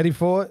 Ready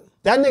for it?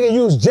 That nigga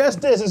used just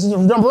this. This is a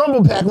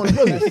rumble pack on the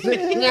pussy.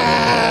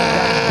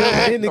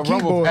 In the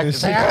keyboard and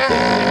shit.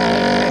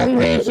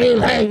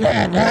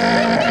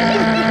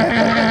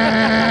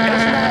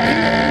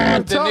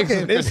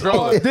 Talking. It's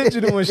all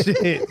digital and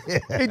shit.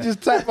 He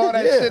just type all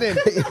that shit in.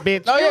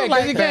 Bitch. Oh yeah,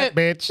 like you that, can't.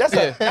 bitch.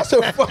 That's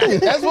a fucking.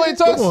 That's what he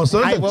talks. Come on,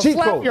 son. I It's will a cheat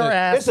slap code. your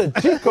ass. It's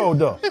a cheat code,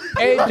 though.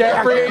 Hey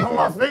Jeffrey.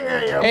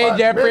 Hey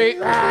Jeffrey.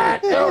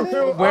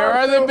 Where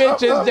are the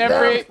bitches,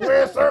 Jeffrey?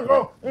 Square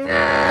circle.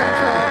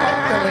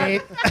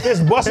 It's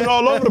busting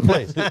all over the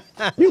place.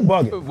 You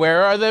bugging.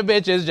 Where are the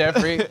bitches,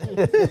 Jeffrey?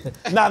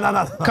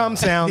 Nah. Come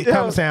sound. I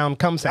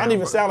don't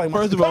even sound like my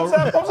First of all,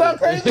 come sound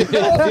crazy.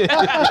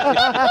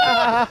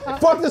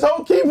 Fuck this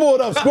whole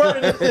keyboard up,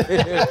 squirting.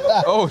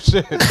 Oh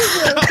shit.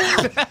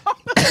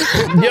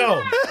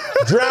 Yo,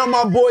 drown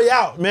my boy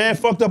out, man.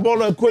 Fucked up all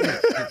the equipment.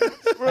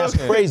 That's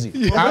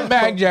crazy. I'm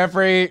back,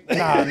 Jeffrey.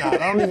 Nah, I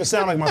don't even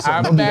sound like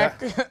myself. I'm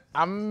back.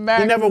 I'm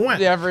back. He never went.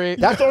 Jeffrey.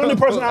 That's the only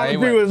person I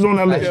agree with is on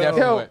that list.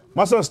 Yo,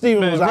 My son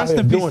Steven was out rest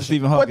here in doing peace, shit.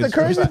 Stephen But Hawking. the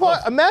crazy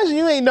part, imagine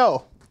you ain't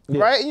know,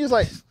 right? And you was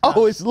like,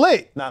 oh, it's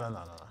lit. No.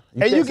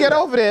 And you get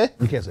over there,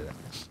 You can't say that.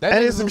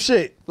 and it's some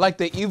shit. like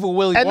the evil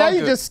Willy And now Wonka.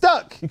 you just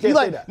stuck. can't You say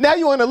like, that. now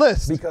you on the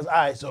list. Because, all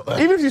right, so.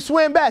 Even if you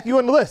swim back, you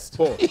on the list.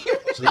 Pause.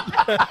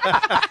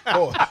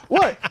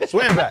 What?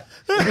 Swim back.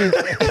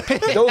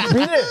 Those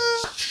be there.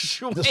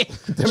 Them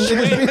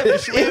niggas be there.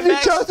 If you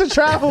chose to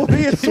travel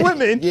via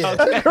swimming,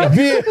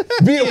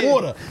 Via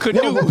water.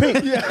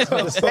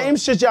 The same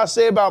shit y'all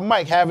say about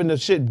Mike having the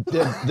shit,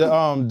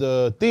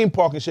 the theme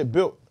park and shit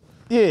built.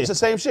 yeah. It's the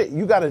same shit.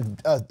 You got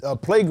a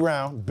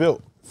playground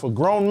built for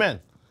grown men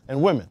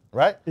and women,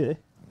 right? Yeah.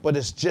 But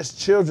it's just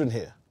children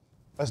here.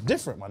 That's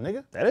different, my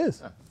nigga. That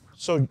is.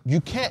 So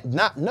you can't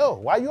not know.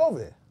 Why you over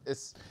there?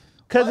 It's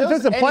Because Well, if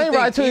it's a plane anything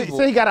ride to evil.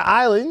 say you got an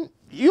island,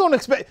 you don't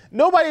expect,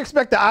 nobody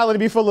expect the island to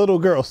be for little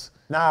girls.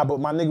 Nah, but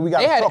my nigga, we got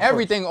they had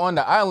everything on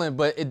the island,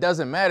 but it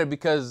doesn't matter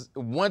because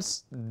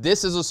once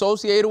this is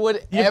associated with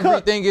it,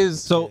 everything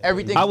is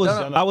everything. I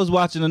was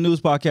watching a news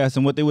podcast,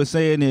 and what they were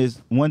saying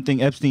is one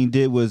thing Epstein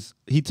did was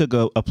he took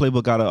a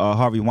playbook out of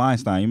Harvey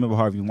Weinstein. You remember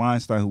Harvey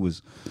Weinstein, who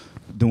was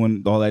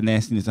doing all that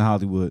nastiness in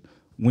Hollywood?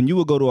 When you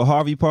would go to a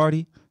Harvey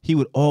party, he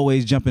would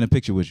always jump in a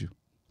picture with you.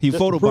 He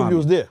Just to prove photobombed you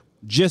was there.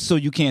 just so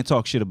you can't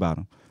talk shit about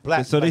him.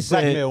 So they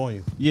said, blackmail on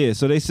you. Yeah,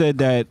 so they said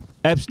that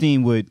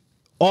Epstein would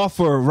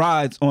offer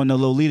rides on the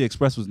Lolita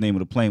Express was the name of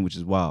the plane, which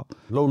is wild.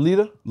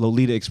 Lolita?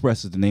 Lolita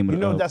Express is the name of the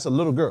You know that's a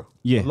little girl.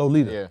 Yeah.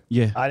 Lolita.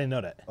 Yeah. I didn't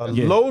know that.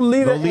 Yeah.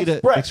 Lolita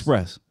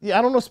Express. Yeah,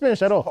 I don't know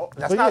Spanish at all.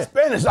 That's not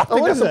Spanish. I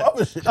think what that's is some that?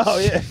 other shit. Oh,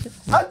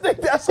 yeah. I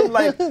think that's some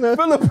like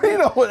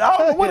Filipino. I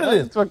don't know what it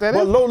is. Fuck that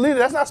But is. Lolita,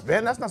 that's not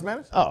Spanish. That's not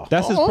Spanish. Oh.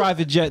 That's his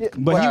private jet,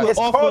 but he would It's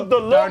offer. called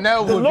the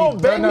Darnell would Little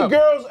be Baby done up.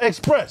 Girls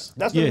Express.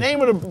 That's the Yeah.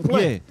 name of the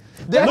plane. Yeah.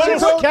 They Little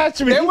would've- catch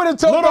me. They would have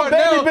told Little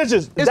Darnell, baby bitches.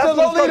 It's That's the what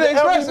it's called, Lolita the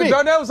Express. And LBB.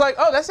 Darnell was like,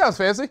 "Oh, that sounds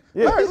fancy."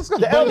 Yeah. All right, let's go.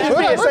 The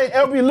LBB, it say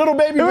LB Little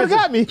Baby It would've bitches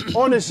got me.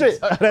 on this shit.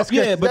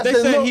 Yeah, but they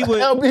That's said the he would.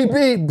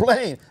 LBB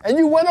plane, and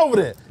you went over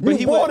there. But You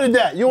he would- boarded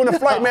that. You on the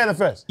flight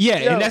manifest. Yeah,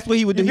 Yo, and that's what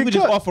he would do. if He you would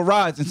just could. offer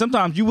rides, and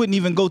sometimes you wouldn't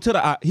even go to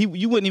the.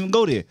 You wouldn't even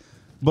go there.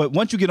 But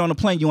once you get on the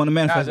plane, you on the Nah,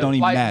 manifest. the Don't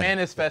even flight matter.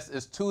 manifest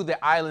is to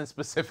the island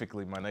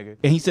specifically, my nigga.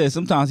 And he said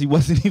sometimes he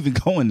wasn't even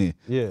going there.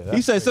 Yeah, He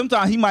that's said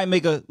sometimes he might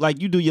make a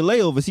like you do your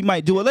layovers. He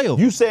might do a layover.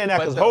 You saying that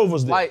because Hov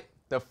was there.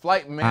 The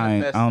flight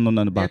manifest. I don't know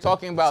nothing about They're that.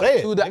 talking about Say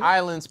it, to the nigga.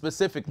 island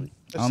specifically.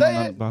 I don't know Say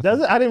nothing it. about Does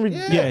that. it? I didn't read.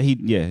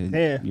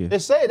 Yeah, Yeah. They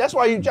say it. That's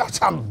why you trying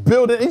to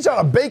build it. He's trying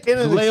to bake in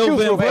an excuse Layover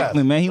real in fast.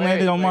 Brooklyn, man. He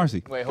landed on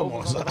Marcy. Wait, hold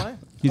on.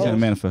 He's in the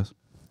manifest.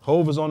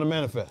 Hov is on the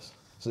manifest.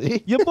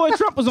 See? Your boy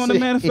Trump was on the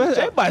manifest.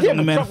 Everybody's on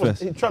the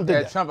manifest. Trump did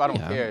Yeah, that. Trump, I don't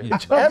care.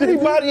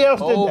 Everybody else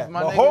did Hov, that.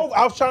 my But nigga. Hov,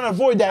 I was trying to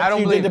avoid that. I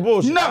don't after you did the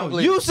believe it. bullshit. No,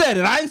 believe you it. said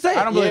it. I didn't say it.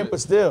 I don't believe Yeah, but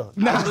still.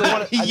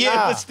 Nah,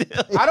 yeah, but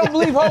still. I don't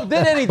believe Hov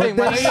did anything,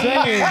 my They're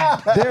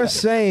nigga. saying, they're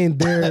saying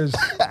there's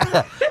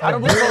I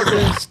don't believe Hov did.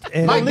 list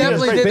and Mike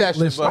definitely did that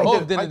shit, list. but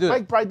Hov didn't do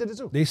Mike it. probably did it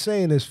too. They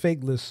saying there's fake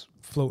lists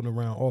floating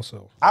around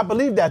also. I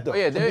believe that though. Oh,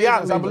 yeah, to there be is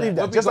honest, I believe believe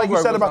that. that. Whoopi Just like you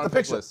Goldberg said was about on the the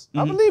fake picture. list.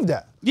 I believe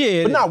that.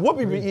 Yeah. But nah,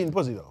 Whoopi been eating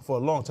pussy though for a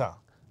long time.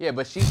 Yeah,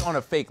 but she's on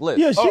a fake list.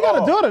 Yeah, she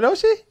got a daughter, don't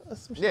she?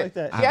 Some shit Yeah. like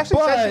that. She actually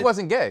said she But-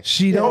 wasn't gay.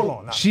 She hold don't.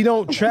 on now. She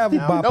don't travel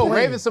by No, plane.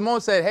 Raven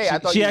Simone said, "Hey, I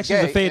thought she you actually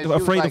gay," was afraid- and she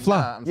was afraid to like, fly.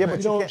 Nah, I'm Yeah, straight. but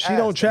She don't. can't She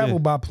don't ask. travel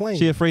by plane.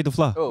 She afraid to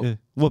fly. Oh. Yeah.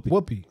 Whoopee.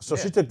 Whoopi. So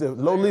she took the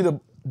Lolita,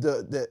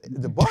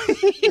 the bus.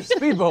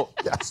 Speedboat.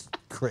 That's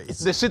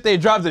crazy. The shit they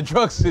drive the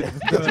drugs in.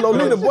 The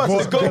Lolita bus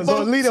is The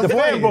Lolita the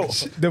fan voyage.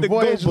 boat. The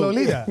voyage boat.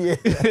 Lolita. Yeah,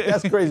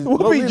 that's crazy. Whoopi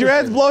Lolita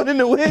dreads ship. blowing in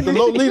the wind. The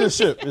Lolita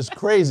ship is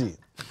crazy.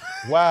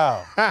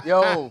 Wow.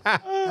 Yo,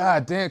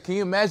 god damn, can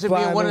you imagine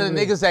being Flying one of the over.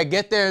 niggas that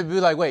get there and be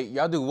like, wait,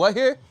 y'all do what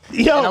here?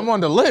 Yo. And I'm on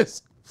the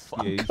list.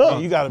 Yeah,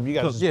 you gotta,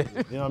 Yeah. you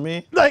know what I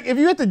mean? Like if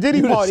you at the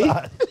Diddy party,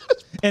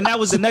 And that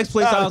was the next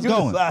place I was You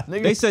going. decide,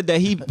 nigga. They said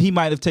that he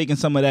might have taken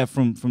some of that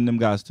from them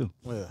guys too.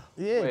 Yeah.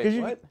 yeah, Wait, because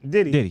you what?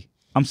 Diddy. Diddy.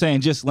 I'm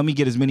saying just let me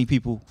get as many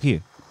people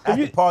here. At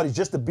the party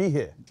just to be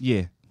here.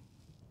 Yeah.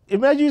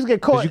 Imagine you just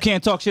get 'Cause caught you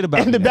can't talk shit about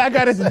and me the now. bad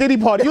guy at the Diddy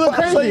party. You look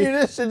I'm telling you crazy.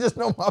 this shit, just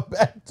know my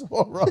back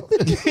tore up.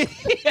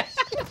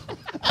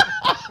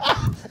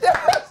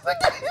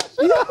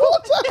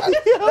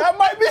 That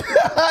might be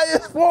the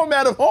highest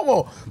format of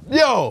homo.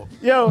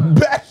 Yo,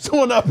 back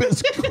torn up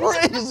is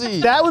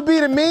crazy. That would be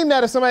the meme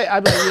that if somebody,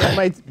 I'd be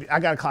like, yeah, I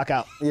gotta clock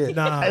out. Yeah.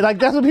 Nah. Like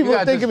that's what people You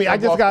would gotta think of me. just I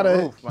jump just off the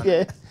gotta, roof, man.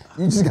 yeah.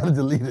 You just gotta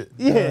delete it.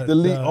 Yeah.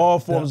 Delete all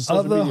forms The of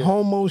social other media.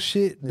 homo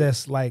shit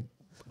that's like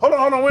Hold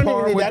on, wait a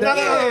Par minute. with No,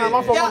 that.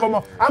 my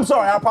fault. I'm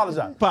sorry, I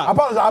apologize. Pop. I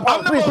apologize.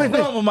 I'm the Please, most please, please.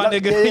 normal, my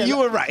nigga. You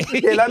were right.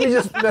 Yeah,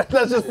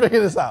 let's just figure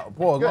this out.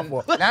 Pause, my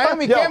fault.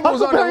 Naomi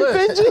Campbell's on the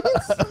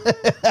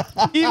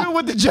list. Even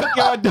with the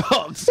junkyard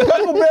dogs.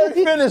 Huckleberry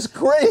Finn is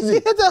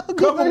crazy.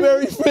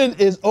 Huckleberry Finn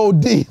is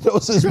OD.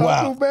 Those is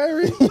wild.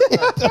 Huckleberry.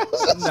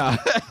 Nah.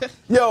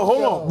 Yo,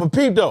 hold on. But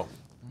peep though.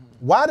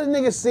 Why the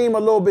niggas seem a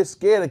little bit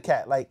scared of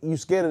Katt? Like you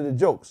scared of the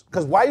jokes?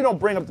 Because why you don't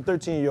bring up the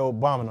 13-year-old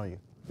bombing on you?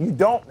 You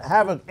don't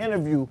have an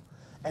interview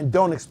and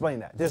don't explain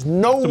that. There's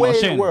no way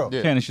in the world.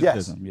 Shannon should Yes.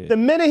 say something. Yeah. The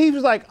minute he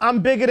was like,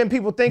 I'm bigger than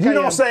people think You I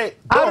am. don't say,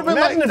 I'd have bro,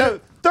 been like, imagine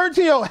if the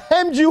 13-year-old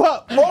hemmed you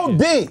up.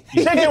 OD.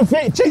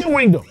 Chicken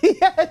wingdom. He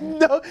had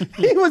no,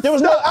 he was There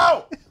was no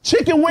out.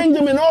 Chicken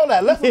wingdom and all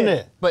that. Left him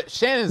there. But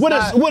Shannon's With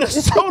not. a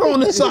soda on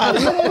the side.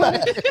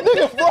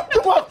 Nigga fucked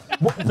him up.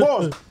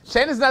 Pause.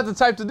 Shannon's not the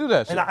type to do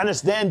that shit. And I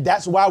understand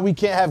that's why we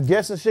can't have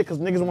guests and shit, because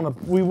niggas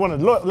we want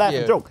to laugh Yeah.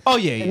 and joke. Oh,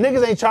 yeah, And yeah.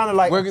 niggas ain't trying to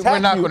like We're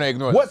attack not you gonna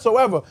ignore that.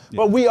 whatsoever,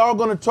 but we are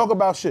gonna talk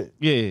about shit.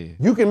 Yeah.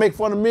 You can make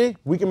fun of me,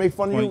 we can make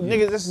fun of you. Fun of you.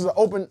 Niggas, this is an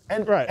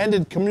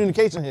open-ended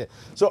communication here.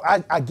 So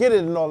I get it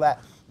and all that,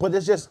 but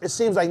it's just, it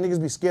seems like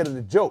niggas be scared of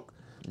the joke.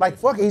 Like,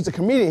 fuck it, he's a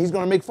comedian, he's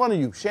gonna make fun of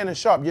you. Shannon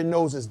Sharpe, your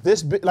nose is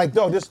this big. Like,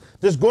 no,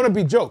 there's gonna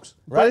be jokes,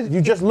 right? You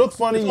just look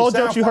funny. It's you all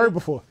sound jokes you funny. heard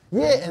before.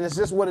 Yeah, and it's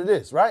just what it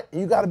is, right? And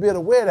you gotta be able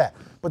to wear that.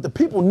 But the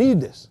people need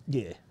this.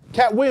 Yeah.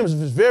 Katt Williams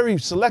is very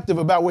selective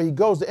about where he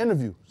goes to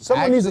interview.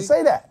 Someone needs to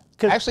say that.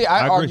 Actually, I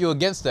I agree. argue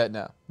against that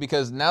now.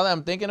 Because now that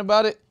I'm thinking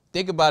about it,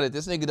 think about it.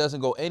 This nigga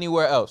doesn't go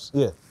anywhere else.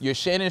 Yeah. You're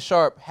Shannon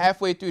Sharpe.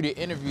 Halfway through the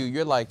interview,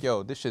 you're like,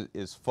 yo, this shit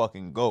is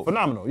fucking gold.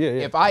 Phenomenal. Yeah,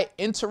 yeah. If I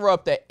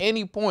interrupt at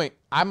any point,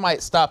 I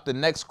might stop the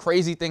next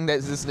crazy thing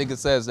that this nigga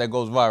says that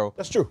goes viral.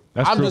 That's true.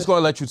 I'm just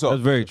gonna let you talk.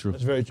 That's very true.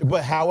 That's very true.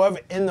 But however,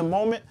 in the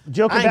moment,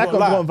 Joking back on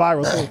going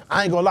viral too.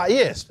 I ain't gonna lie.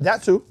 Yes,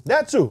 that too.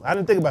 That too. I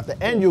didn't think about that.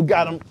 And you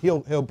got him.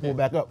 He'll pull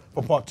back up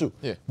for part 2.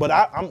 Yeah. But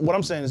what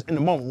I'm saying is in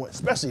the moment,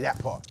 especially that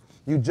part,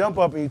 you jump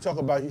up and you talk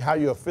about how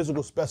you're a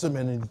physical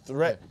specimen and the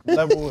threat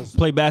level is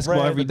Play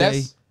basketball every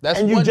day. That's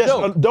and you one just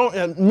joke. don't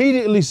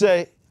immediately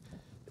say,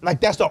 like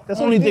that's the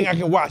only thing I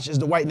can watch is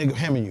the white nigga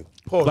hammering you.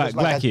 Pause. Black, It's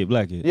like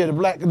black kid. Yeah, the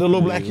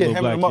little black kid little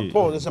hammering him black up. kid,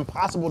 Pause. yeah. It's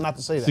impossible not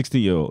to say that.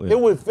 60-year-old. Yeah. It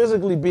would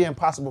physically be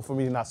impossible for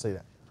me to not say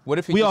that. What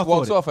if he We all just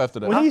walks thought it. off after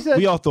that? When he said,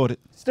 We all thought it.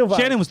 Still viral.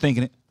 Shannon was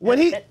thinking it. when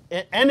he, And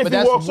if But he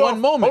that's walks one off,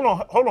 moment.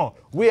 Hold on.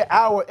 We're an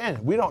hour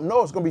in. We don't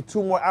know it's gonna be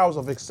 2 more hours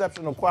of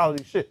exceptional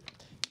quality shit.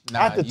 Nah,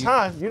 At the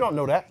time, you don't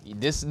know that.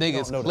 This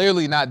nigga's know that.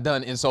 clearly not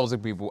done insulting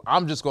people.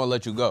 I'm just gonna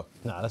let you go.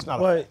 Nah, that's not.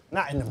 But-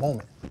 Not in the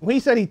moment. when he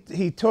said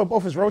he tore up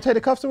off his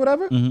rotator cuffs or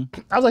whatever,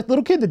 I was like,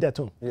 little kid did that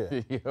to him.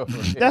 Yeah.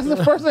 That's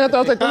the first thing I thought. I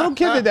was like, the little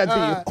kid did that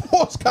to you.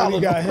 Horse collar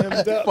got him.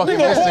 Fucking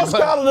Nigga, horse masterclass.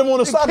 collar them on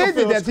the soccer Kid did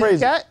field that is to you,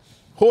 crazy. Cat.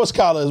 Horse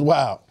collar is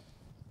wild.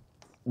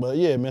 But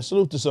yeah, man,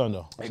 salute the son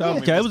though.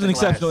 Okay, it was an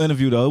exceptional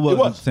interview though. It was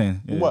was.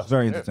 entertaining. Yeah, It was.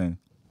 very entertaining.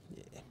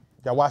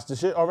 Y'all watched the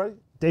shit already?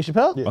 Dave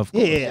Chappelle? Yeah. Of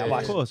course. Yeah, I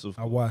watched Of course.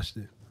 I watched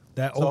it.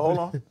 That So, hold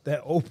on.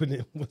 that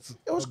opening was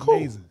It was cool.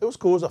 amazing. It was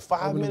cool. It was a Opening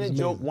was 5-minute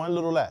joke, amazing. one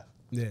little laugh.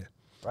 Yeah.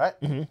 Right?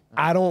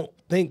 I don't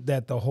think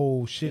that the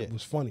whole shit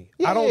was funny.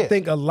 Yeah, I don't yeah.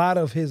 think a lot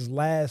of his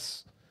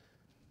last 3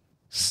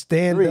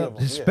 stand-up, of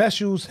 'em, his yeah.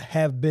 specials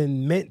have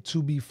been meant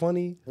to be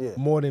funny Yeah.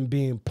 more than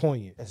being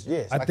poignant. It's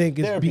I like think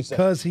a it's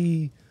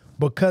therapy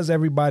because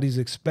everybody's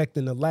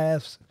expecting the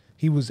laughs,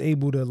 he was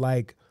able to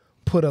like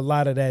put a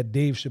lot of that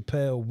Dave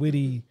Chappelle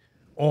witty,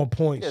 on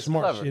point, it's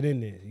smart clever. shit in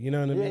there. You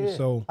know what I mean? Yeah.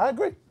 So I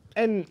agree.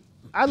 And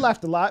I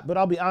laughed a lot, but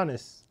I'll be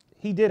honest,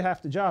 he did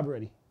half the job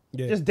already.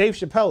 Yeah. Just Dave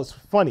Chappelle is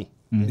funny.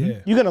 yeah.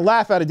 You're gonna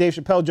laugh at a Dave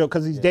Chappelle joke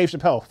because he's Dave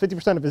Chappelle.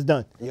 50% of it's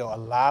done. Yo, a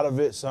lot of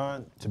it,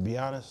 son, to be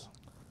honest,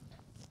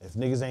 if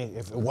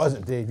it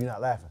wasn't Dave, you're not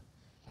laughing.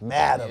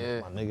 Mad at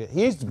him, my nigga.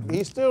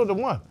 He's still the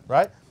one,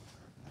 right?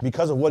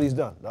 Because of what he's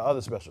done, the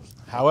other specials.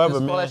 However, Just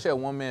call man, that shit a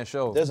one-man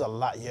show. there's a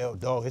lot, yo,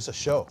 dog, it's a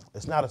show.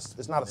 It's not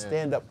a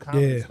stand-up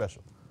comedy Yeah.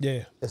 special.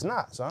 Yeah. It's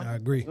not, son. I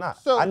agree. It's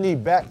not. So- I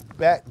need back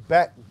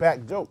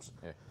jokes.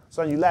 Yeah.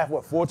 Son, you laugh,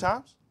 what, 4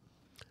 times?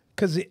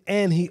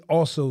 And he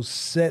also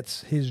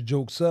sets his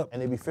jokes up And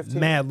they be 15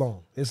 mad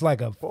long. It's like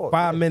a Four,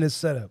 5-minute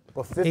setup,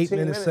 For 15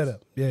 8-minute minutes.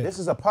 setup. Yeah, This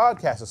is a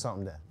podcast or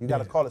something then. You got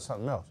to Yeah. call it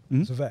something else.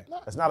 it's a fact.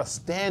 It's not a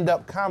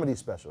stand-up comedy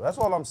special. That's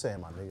all I'm saying,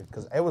 my nigga.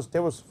 Because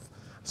there was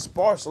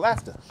sparse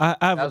laughter. I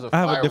That was have a a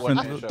fire different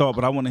one-man show. thought,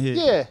 but I want to hear.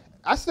 Yeah,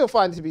 I still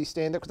find it to be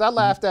stand up because I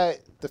laughed at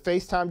the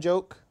FaceTime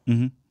joke.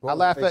 I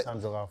laughed at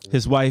FaceTime joke off.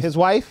 His wife. his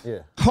wife. Yeah.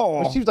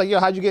 Oh. When she was like, "Yo,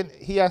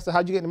 he asked her,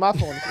 how'd you get in my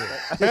phone?" He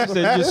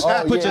said, just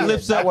Oh, put yeah, your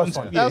lips that up. was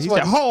funny. Yeah, That he was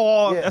said, funny.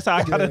 oh, Yeah. that's how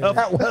I got it up.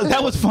 That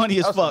That was funny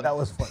as fuck. That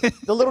was funny.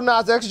 The little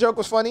Nas X joke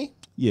was funny.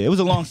 Yeah, it was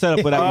a long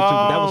setup, but that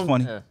was, that was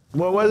funny. Yeah.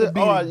 What was it? Be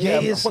Oh, the yeah.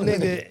 gayest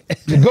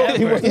nigga. The goat.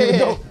 He was the Yeah.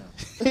 goat.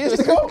 He is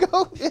the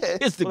goat. Yeah,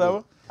 It's the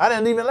Whatever. I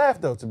didn't even laugh,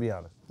 though, to be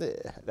honest.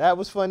 that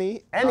was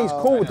funny. And he's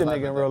cool with the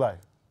nigga in real life.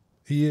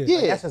 He is.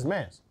 Yeah, That's his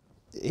man's.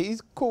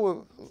 he's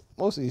cool with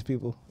most of these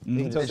people.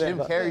 He The told Jim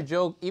that- Carrey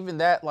joke, even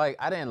that, like,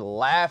 I didn't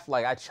laugh.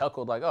 Like, I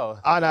chuckled, like, oh,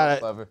 Oh, no,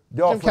 that's no. clever.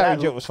 Yo, Jim for that-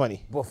 Carrey joke was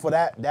funny. But for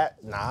that,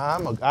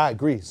 I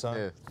agree, son.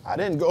 Yeah. I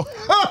didn't go,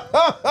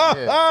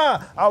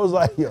 I was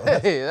like, yo,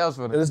 Hey, that was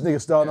funny. this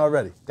nigga starting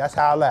already. That's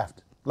how I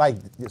laughed. Like,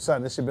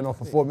 son, this shit been on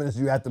for 4 minutes.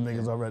 You at them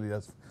niggas already.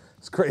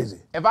 It's crazy.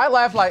 If I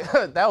laugh like,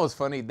 that was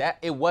funny,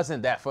 it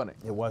wasn't that funny.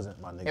 It wasn't,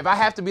 my nigga. If I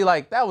have to be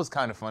like, that was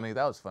kind of funny,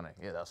 that was funny.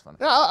 Yeah, that was funny.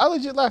 No, I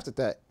legit laughed at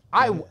that.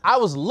 I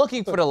was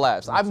looking for the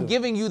laughs. I'm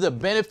giving you the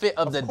benefit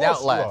of the Of course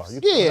doubt you laughs. are.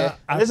 You- Yeah,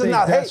 I This is think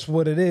not that's hate.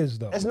 what it is,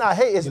 though. It's not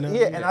hate. It's, You know?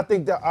 yeah, and I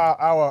think that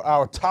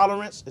our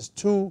tolerance is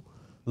too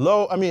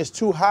low. I mean, it's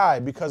too high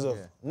because of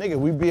nigga.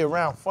 We be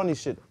around funny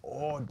shit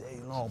all day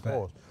long.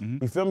 Pause.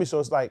 You feel me? So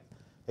it's like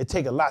it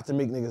take a lot to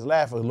make niggas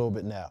laugh a little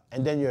bit now,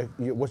 and then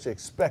what you're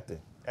expecting.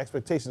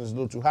 Expectation is a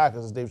little too high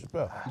because it's Dave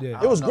Chappelle.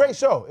 Yeah. It was a great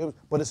show,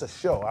 but it's a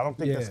show. I don't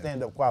think that's Yeah.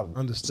 stand-up quality.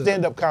 Understood.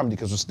 Stand-up comedy,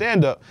 because with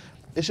stand-up,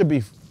 it should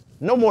be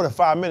no more than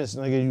 5 minutes,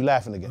 nigga, you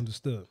laughing again.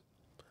 Understood.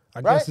 I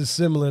Right? guess it's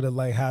similar to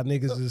like how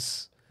niggas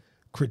is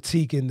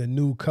critiquing the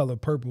new Color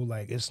Purple.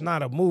 Like it's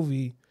not a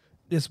movie.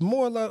 It's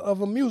more of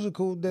a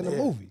musical than a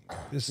movie.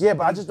 It's, Yeah,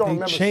 but I just don't they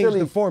remember changed Silly.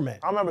 the format.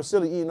 I remember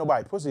Silly eating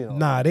nobody pussy.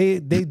 Nah, they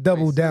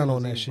doubled down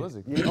on that shit.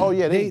 Oh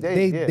yeah,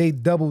 They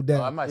doubled I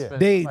down. might spend- I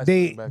They might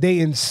they spend it back. they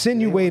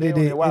insinuated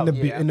They it on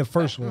their in the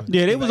first one.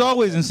 Yeah, they was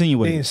always They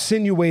insinuating.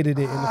 insinuated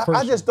it in the first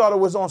I just thought it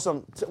was on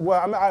some.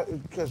 Well, I mean,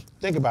 because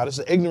think about it, it's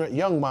an ignorant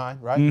young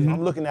mind, right?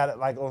 I'm looking at it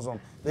like on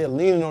some. They're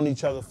leaning on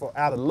each other for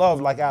out of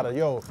love, like out of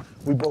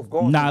we both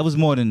going. Nah, through it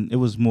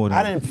was more than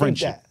I didn't peep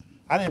friendship. that.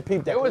 I didn't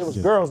peep that. It was- It was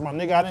girls, my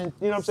nigga. I didn't.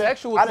 You know what I'm saying?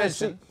 Sexual I didn't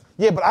tension.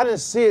 See, yeah, but I didn't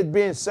see it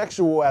being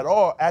sexual at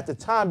all at the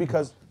time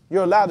because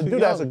you're allowed to do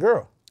that as a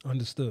girl.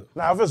 Understood.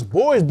 Now, if it's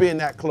boys being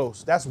that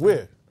close, that's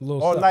weird.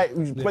 Little All stuff. night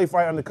we play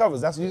fight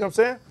undercovers. That's, you know what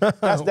I'm saying?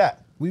 That's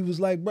that. We was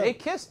like, bro. They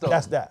kissed though.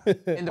 That's that.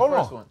 in the Hold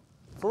first on. one.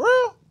 For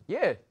real?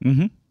 Yeah.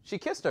 Mm-hmm. She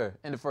kissed her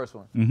in the first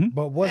one.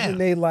 But wasn't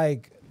they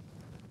like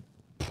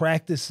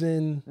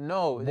practicing?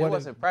 No, they What,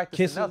 wasn't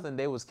practicing kissing? nothing.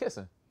 They was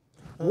kissing.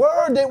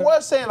 Word, they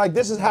was saying like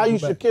this is how you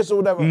should kiss or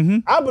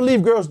whatever. I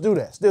believe girls do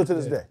that still to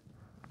this day.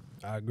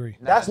 I agree.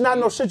 That's not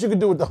no shit you can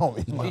do with the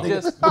homie. my She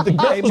nigga. just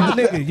Hey, my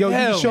nigga, yo,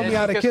 you show me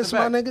how to Kissed kiss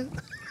her my back.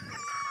 nigga?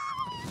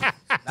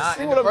 nah,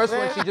 See in what the I'm first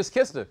one saying? she just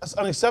kissed her. That's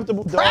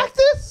unacceptable. Dog.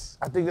 Practice?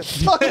 I think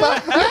that's Talk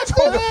about practice.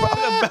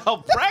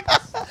 About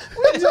practice.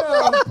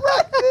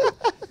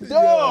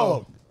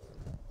 dog.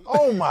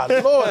 Oh my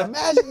lord!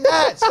 Imagine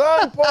that,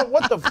 son. Paul,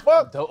 what the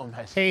fuck? Don't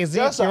imagine. Hey,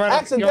 Zeke, That's an you wanna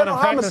accidental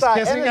practice homicide,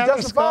 kissing and it's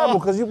after justifiable school?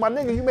 because you, my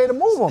nigga, you made a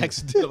move on me.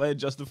 Still ain't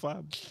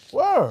justifiable.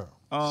 Word.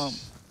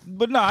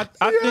 But no, I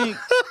think,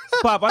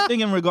 Pop, I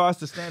think in regards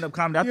to stand-up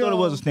comedy, I thought it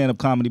was a stand-up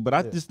comedy, but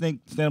I just think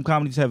stand-up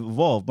comedies have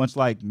evolved, much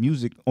like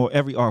music or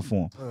every art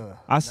form.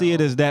 I see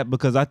it as that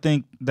because I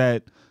think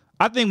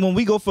when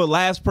we go for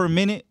laughs per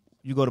minute,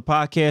 you go to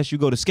podcast, you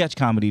go to sketch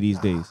comedy these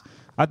days.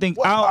 I think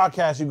What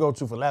podcast you go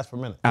to for last per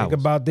minute?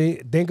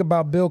 Think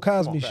about Bill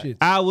Cosby shit.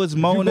 Hours,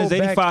 Mona's, go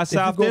back- 85 if you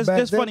South. go There's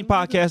back funny then-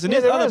 podcasts. And Yeah,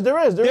 there's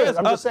there is.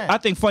 I'm just saying. I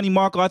think Funny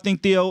Marco, I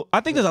think Theo.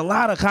 I think there's a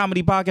lot of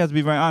comedy podcasts, to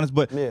be very honest.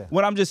 But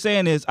what I'm just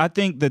saying is I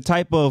think the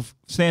type of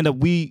stand-up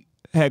we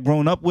had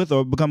grown up with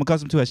or become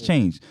accustomed to has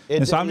changed.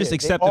 And so I'm just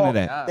accepting of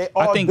that. They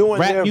all I think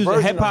doing rap their music,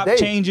 version hip-hop of Dave.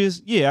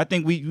 changes. Yeah, I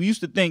think we used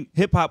to think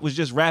hip-hop was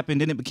just rapping,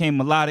 then it became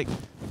melodic.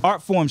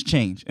 Art forms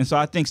change. And so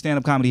I think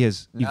stand-up comedy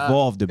has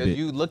evolved a bit.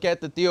 You look at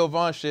the Theo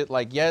Von shit,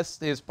 like, yes,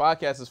 his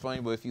podcast is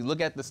funny, but if you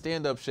look at the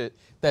stand-up shit,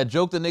 that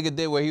joke the nigga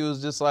did where he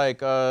was just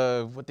like,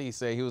 what did he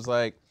say? He was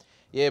like,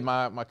 yeah,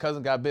 my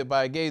cousin got bit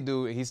by a gay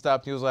dude, and he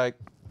stopped, he was like,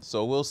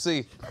 so we'll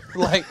see.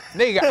 Like,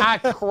 nigga, I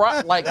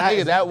cried. Like,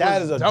 nigga, that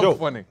was is a dumb joke.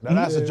 funny. Now,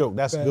 that's a joke.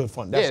 That's good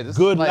fun. That's this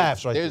good is like,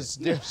 laughs right there. There's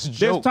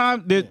There's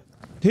time that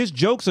his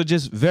jokes are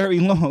just very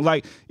long.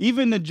 Like,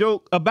 even the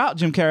joke about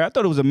Jim Carrey, I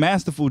thought it was a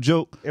masterful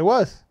joke. It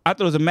was. I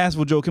thought it was a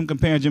masterful joke, him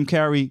comparing Jim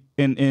Carrey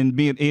and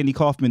being Andy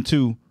Kaufman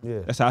too.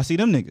 Yeah. That's how I see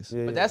them niggas.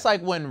 But that's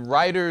like when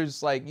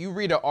writers, like, you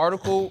read an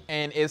article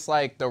and it's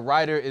like the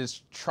writer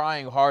is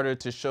trying harder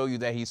to show you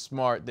that he's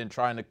smart than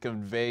trying to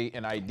convey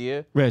an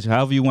idea. Reg,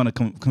 however you want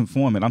to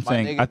conform it. I'm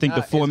saying nigga, I think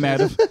the it's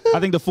format of I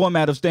think the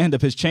format of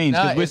stand-up has changed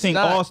because we're it's seeing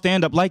not. all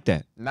stand-up like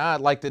that. Nah,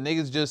 like the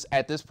nigga's just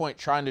at this point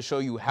trying to show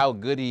you how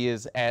good he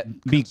is at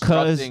Because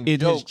constructing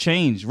it has jokes.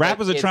 changed.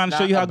 Rappers are it's trying to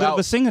show not you how good of a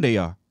about- singer they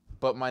are.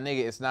 But my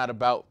nigga, it's not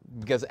about,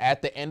 because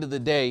at the end of the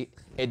day,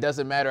 it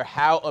doesn't matter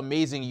how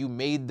amazing you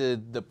made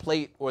the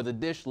plate or the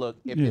dish look.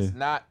 If it's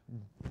not,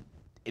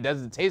 it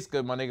doesn't taste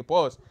good, my nigga.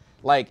 Pause.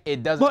 Like,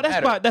 it doesn't Well,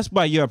 matter. that's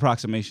by your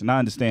approximation. I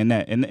understand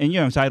that, and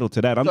you're entitled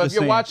to that. I'm So if just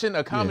you're saying, watching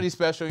a comedy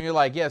special and you're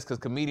like, yes, because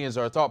comedians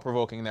are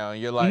thought-provoking now,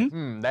 and you're like,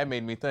 that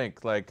made me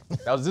think. Like,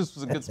 this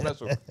was a good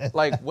special.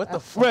 Like, what the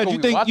fuck Fred, are you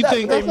we think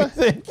watching?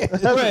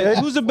 Fred,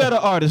 who's a better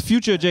artist,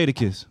 Future or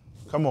Jadakiss?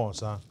 Come on,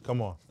 son.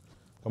 Come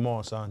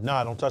on, son.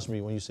 Nah, don't touch me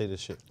when you say this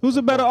shit. Who's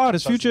a better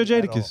artist, Touch Future or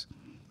me at Jadakiss?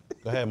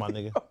 Go ahead, my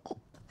nigga.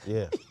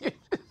 Yeah.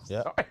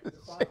 Yeah.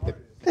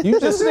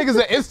 This nigga's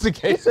an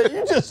instigator.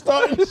 You just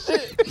starting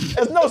shit.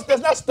 That's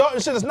not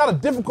starting shit. It's not a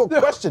difficult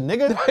question,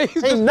 nigga.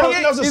 Ain't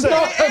nothing else to He's say.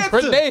 throwing a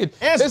grenade.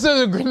 Answer. This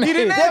is a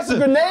grenade. That's a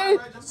grenade?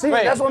 See,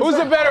 Wait, that's what I'm who's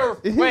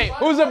saying.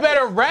 who's a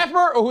better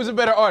rapper or who's a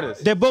better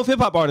artist? They're both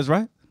hip-hop artists,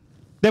 right?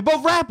 They're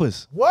both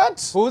rappers.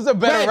 What? Who's a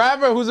better Right.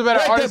 rapper? Who's a better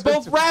Right, artist? they're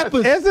both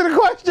rappers. Answer the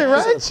question, Answer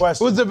right? the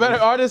question. Who's a better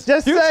artist?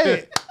 Just Future. say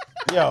it.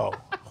 Yo,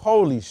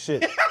 holy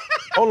shit.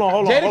 Hold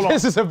on.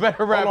 Jadakiss is a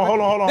better rapper. Hold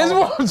on. This is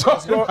what I'm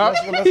talking about.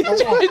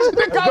 Let's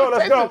go.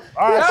 Let's go.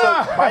 All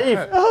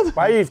right, so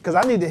Baif, because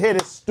I need to hear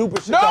this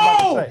stupid shit I'm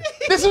about No! to say.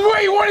 This is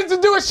what you wanted to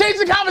do, is change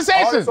the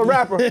conversation. Artist or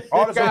rapper?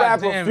 Artist or God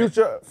rapper? damn it.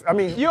 Future? I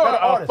mean, You're better a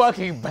artist.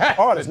 fucking bastard.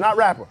 Artist, not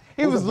rapper.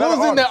 He Who's was a better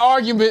losing artist? the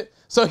argument,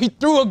 so he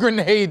threw a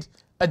grenade,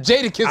 a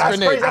Jadakiss That's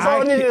grenade. crazy. That's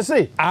all I needed to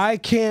see. I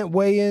can't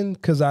weigh in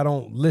because I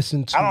don't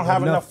listen to I don't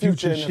have enough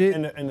Future shit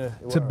in the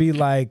to be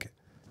like,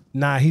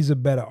 nah, he's a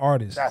better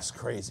artist. That's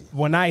crazy.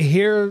 When I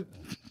hear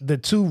the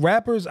two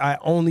rappers, I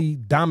only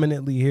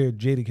dominantly hear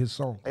Jadakiss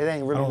song. It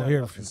ain't really I don't hear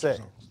enough to Future say.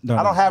 songs.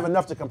 I don't have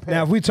enough to compare.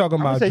 Now, if we talking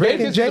about say Drake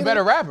and Jadakiss is a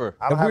better Jada, rapper.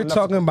 I don't if have we're enough to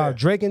talking about compare.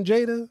 Drake and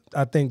Jada,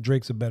 I think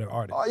Drake's a better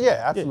artist. Oh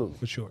yeah, absolutely.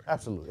 For sure.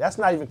 Absolutely. That's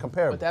not even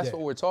comparable. But that's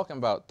what we're talking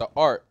about, the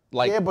art.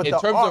 Like, yeah, but in the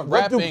terms art, of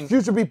what do rapping,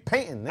 Future be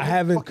painting? Nigga? I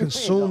haven't Fucking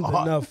consumed painting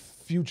art. enough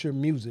Future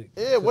music.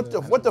 Yeah, what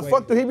the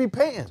fuck do he be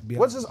painting?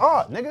 What's his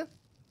art, nigga?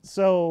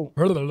 So,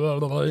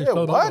 Yeah,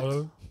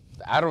 what?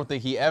 I don't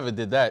think he ever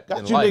did that in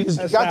Got you life.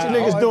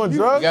 niggas doing You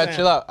drugs? gotta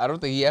chill out. I don't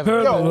think he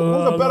ever. Yo,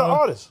 who's a better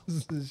artist?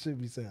 This should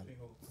be sounding.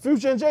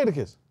 Future and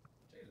Jadakiss.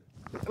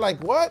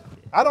 Like what?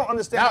 I don't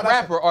understand. Not how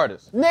that's- rapper,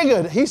 artist.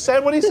 Nigga, he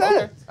said what he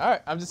said. All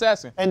right, I'm just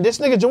asking. And this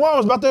nigga Jawan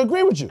was about to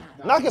agree with you.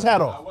 Knock his hat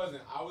I off.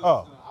 wasn't. I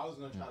was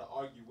gonna try to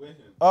argue with him.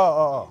 He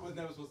was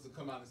never supposed to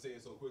come out and say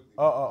it so quickly.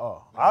 I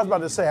was about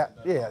to say,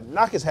 yeah,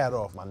 knock his hat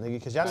off, my nigga,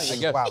 because y'all niggas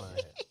guess. wildin' in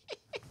here.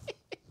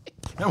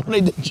 And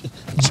when they did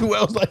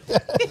Jewels like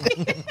that.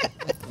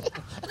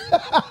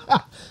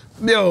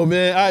 Yo,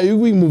 man, all right,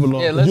 we move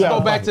along. Yeah, let's go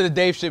back to the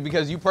Dave shit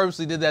because you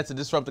purposely did that to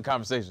disrupt the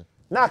conversation.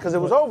 Nah, because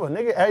it was over,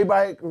 nigga.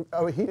 Everybody,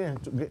 he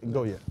didn't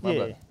go yet.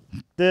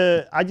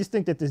 Yeah. I just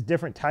think that there's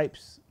different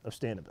types of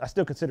stand-up. I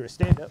still consider it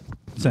stand-up.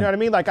 You know what I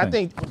mean? Like, I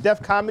think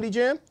Def Comedy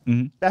Jam,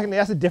 back in the day,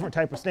 that's a different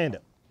type of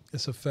stand-up.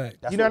 It's a fact.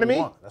 You know what I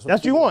mean? That's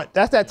what you want.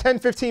 That's that 10,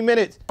 15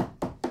 minutes.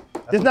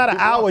 There's not an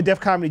hour Def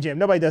Comedy Jam.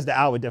 Nobody does the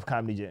hour Def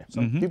Comedy Jam.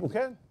 Some people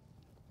can.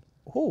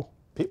 Who?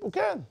 People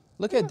can.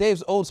 Look at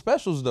Dave's old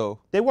specials though.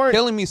 They weren't.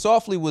 Killing Me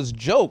Softly was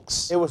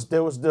jokes. There was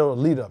still a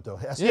lead up though.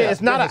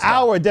 It's not an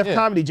hour Def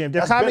Comedy Jam.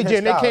 Def Comedy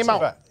Jam, they came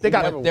out.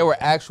 They were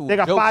actual. They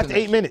got 5 to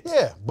 8 minutes.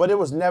 Yeah, but it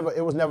was never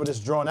this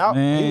drawn out.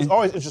 Man. He was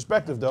always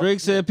introspective though. Drake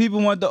said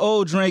people want the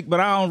old Drake, but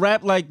I don't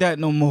rap like that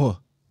no more.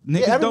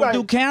 Niggas don't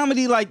do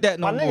comedy like that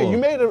no more. My nigga, you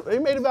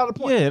made a valid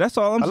point. Yeah, that's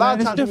all I'm saying. A lot of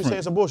It's times you different.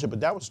 say some bullshit, but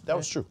that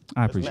was true.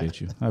 I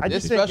appreciate you.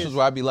 This specials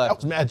where I be laughing.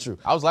 That was mad true.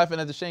 I was laughing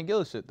at the Shane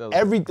Gillis shit though.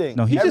 Everything.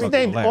 No, He just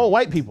named all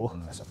white people.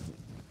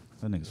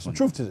 That nigga's Some funny.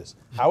 truth to this.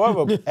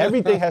 However,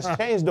 everything has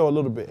changed though a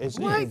little bit. It's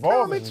White evolving.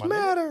 comics my nigga.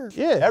 matter.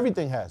 Yeah.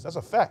 Everything has. That's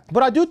a fact.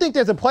 But I do think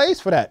there's a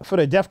place for that, for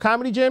the Def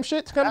Comedy Jam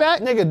shit to come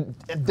back. Nigga,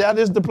 that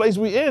is the place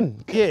we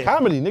in. Yeah.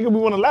 Comedy, nigga, we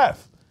want to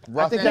laugh.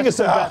 I think Nigga that's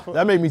said, back for-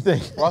 that made me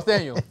think. Ross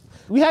Daniel.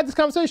 We had this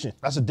conversation.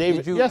 That's a David.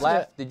 Did you Yes,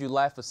 laugh? Did you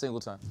laugh a single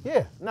time?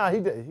 Yeah, nah, he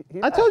did. He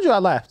I told you I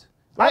laughed.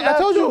 I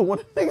told you. when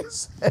the nigga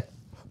said,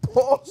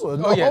 pause or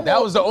no Oh yeah, that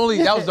homo. was the only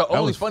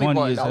was funny funny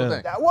part. as That whole hell.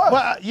 thing. That was.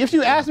 Well, if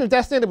you asked me if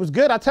that stand-up was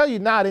good, I tell you,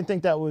 nah, I didn't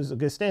think that was a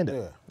good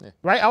stand-up. Yeah.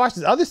 Right? I watched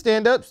his other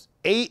stand-ups,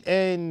 8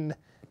 and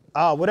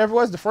whatever it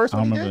was, the first I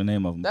one don't he remember the did.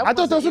 name of them. That I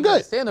thought those were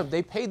good. Stand up.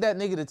 They paid that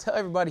nigga to tell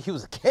everybody he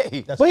was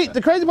gay. Wait,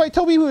 the crazy part, he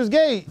told me he was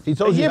gay He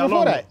told a you year how before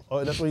long? that.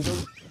 Oh, that's what he told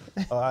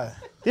you? All right.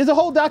 There's a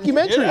whole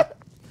documentary. Yeah.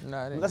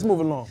 Nah, it ain't. Let's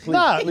move along. Please,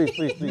 Nah,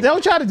 please.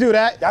 don't try to do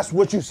that. That's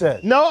what you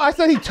said. No, I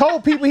said he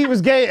told people he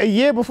was gay a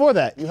year before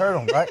that. You heard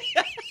him, right?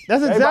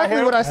 That's Everybody exactly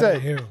hear what him? I I didn't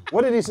said. hear him.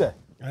 What did he say?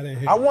 I didn't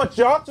hear I him. want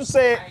y'all to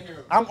say it.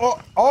 I'm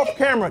off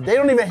camera. They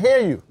don't even hear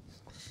you.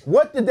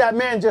 What did that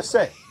man just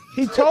say?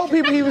 He told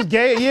people he was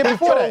gay a year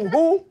before Told that.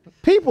 who?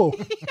 People.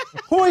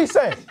 Who he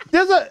say?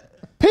 There's a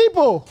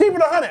people. Keep it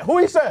 100. Who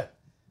he said?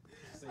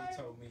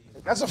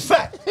 That's a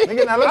fact.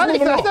 Nigga, now let's I move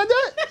said along.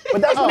 that.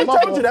 But that's what he my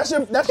told fault. you.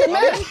 That's your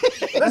man.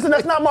 Listen,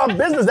 that's not my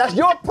business. That's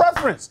your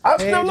preference. I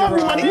still love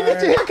you, my You get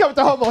nigga. your haircut with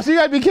the homo, so you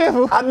gotta be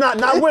careful. I'm not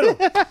with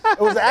him. It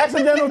was an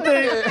accidental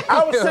thing.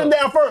 I was sitting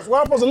down first. Were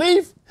I supposed to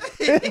leave?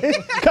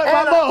 Cut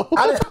my bow.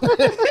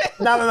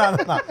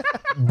 No.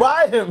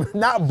 Buy him,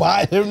 not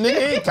buy him, nigga.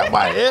 He ain't come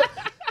by here.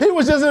 He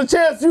was just in a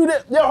chair.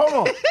 Yo,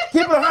 hold on.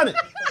 Keep it 100.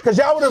 Because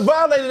y'all would have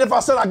violated if I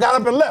said I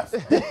got up and left.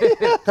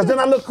 Because then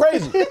I look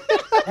crazy.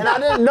 And I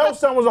didn't know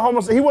son was a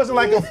homosexual. He wasn't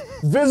like a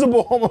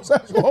visible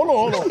homosexual.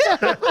 Hold on.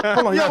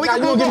 Now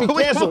you gonna get me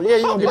canceled. Yeah,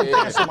 you gonna get me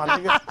canceled, my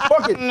nigga.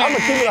 Fuck it. I'm gonna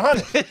keep it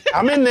 100.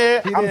 I'm in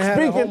there. He I'm didn't have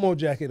a speaking. homo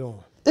jacket on.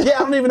 Yeah, I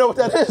don't even know what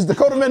that is. The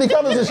coat of many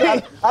colors and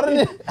shit. I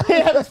didn't. He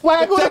had a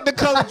flag on it.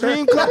 Technicolor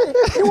dream color.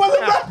 He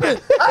wasn't rapping.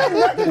 I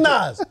didn't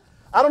recognize.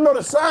 I don't know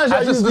the signs I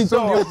y'all just usually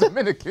assumed he was throw.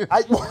 Dominican.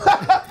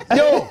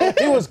 Yo,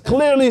 he was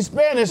clearly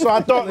Spanish, so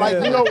I thought,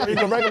 like, you know, he's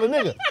a regular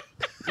nigga.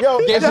 Yo,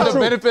 Gave that's him the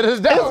true. benefit of his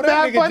doubt.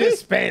 That funny?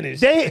 Just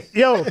Spanish.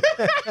 All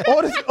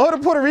the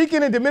Puerto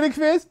Rican and Dominican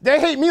fans,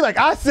 they hate me like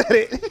I said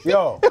it.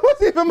 Yo. It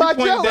wasn't even my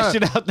Pointed joke. that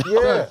shit out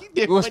there.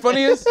 Yeah. What's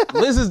funny is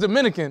Liz is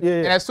Dominican, Yeah.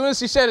 and as soon as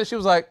she said it, she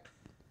was like,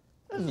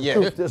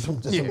 "Yeah, There's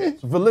some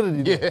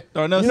validity there. yeah."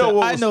 Darnell You know said,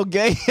 what I was- know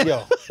gay.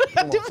 Yo,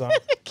 come on, son.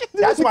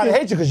 That's why they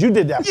hate you, because you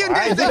did that part.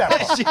 I ain't do that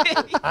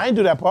part. I ain't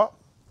do that part.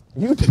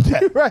 You did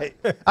that. Right.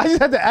 I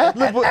just had to ad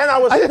lib. And I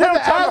was I still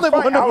just had to trying ad to lib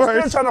fight. on the I was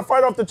still verse. trying to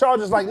fight off the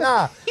charges like,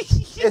 nah,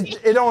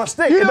 it don't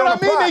stick. You it know don't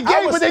what I mean? apply. They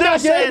gay, was but they still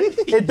not gay. saying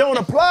it don't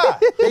apply.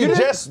 It's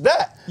just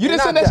that. You didn't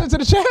Not send that shit to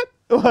the chat?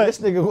 This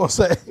nigga gonna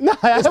say. Nah,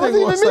 that This wasn't nigga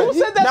even gonna me. say, Who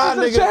said that shit to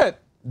the nigga, chat?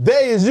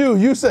 They is you.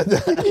 You said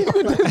that.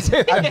 You didn't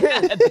say that. I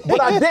didn't.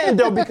 But I didn't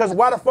though, because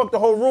why the fuck the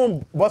whole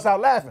room bust out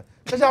laughing?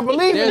 Because y'all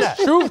believe in There's that.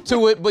 truth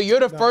to it, but you're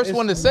the first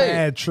one to say it.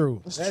 Mad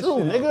true. It's true,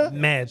 nigga.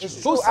 Mad true.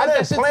 It's true. Who I sent that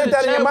didn't shit to plant the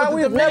that in your chat mind.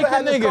 with the We've never had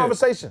Dominican this nigga?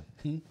 conversation.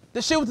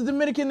 The shit with the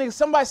Dominican nigga,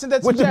 somebody sent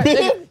that to With the the chat.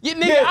 beard? Yeah,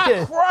 nigga, Yeah, I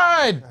yeah.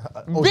 cried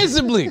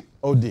visibly.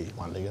 OD,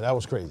 my nigga, that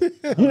was crazy.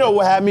 You know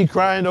what had me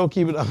crying though?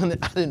 Keep it 100.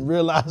 I didn't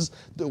realize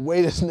the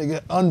way this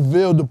nigga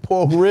unveiled the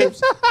pork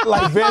ribs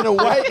like Vanna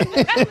White.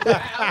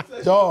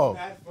 Dog.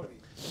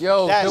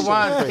 Yo, That shit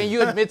Jawan, crazy. can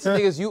you admit to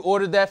niggas you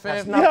ordered that, fam?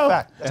 That's not a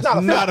fact. That's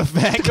not a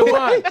fact.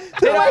 Jawan,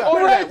 did I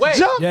order that? Wait,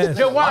 Yes.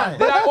 Jawan,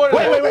 did I order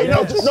that? Wait,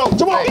 no,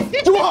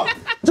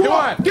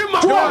 Jawan, Give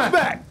my Jawan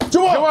back.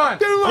 Jawan,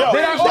 Yo,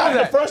 did I order that's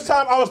that? the first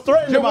time I was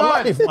threatened in my Jawan.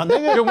 life, my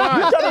nigga. Jawan.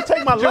 You trying to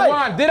take my life?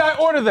 Jawan, did I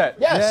order that?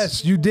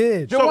 Yes, you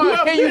did. who Jawan,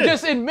 else can you did?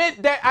 just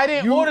admit that I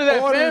didn't order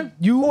that, fam?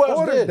 You Who else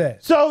ordered did?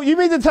 that. So you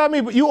mean to tell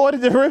me you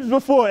ordered the ribs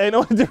before and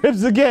ordered the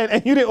ribs again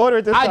and you didn't order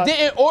it this time? I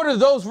didn't order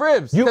those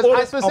ribs. You 'cause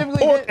ordered I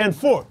specifically a pork didn't. and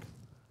fork.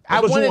 I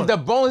That's what you wanted wanted. the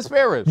boneless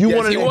spare ribs. You Yes,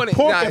 wanted he wanted-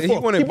 pork nah, and he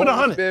fork. wanted Keep it boneless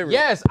 100. spare ribs.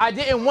 Yes, I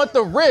didn't want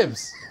the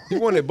ribs. He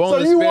wanted So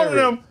boneless you spare wanted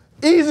ribs. them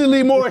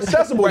easily more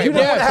accessible. You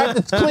didn't want to have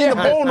to clean the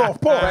bone off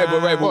pork.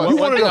 Right, but you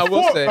one wanted thing I a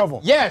will fork say. of them.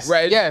 Yes,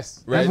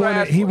 yes.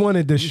 He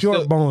wanted the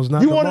short bones,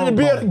 not You the wanted to long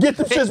be able to bones. get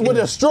them shits with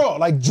a straw,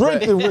 like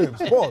drink the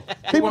ribs. Pork.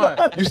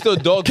 You still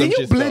dog them Can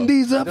you shits, blend though.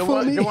 these up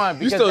for me?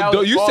 You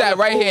still you sat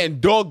right here and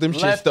dogged them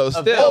shits though.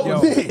 Still,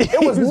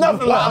 It was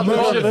nothing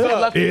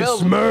like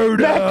It's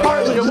murder.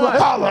 By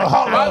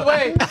the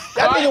way,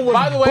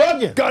 by the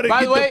way, Gotta by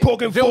get the way, the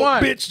pork and fork,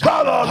 Jawan, bitch.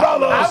 Holla.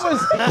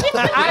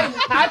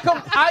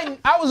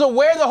 I was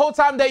aware the whole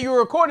time that you were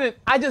recording.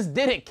 I just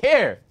didn't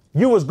care.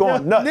 You was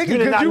going nuts. Nigga, you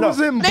did not you know.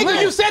 was in Nigga,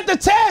 bliss. you sent the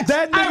text.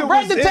 That I nigga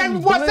read the was text in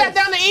before I sat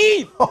bliss. down to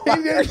eat.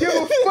 He didn't give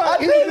a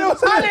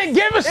fuck. I didn't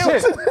give a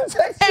shit.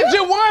 And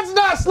Jawan's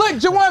not slick.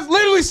 Jawan's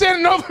literally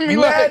standing over me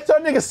like.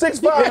 That nigga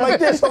 6'5" like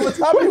this on the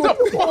top of you with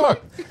the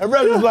fork. And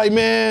Reg was like,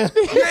 man.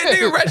 yeah,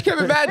 nigga, Reg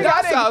kept it mad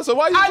docile. So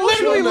why you? I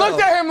literally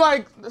looked at him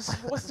like,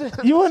 what's this?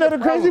 You wanna know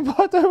the crazy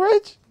part though,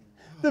 Rich?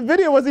 The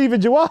video wasn't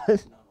even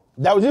Jawan.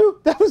 That was you?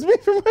 That was me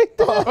from right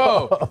there.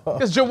 Oh,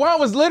 because Jawan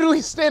was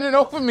literally standing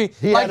over me.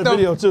 He like had a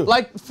video too.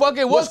 Like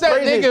fucking, what's that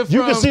crazy? nigga from?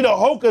 You can see the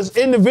hokas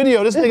in the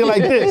video. This nigga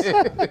like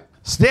this.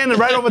 Standing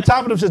right over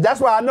top of them shit.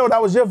 That's why I know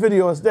that was your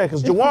video instead.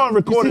 Because Jawan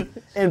recorded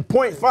in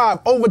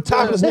 0.5 over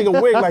top of this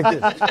nigga wig like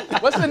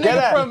this. What's the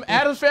nigga from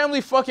Adam's Family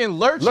fucking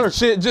lurch and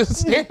shit just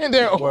standing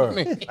there over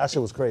me? That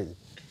shit was crazy.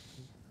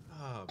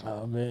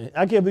 Oh man,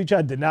 I can't believe you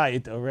tried to deny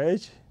it though,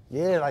 Reg.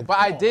 Yeah, like. But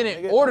I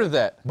didn't order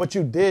that. But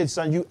you did,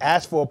 son. You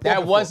asked for a pork.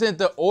 That wasn't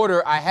the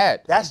order I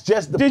had. That's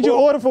just the Did you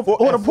order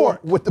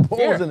pork? With the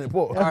bones Here. in it,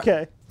 pork.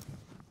 Okay.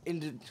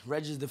 In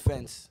Reg's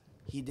defense,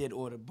 he did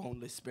order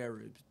boneless spare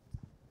ribs.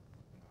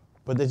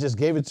 But they just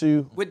gave it to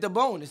you. With the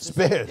bone, it's the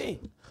Spared. same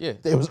thing. Yeah.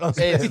 They was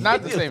unspared. It's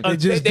not the same. They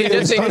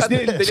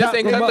just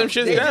ain't cut them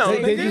shits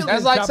down.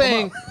 That's like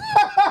saying.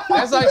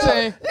 That's like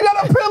saying. You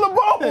gotta peel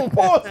the bone,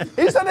 pause.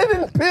 He said they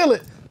didn't peel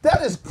it.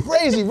 That is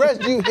crazy, Reg.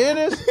 Do you hear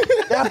this?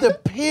 They have to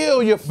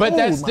peel your food. But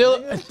that's still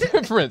my a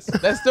difference.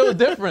 That's still a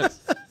difference.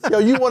 nigga. Yo,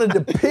 you wanted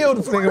to peel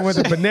the Nigga with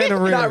the banana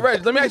rib. Nah,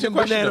 Reg, let me ask you a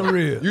question. Banana though.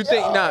 rib. You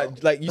think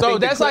like you So think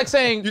the that's clip- like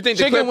saying you think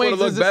the chicken clip would've wings is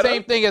looked the better?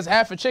 same thing as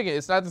half a chicken.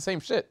 It's not the same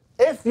shit.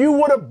 If you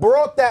would have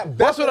brought that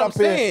That's bucket what I'm up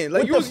here saying.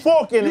 Like, with you the was-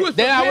 fork in you it, was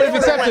Then I would have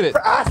accepted it.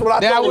 That's what I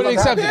Then I thought would have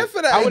was gonna accepted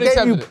happen. it. I would They have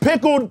gave you accepted it.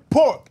 pickled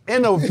pork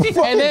in a And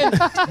then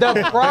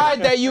the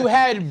pride that you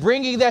had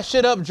bringing that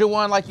shit up,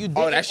 Jawan, like you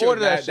Oh, didn't that shit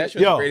order was that bad. That shit.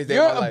 shit was Yo, the greatest day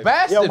You're of my a life.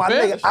 bastard, Yo, my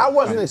bitch. nigga, I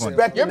wasn't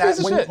expecting You're a that piece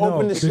of when shit. you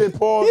opened this shit,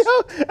 pause.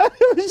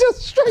 It was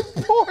just straight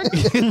pork.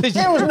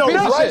 There was no Piece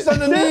of rice shit.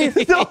 underneath.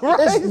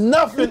 There's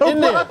nothing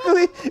in there.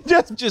 Broccoli,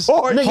 just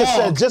pork. Nigga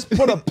said, just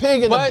put a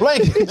pig in a But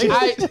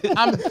blanket.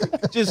 I'm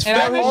Just and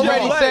I finish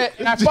already your said, life.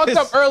 and I fucked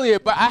up earlier,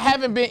 but I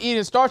haven't been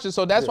eating starches,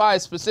 so that's why I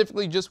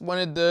specifically just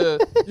wanted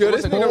the. Yo,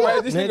 this what's it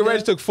called? nigga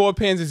Reg took 4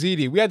 pans of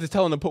ziti. We had to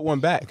tell him to put one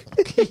back.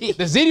 The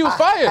ziti was I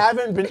fire.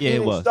 haven't been Yeah, it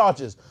eating was.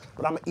 starches,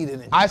 but I'm eating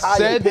an I entire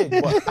said,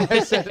 pig butt. I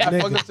said, I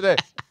fucked up today.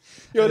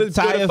 Yo, this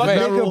Entire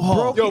barrel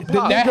hog. Yo,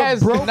 Pop. That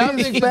has broke nothing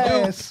his to do.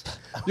 fast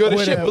Yo, this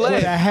with shit a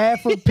bled.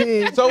 half a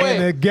pig So wait.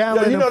 and a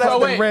gallon Yo, you know of that's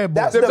fucking the- Red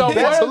Bull. That's the So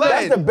best, what are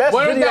that's the best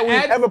what are video the we've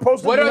ad- ever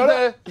posted. what You are know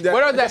the- that?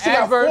 what are the That shit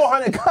got adverse-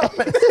 400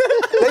 comments.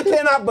 They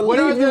cannot What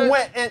are believe you the-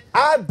 went and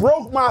I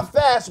broke my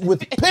fast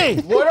with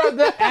pig. What are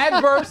the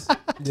adverse?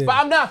 But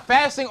I'm not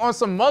fasting on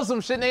some Muslim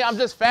shit, nigga. I'm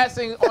just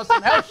fasting on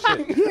some health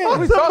shit. What are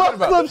we talking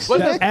about? What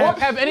does pork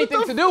have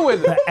anything to do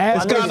with it? My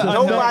nigga,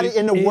 nobody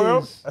in the is-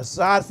 world,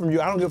 aside from you,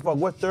 I don't give a fuck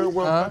what third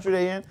world country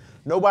they in,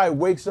 nobody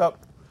wakes up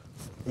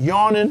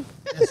yawning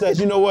and says,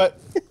 you know what?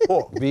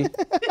 Pork, B.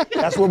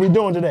 That's what we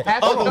doing today.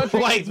 Half the country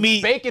white eats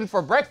meat. bacon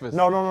for breakfast.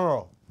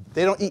 No.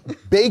 They don't eat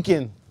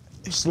bacon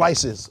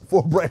slices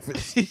for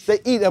breakfast. They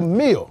eat a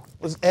meal.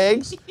 There's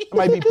eggs. There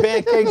might be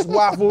pancakes,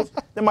 waffles.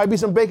 There might be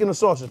some bacon and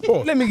sausage.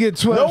 Pork. Let me get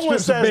 12 No one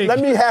strips of says, bacon. let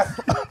me have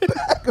a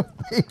bag of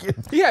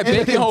bacon. He had in a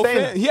bacon whole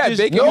container. fam. He had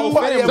Just bacon whole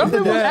nobody fam. ever Some did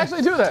people that.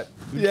 actually do that.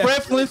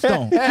 Fred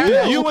Flintstone.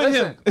 Yeah. You and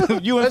him.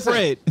 You and Listen.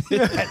 Fred.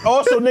 And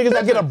also niggas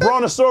that get a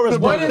brontosaurus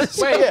What burger. is,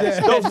 wait,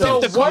 Yes, those so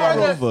things. what are,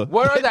 over.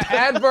 what are the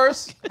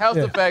adverse health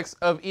effects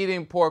of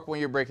eating pork when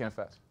you're breaking a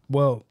fast?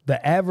 Well,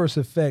 the adverse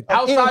effect,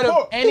 Outside of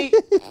pork. any,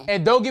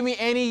 and don't give me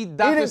any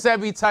Dr. Eating-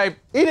 Sebi type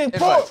Eating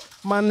pork. advice.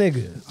 my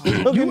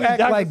nigga, you act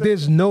Dr. like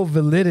there's no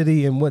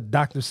validity in what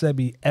Dr.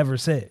 Sebi ever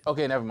said.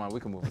 Okay, never mind. We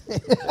can move.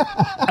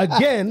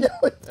 Again,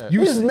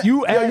 you Yo, asked,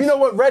 you know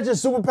what Reg's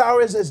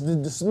superpower is? It's the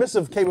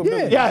dismissive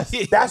capability. Yeah.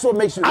 Yes. That's what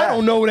makes you laugh. I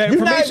don't know that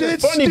You're not information. even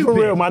It's funny for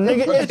stupid. real, my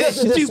nigga. It's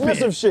just the Stupid.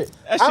 dismissive shit.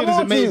 That I'm shit is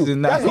on to you.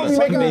 amazing. That's what be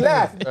making me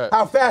laugh.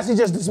 How fast he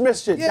just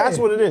dismissed shit. Yeah. That's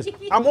what it is.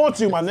 I'm on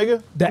to you, my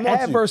nigga. the I'm on to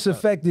you. adverse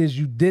effect is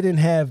you didn't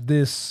have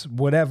this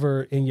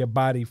whatever in your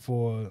body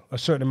for a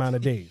certain amount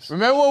of days.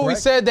 Remember when we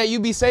said that you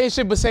be saying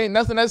shit but saying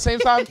nothing at the same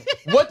time?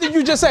 What did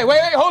you just say? Wait,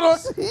 hold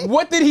on.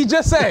 What did he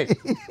just say?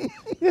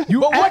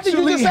 You But what did you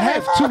actually just say?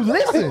 have to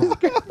listen.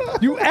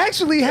 You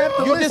actually have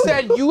to You listen. just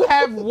said you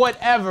have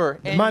whatever,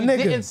 and My you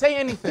nigga. didn't say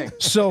anything.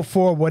 So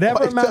for whatever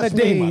Nobody amount of touch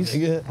me, my days,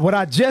 nigga. what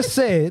I just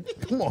said,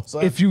 Come on,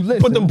 son. if you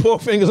listen, Put them poor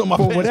fingers on my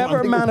for face,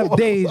 whatever my nigga. amount of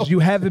days you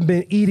haven't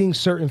been eating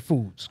certain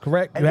foods,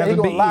 correct? And You then he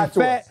haven't been gonna lie eating to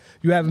fat, us.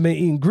 you haven't been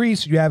eating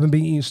grease, you haven't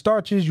been eating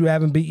starches, you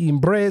haven't been eating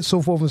bread,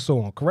 so forth and so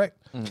on, correct?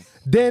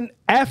 Then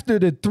after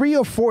the 3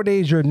 or 4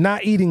 days you're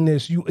not eating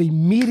this, you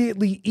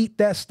immediately eat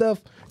that stuff,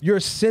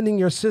 you're sending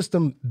your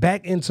system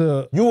back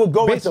into You will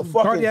go into basically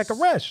fucking cardiac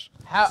arrest.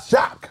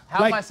 shock.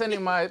 How am I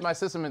sending my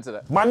system into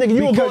that? My nigga,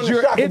 you will go Because into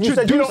you're shock if you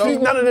said you don't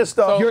introducing- eat none of this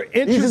stuff. You're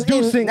You just eat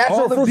introducing natural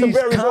all of fruits and these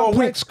berries all week,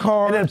 complex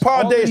carbs, and then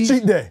par all day is these-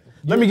 cheat day.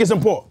 Let me get some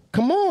pork.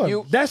 Come on,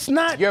 You- that's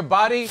not your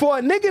body- for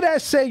a nigga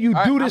that say you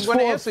All do right, this I'm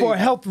gonna answer for you.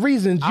 health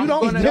reasons. You I'm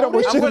don't gonna- know I'm gonna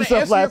this. shit answer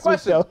himself your last week,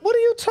 question. though. What are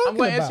you talking I'm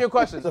going to about? answer your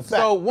question. It's a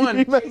fact. So one,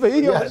 Remember,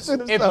 he Yes. always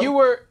shit if himself. you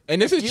were,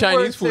 And this if is you Chinese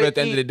were food to at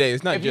the end of the eat- day.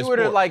 It's not if just you were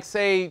to pork. like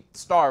say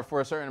starve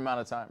for a certain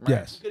amount of time, right?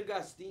 Yes. Could've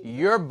got steamed.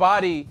 Your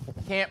body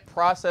can't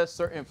process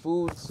certain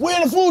foods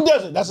Where the food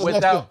does it? That's the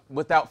next thing.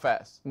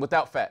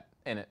 without fat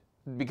in it,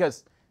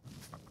 because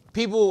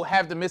people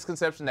have the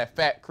misconception that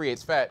fat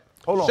creates fat.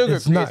 Hold on. Sugar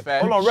It's creates not.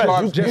 fat. Hold on, Reg,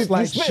 carbs you- Just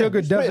like spit, sugar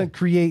you spit. doesn't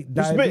create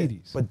You spit.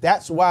 diabetes. But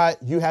that's why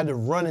you had to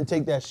run and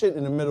take that shit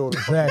in the middle of the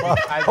Exactly.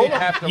 I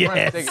didn't have to run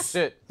and take a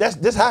shit.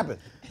 This happened.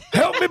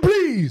 Help me,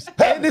 please.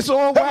 And it's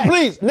on wax.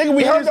 Please, nigga,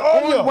 we It heard is the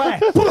on audio. wax.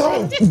 Put it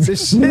on.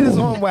 This shit is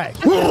on wax.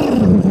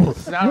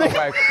 It's not on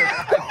wax.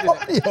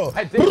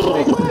 I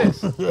didn't take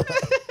this.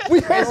 We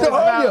heard the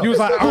audio. You was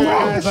like, all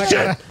right, guys, I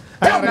gotta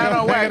It's not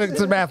on gotta wax. go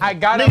to the bathroom. I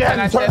got up Nigga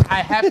and I had to said turn- I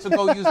have to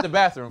go use the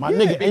bathroom. My nigga,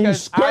 and you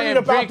because I screamed am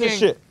about this drinking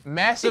shit.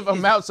 massive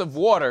amounts of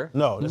water.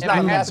 No, it's and not I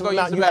had massive to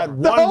go use amount. the You had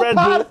bathroom. The one whole Red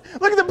pot,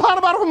 Bull. look at the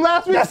pot bottle from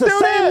last week. That's the still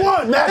same there.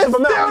 one, massive It's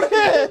amount. still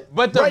there.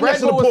 But the Right Red next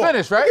to Bull the was pork.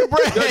 finished, right? Yo,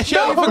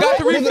 he forgot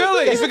to refill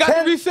it. He forgot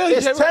to refill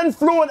it. It's 10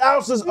 fluid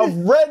ounces of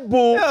Red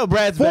Bull, Yo,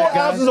 Brad's 4 back,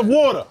 guys. ounces of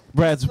water.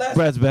 Brad's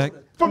back.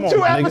 From Come on, 2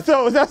 my nigga.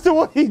 episodes. That's the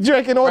one he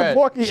drinking all the Brad,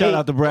 pork he Shout ate.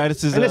 out to Brad.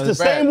 This is And it's the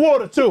Brad. same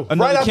water, too.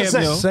 Another Right out the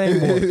cameo. same.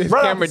 Same one. Right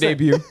out Camera the same.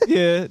 debut.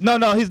 Yeah. No,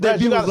 his Brad,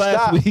 debut you was gotta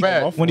last stop. week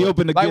Brad, when he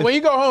opened the Like gift. when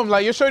you go home,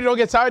 like you sure you don't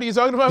get tired of you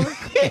talking about me?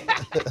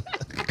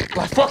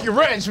 Like fucking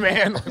Reg,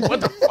 man. Like, what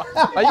the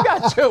fuck? Like you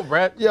gotta chill,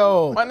 Brad.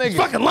 Yo. My nigga.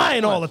 Fucking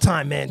lying all the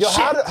time, man. Yo,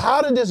 Shit.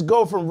 how did this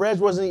go from Reg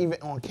wasn't even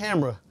on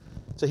camera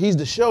to he's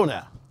the show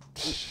now?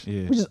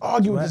 Yeah. We just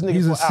argue with this nigga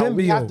He's a for hours.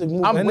 We have symbiote. to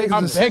move I'm, That away nigga's from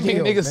a this. begging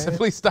symbiote, niggas to man.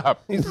 please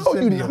stop. He's a No,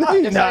 you symbiote.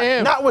 not. Yes, I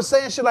am. Not with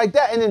saying shit like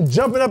that and then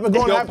jumping up and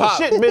going Yo, after Pop,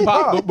 shit mid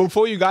Pop, pod.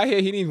 before you got here,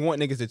 he didn't even want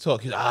niggas to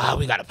talk. He's like,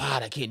 we got a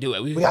pod. I can't do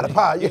it. We got a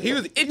pod. Yeah, he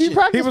was itching. He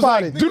practice He was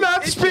potted. like, do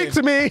not speak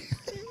to me.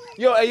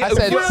 Yo, I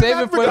said save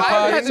it for the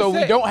pod so we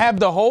don't. don't have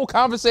the whole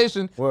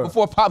conversation Word.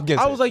 before Pop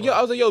gets I it. was like,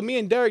 yo, me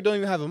and Derek don't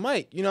even have a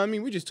mic. You know what I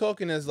mean? We just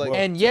talking as like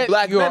And yet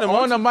black you're men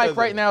amongst on the each mic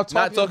other. right now not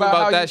talking talking about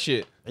how about you- that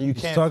shit. And you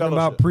can't Talking about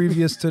fellowship.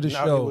 previous to the No,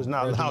 show. it was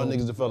not allowing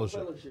niggas to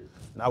fellowship.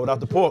 Not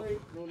without the pork.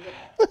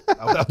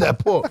 Not without that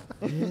pork.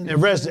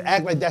 And Rez, to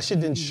act like that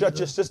shit didn't shut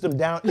your system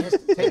down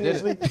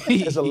instantaneously,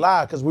 it's a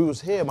lie, because we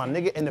was here, my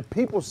nigga, and the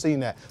people seen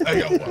that. Hey,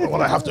 yo,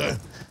 what I have to...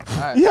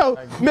 Yo,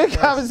 mid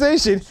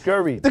conversation.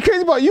 Scurry. The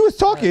crazy part, you was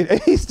talking and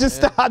he's just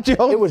stopped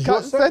your It was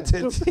your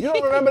sentence. You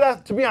don't remember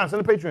that? To be honest,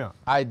 on the Patreon.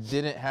 I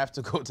didn't have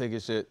to go take a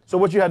shit. So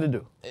what you had to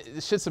do?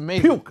 This shit's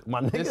amazing. Puke, my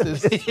nigga.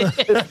 This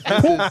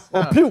is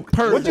Or puke.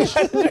 What you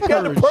had to do? You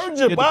had to purge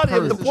your body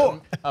of the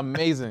pork.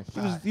 amazing.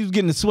 He was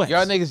getting the sweats.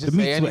 Y'all niggas The just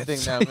meat say anything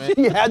sweats. now, man.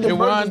 He had to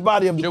purge his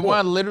body of the pork.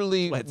 Jawan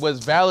literally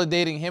was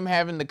validating him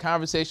having the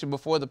conversation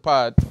before the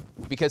pod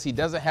because he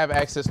doesn't have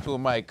access to a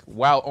mic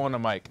while on a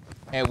mic.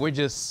 And we're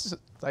just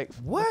like,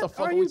 what the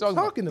fuck are are we you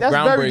talking about?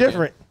 That's very Groundbreaking.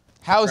 different.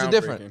 How is it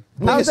different?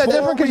 How is that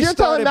different? Because you're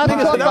telling him not to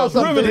talk about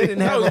something. They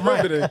didn't have a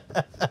mic.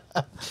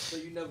 So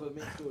you never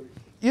make stories.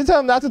 You tell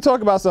him not to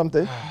talk about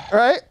something,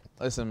 right?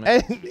 Listen,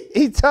 man. And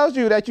he tells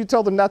you that you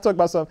told him not to talk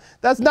about something.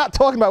 That's not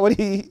talking about what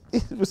he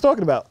was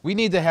talking about. We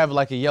need to have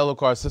like a yellow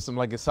card system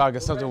like a Saga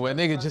something where a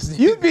nigga just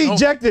You'd be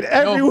ejected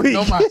every week.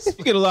 No mas.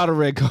 You get a lot of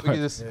red cards. We can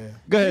just,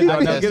 Go ahead, You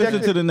Darnell. be Get us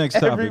into the next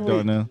every topic, week.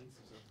 Darnell.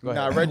 go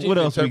Nah, ahead. Reggie's What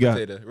an else we got?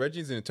 interpretator.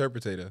 Reggie's an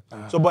interpretator.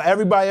 So, but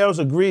everybody else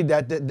agreed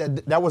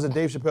that was a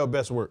Dave Chappelle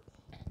best work.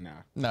 Nah.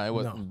 No, it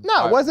wasn't.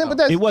 No, it wasn't, but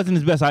that's It wasn't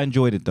his best. I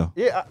enjoyed it though.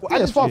 Yeah, I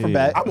it's just far from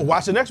bad. I'm gonna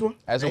watch the next one.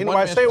 As a Ain't nobody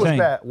one-man say it was Same.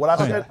 bad. What I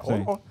Same. said,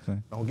 Same. hold on.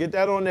 Same. Don't get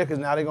that on there, because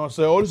now they're gonna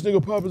say, oh, this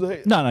nigga Pop is a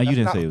hater. No, you That's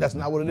didn't not- say it was That's bad.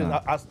 not what it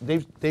is.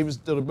 No. Dave is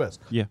still the best.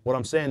 Yeah. What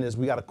I'm saying is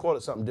we gotta call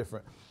it something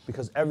different,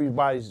 because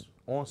everybody's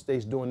on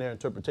stage doing their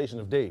interpretation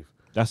of Dave.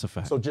 That's a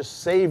fact. So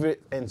just save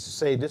it and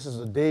say this is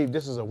a Dave,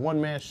 this is a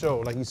one-man show,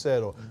 like he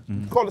said, or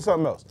call it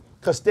something else.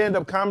 Because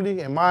stand-up comedy,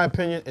 in my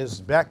opinion,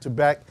 is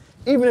back-to-back,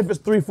 even if it's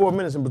 3-4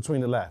 minutes in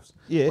between the laughs.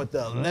 Yeah. But the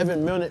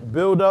 11-minute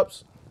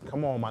build-ups,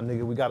 come on, my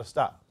nigga, we gotta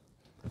stop.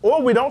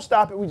 Or we don't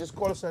stop it, we just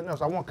call it something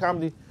else. I want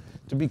comedy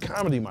to be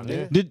comedy, my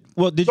nigga. Did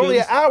It's you? only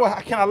an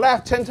hour. Can I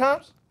laugh 10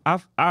 times?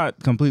 I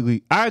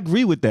completely. I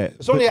agree with that.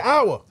 It's only an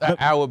hour.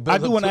 I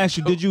do want to ask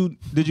you. Did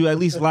you at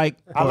least like?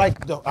 I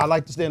like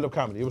the stand-up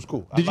comedy. It was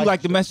cool. Did you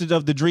like the message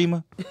of the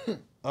dreamer?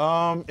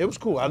 It was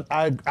cool.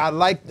 I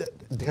liked it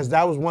because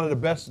that was one of the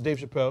best Dave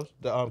Chappelle's,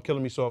 the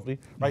Killing Me Softly,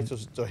 right?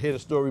 To hear the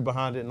story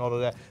behind it and all of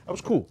that. That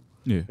was cool.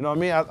 Yeah. You know what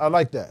I mean? I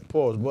like that.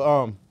 Pause.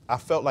 But I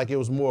felt like it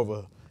was more of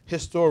a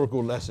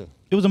historical lesson.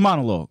 It was a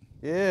monologue.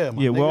 Yeah,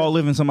 Yeah, we're all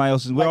living somebody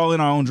else's. We're all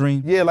in our own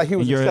dream. Yeah, like he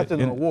was And you're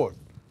accepting an in- award.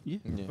 Yeah.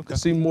 It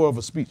seemed more of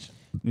a speech.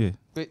 Yeah.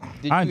 But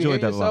did I you enjoyed hear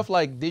that a lot. yourself?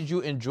 Like, did you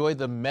enjoy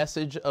the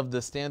message of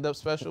the stand-up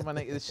special? My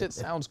nigga, this shit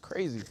sounds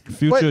crazy.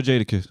 Future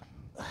Jadakiss.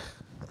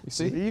 You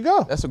see? There you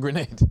go. That's a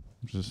grenade.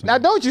 Now,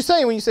 know what you're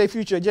saying when you say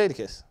Future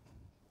Jadakiss.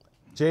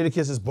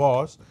 Jadakiss is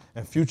bars,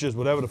 and Future is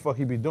whatever the fuck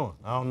he be doing.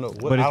 I don't know.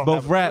 But it's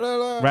both rap.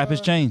 Rap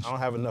has changed. I don't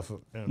have enough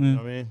of you know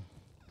what I mean?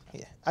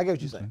 Yeah, I get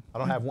what you're saying.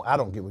 I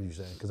don't get what you're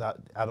saying because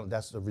I don't.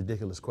 That's a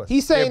ridiculous question.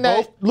 He's saying They're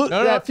that both- look No,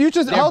 no, that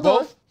Future's they're hold on,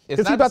 both- it's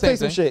because he not about the to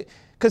say same some shit.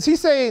 Because he's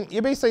saying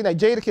you're basically saying that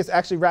Jadakiss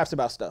actually raps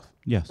about stuff.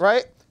 Yes.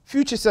 Right?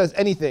 Future says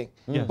anything,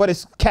 but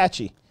it's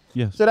catchy.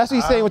 Yes. So that's what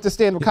he's saying with the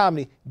stand-up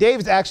comedy.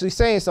 Dave's actually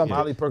saying something.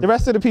 Molly Perkins. The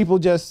rest of the people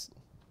just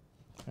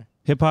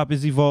Hip hop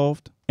is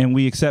evolved, and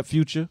we accept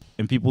Future,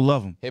 and people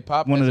love him. Hip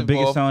hop One of has the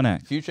biggest evolved. selling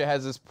acts. Future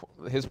has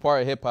his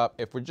part of hip hop.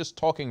 If we're just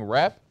talking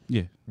rap,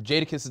 Yeah.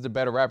 Jadakiss is the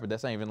better rapper.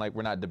 That's not even like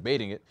we're not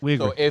debating it. We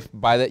So agree. if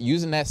by that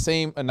using that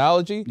same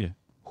analogy, Yeah.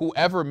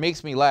 whoever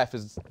makes me laugh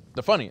is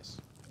the funniest.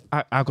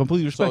 I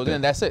completely respect So that.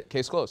 then that's it.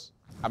 Case closed.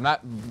 I'm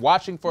not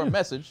watching for a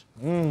message.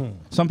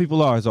 Some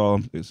people are, is all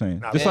I'm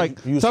saying. Just man,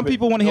 like you some spit-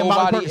 people want to hear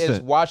Molly Nobody is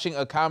Percocet. watching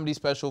a comedy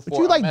special for But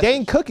you a like message.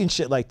 Dane Cook and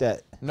shit like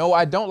that. No,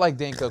 I don't like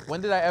Dane Cook.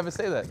 When did I ever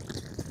say that?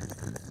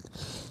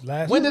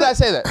 Last When did I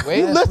say that? Wait.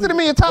 You listed him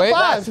in your top Wait,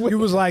 five. You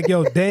was like,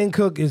 yo, Dane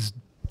Cook is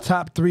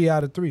top 3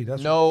 out of 3.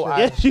 That's No, I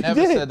Yes, you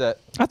never did. said that.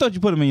 I thought you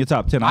put him in your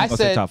top 10. I I'm gonna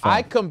say said top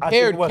I 5.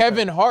 compared it was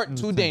Kevin that. Hart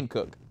to Dane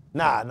Cook.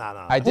 Nah.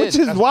 I did. Which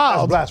is That's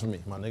wild.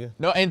 blasphemy, my nigga.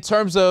 No, in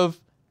terms of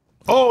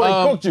Oh,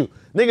 they cooked you.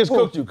 Niggas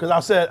cooked you. Cause I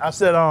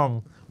said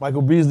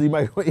Michael Beasley,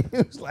 he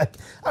was like,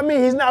 I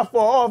mean, he's not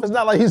far off. It's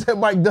not like he said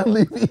Mike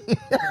Dunleavy.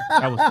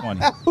 That was funny.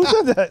 Who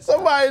said that?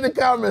 Somebody in the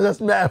comments, that's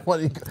mad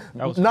funny.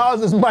 was-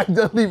 Nas is Mike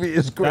Dunleavy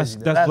is crazy.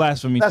 That's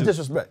blasphemy, That's too.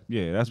 disrespect.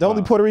 Yeah, that's The only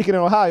wild. Puerto Rican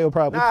in Ohio,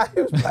 probably. Nah,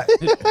 he was black.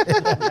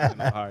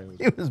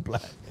 He was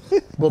black.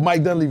 But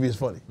Mike Dunleavy is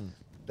funny.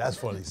 That's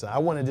funny, son. I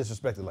wouldn't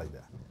disrespect it like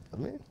that. I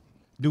mean,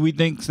 Do we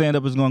think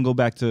stand-up is going to go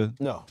back to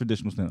No.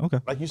 traditional stand-up? Okay.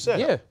 like you said,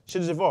 Yeah.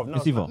 shit has evolved. No,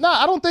 It's evolved. No,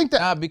 I don't think that.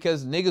 nah,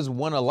 because niggas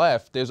want to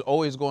laugh. There's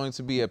always going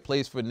to be a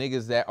place for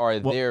niggas that are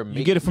Well, there.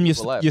 you get it from your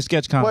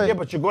sketch comedy. Yeah,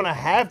 but you're gonna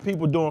have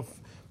people doing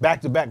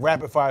back-to-back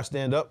rapid-fire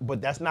stand-up,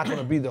 but that's not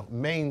gonna be the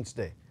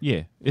mainstay.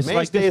 Yeah. It's Mainstay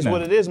like this is now.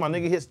 what it is. My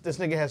nigga, this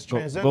nigga has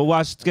transcended. Go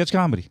watch sketch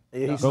comedy. Yeah,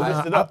 he Go-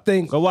 switched it I up.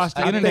 think Go watch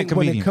the I internet think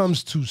when it comedians.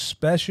 comes to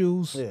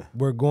specials, Yeah.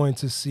 we're going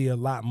to see a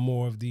lot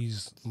more of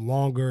these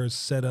longer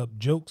setup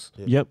jokes.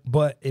 Yep.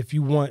 But if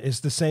you want, it's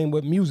the same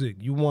with music.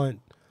 You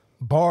want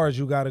bars,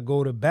 you got to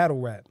go to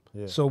battle rap.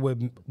 So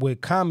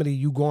with comedy,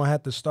 you gonna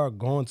have to start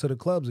going to the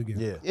clubs again.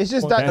 Yeah. It's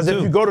just Well, that. Because if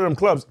too. you go to them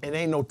clubs, it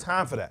ain't no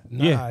time for that.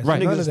 Nah, Yeah, it's right.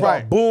 none Niggas of just that.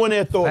 start booing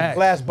there, throw a Facts.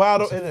 glass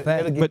bottle, It's a and it'll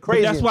fact. get But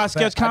crazy. that's why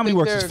sketch comedy think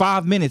works. It's they're-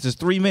 5 minutes. It's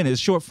 3 minutes.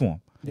 It's short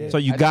form. So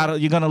you're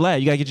gonna laugh.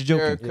 You gotta get your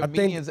There are joke in.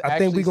 comedians I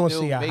think we actually gonna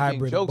still see a making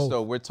hybrid of jokes both.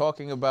 though. We're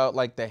talking about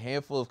like the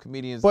handful of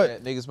comedians But-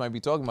 that niggas might be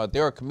talking about.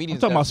 There are I'm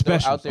comedians talking that are about still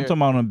specials. out there. I'm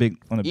talking about on a big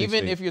Even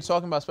stage. if you're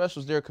talking about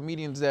specials, there are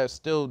comedians that are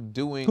still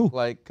doing Who?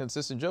 like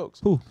consistent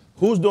jokes. Who?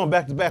 Who's doing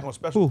back-to-back on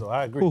specials, Who? though?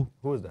 I agree. Who?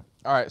 Who is that?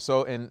 All right,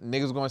 so and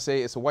niggas gonna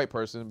say it's a white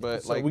person,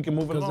 but So like we can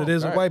move it Because along. it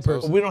is a Alright, white so-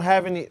 person. We don't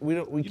have any. We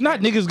don't. We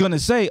Not niggas gonna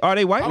say, are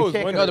they white? can't no,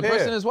 the compare.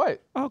 person is white.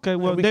 Okay,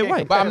 well we they can't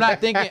white. But I'm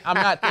not thinking. I'm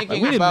not thinking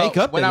We didn't about make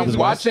up when that I'm he was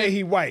white. watching.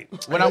 he white.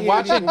 When I'm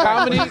watching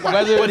comedy,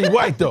 whether But he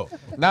white though.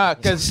 nah,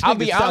 because I'll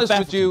be Nigga's South honest with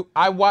African. you,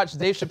 I watched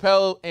Dave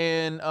Chappelle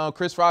and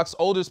Chris Rock's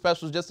older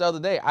specials just the other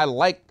day. I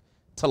like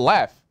to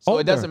laugh, so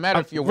it doesn't matter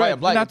if you're white or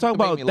black. We're not if you talking can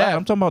make about me that. laugh.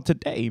 I'm talking about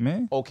today,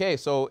 man. Okay,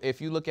 so if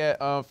you look at,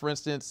 for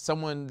instance,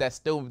 someone that's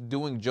still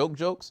doing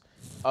jokes,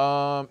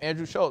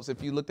 Andrew Schultz,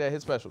 if you looked at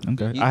his special,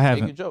 Okay, he's I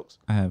haven't. making jokes.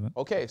 I haven't.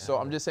 Okay, so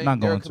I'm just saying Not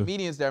there are going to.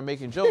 comedians that are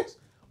making jokes.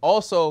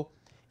 Also,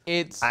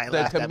 it's I ain't the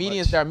laughed that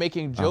comedians much. that are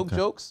making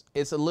jokes.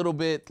 It's a little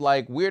bit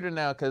like weirder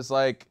now because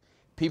like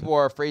people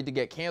are afraid to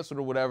get canceled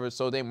or whatever,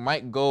 so they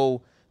might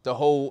go the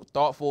whole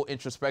thoughtful,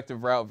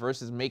 introspective route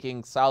versus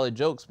making solid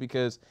jokes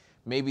because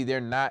maybe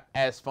they're not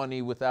as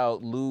funny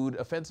without lewd,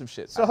 offensive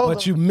shit. So hold But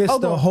on. you missed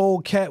Hold the on.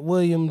 whole Katt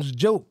Williams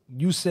joke.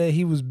 You said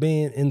he was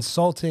being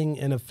insulting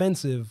and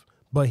offensive,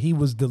 but he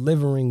was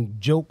delivering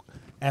joke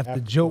after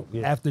joke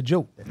after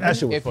joke. That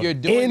shit was if funny. you're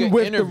doing In an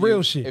with the interview,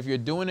 real shit. if you're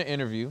doing an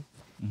interview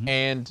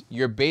and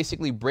you're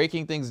basically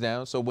breaking things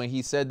down, so when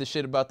he said the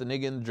shit about the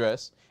nigga in the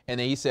dress, and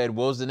then he said,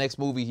 what was the next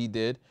movie he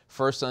did?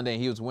 First Sunday,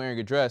 and he was wearing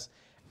a dress.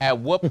 At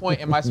what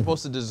point am I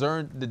supposed to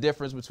discern the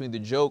difference between the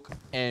joke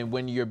and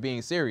when you're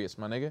being serious,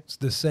 my nigga? It's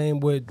the same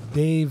with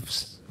Dave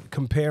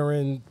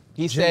comparing.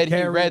 He Jim said he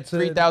Carrey read to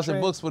the 3,000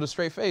 trans- books with a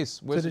straight face.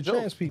 to Where's the the joke?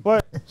 trans people.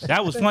 But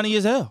That was funny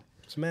as hell.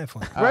 It's mad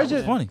funny.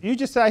 Reggie, funny. you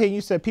just sat here and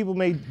you said people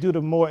may do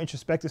the more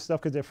introspective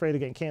stuff because they're afraid of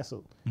getting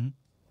canceled.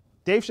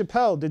 Dave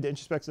Chappelle did the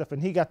introspective stuff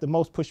and he got the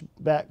most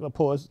pushback,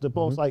 pause, the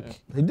most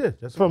like He did.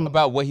 That's from.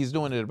 About what he's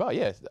doing it about,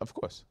 yeah, of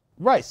course.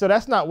 Right, so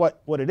that's not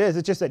what it is.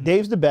 It's just that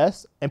Dave's the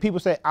best, and people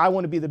say, I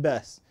want to be the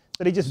best.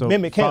 So they just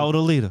mimic him. Follow the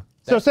leader.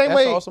 So same way,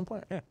 That's an awesome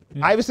point. Yeah.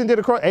 Iverson did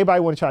a cross. Everybody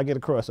want to try to get a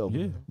crossover.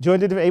 Yeah.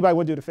 Jordan did everybody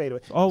want to do the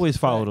fadeaway. Always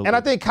follow the leader. And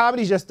I think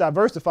comedy's just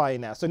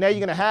diversifying now. So now you're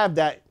going to have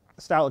that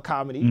style of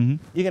comedy.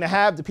 You're going to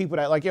have the people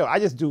that like, yo, I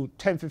just do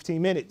 10,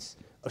 15 minutes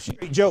of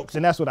straight jokes,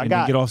 and that's what I got.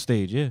 And get off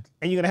stage, yeah.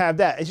 And you're going to have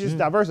that. It's just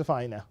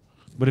diversifying now.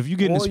 But if you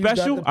get into Or you got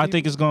special, the I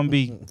think it's going to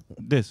be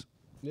this.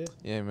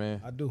 Yeah,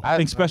 man. I do. I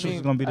think special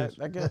is going to be this.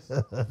 I guess.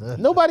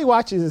 Nobody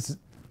watches,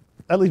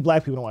 at least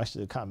black people don't watch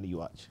the comedy you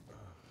watch.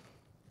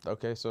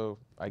 Okay, so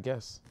I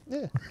guess.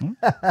 Yeah.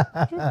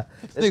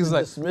 Niggas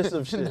like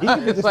dismissive shit.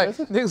 it's like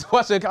niggas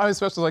watching a comedy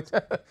special like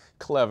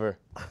clever.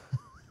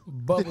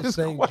 Bubba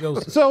St.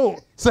 Joseph.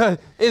 So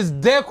it's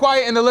dead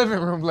quiet in the living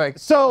room, like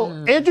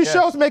Andrew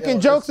Schultz making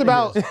jokes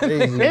about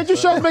Andrew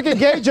Schultz making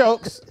gay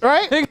jokes,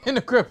 right? nigga in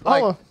the crib.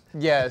 Like, Hold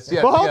on. yes.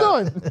 But hold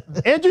on.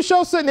 Andrew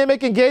Schultz sitting there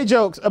making gay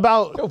jokes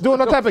about doing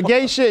all type of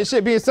gay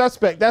shit being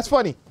suspect. That's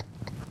funny.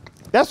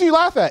 That's what you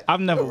laugh at. I've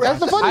never. That's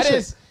the funny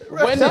shit.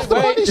 That's the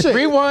funny shit.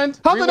 Rewind.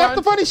 Hold on, that's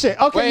the funny shit.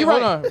 Okay, Wait, you're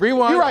right. hold on.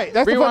 Rewind. You're right.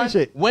 That's Rewind. the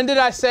funny shit. When did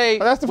I say?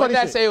 That's the when funny did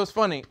I shit. say it was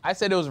funny? I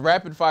said it was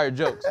rapid fire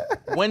jokes.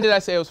 When did I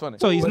say it was funny?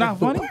 So he's not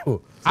funny? I don't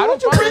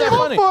What you find bring that him up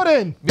funny for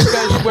then?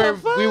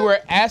 because we were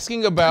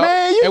asking about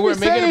Man, you and we're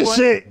be making a saying point.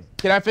 shit.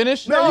 Can I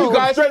finish? No, you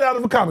guys. straight out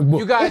of a comic book.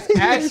 You guys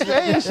asked.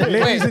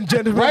 Ladies and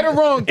gentlemen, right or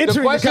wrong?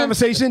 entering the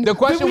conversation, The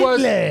question the was,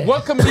 weekly.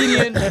 what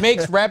comedian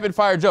makes rapid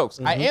fire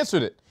jokes? I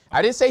answered it.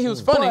 I didn't say he was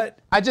funny. But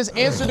I just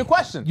answered the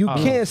question. You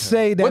can't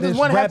say that What does it's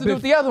one have rapid, to do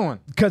with the other one?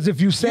 Because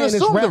if you saying it's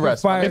assume the rapid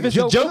rest. fire If it's a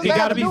jokes, joke, it gotta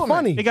gotta be be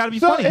funny. It got to be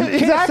So, funny.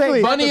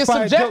 exactly. Funny is Rapid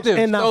fire jokes subjective.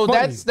 and not So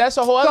funny. that's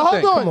a whole other hold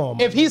thing. on. Come on,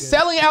 If he's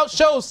selling out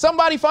shows,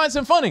 somebody finds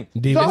him funny.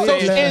 D- So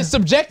Wait, it's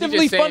subjectively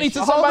You just saying funny to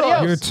shit. somebody Hold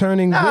on. You're else.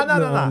 turning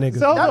Whitler on niggas.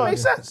 So hold That on.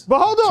 makes sense. But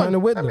hold Turning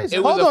on. Whitler.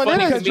 It was Hold a on,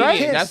 funny it is, right?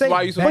 comedian. That's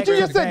why you But you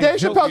just said Dave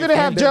Chappelle didn't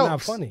have they're not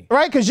jokes, funny.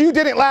 right? Because you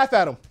didn't laugh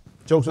at him.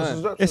 Jokes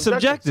It's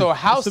subjective. So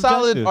how It's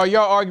solid subjective. are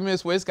your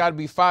arguments where it's got to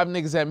be 5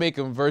 niggas that make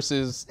them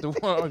versus the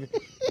one?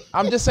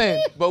 I'm just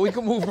saying, but we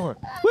can move on.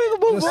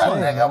 Just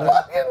saying, Yo,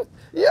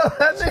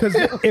 that Because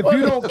nigga. if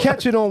you don't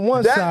catch it on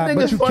one That side,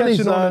 but nigga's you funny, catch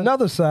it on son.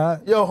 another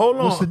side, Yo, hold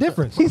on. what's the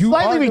difference? He's You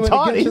slightly arguing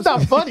retarded. against He's not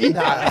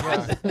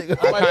yourself.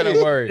 funny. I'm kind of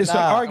worried. It's an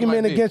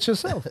argument might be. against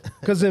yourself.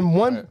 Because in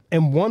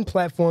one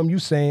platform, you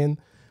saying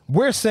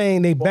we're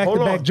saying they back to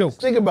Hold back on. jokes.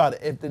 Think about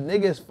it. If the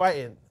nigga is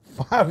fighting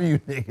 5 of you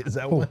niggas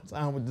at one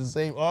time with the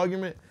same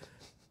argument,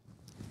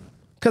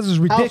 Because it's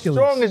how ridiculous.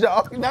 strong is your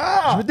argument?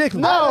 Nah. It's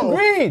ridiculous. I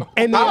agree.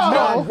 And the I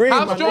amount- agree,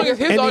 How my strong nigga. is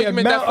his And the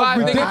argument that amount of 5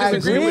 niggas ridiculous-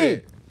 disagree with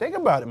it? Think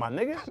about it, my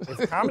nigga.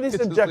 If comedy's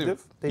Just leave it.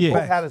 subjective, they Yeah.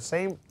 both had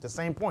the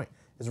same point.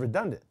 It's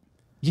redundant.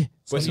 Yeah.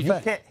 So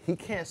But he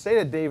can't say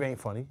that Dave ain't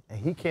funny, and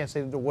he can't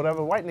say that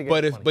whatever white nigga.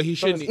 But ain't if funny. he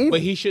So it's shouldn't even. but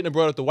he shouldn't have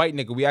brought up the white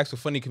nigga. We asked for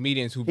funny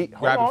comedians who Hold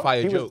rapid on. fire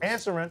He was jokes.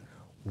 answering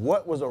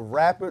what was a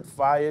rapid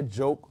fire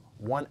joke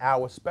 1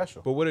 hour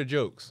special. But what are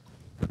jokes?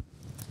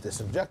 They're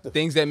subjective.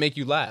 Things that make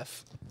you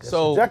laugh.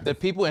 So subjective. the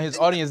people in his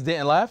audience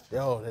didn't laugh?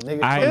 Yo, the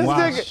nigga. I didn't This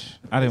watch. nigga-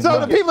 I didn't So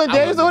watch. the people in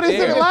Dave's audience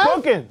there. didn't He laugh?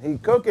 cooking. He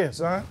cooking,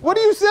 son. What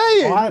are you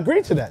saying? Oh, I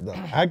agree to that, though.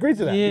 I agree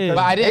to that. Yeah. because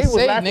But I didn't Dave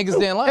was say laughing niggas too.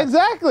 didn't laugh.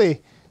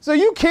 Exactly. So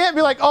you can't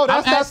be like, oh,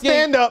 that's I'm not asking-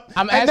 stand up,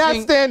 I'm and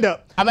asking- that's stand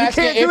up. I'm you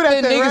asking can't if do that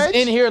the then, niggas Reg.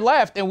 in here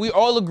laughed and we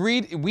all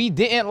agreed we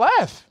didn't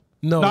laugh.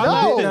 No, No, you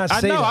No. did not I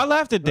say know. that. I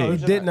laughed at You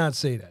Dave. did not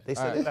say that. They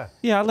said that.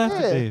 Yeah, I laughed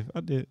Yeah. at Dave. I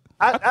did.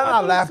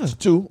 I laughed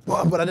too,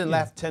 but I didn't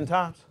laugh 10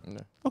 times.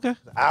 Okay. An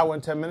hour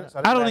and 10 minutes.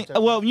 I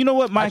don't. Well, you know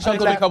what? My I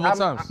chuckled a couple of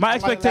times. my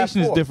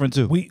expectation is different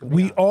too.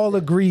 We all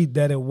agreed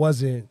that it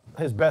wasn't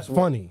His best work.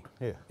 funny.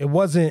 Yeah. It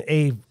wasn't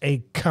a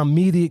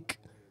comedic.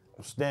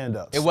 Stand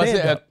up. It wasn't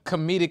a Stand-up.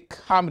 comedic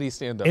comedy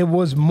stand-up. It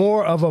was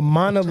more of a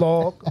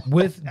monologue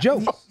with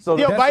jokes. So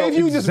Yo, that's but so if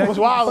you just was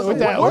wild with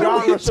that, What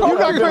you genre should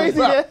got I crazy,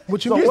 do? yeah?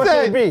 What So you what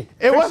said should it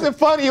be? it wasn't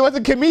funny, it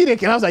wasn't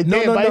comedic, and I was like, No,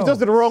 damn, no, but no. those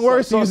are the wrong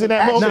words to use in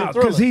that action moment.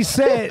 No, because he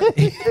said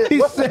he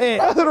said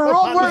Those are the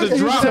wrong words to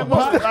use in that drama.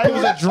 moment. It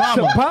was a to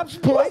drama. Pop's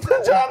point.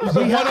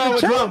 We had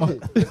to drama.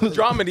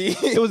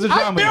 Dramedy. It was a I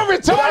drama. feel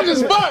retarded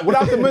as fuck.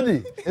 Without the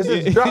money. It's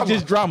It- just drama. It's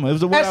just drama. It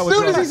was a As 1 hour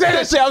soon as drama. he said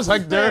that shit, I was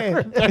like,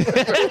 "Dirt."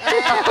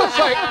 I was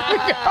like,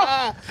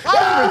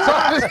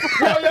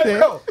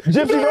 Yo,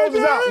 Gypsy Rose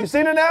is out. You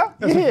seen it now?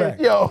 a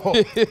fact. Yo,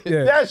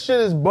 Yeah. that shit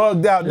is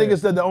bugged out. Niggas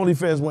said the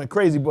OnlyFans went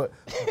crazy, but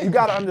you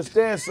gotta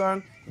understand,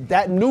 son,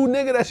 that new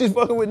nigga that she's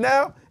fucking with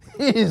now,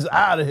 he's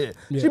out of here.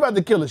 She about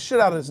to kill the shit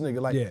out of this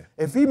nigga. Like, Yeah.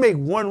 if he make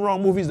one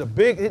wrong move, he's a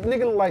big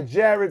nigga look like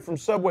Jared from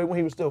Subway when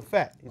he was still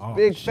fat. He's a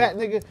big fat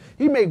nigga.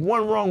 He make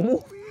one wrong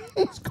move,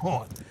 he's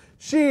gone.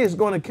 She is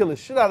gonna kill the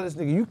shit out of this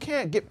nigga. You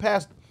can't get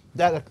past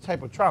that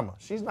type of trauma.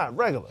 She's not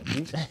regular.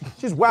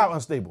 She's wild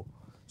unstable.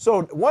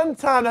 So one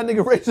time that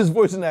nigga raised his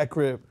voice in that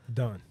crib,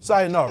 Done.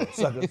 sayonara,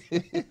 sucker.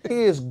 He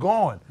is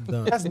gone.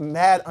 That's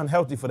mad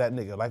unhealthy for that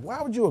nigga. Like,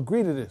 why would you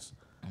agree to this?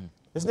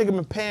 This nigga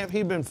been paying,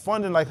 he been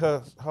funding like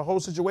her whole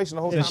situation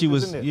the whole time Since she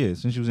was was in there.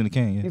 since she was in the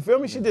can. Yeah. You feel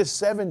me? She did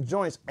 7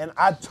 joints, and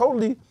I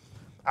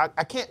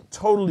can't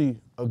totally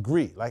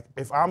agree. Like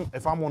if I'm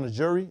on a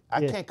jury,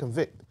 I can't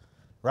convict,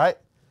 right?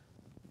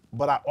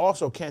 But I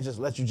also can't just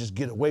let you just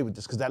get away with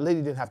this because that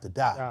lady didn't have to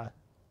die.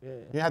 You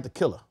didn't have to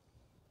kill her.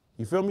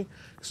 You feel me?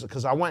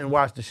 Because I went and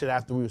watched the shit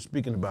after we were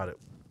speaking about it.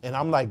 And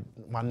I'm like,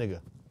 my nigga,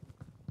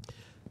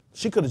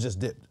 she could have just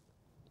dipped.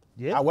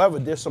 Yeah. However,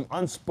 there's some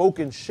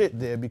unspoken shit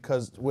there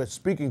because we're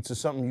speaking to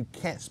something you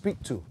can't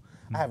speak to.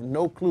 I have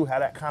no clue how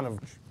that kind of...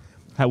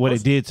 what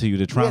it did to you,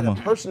 the trauma. Yeah,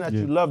 the person that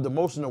you love the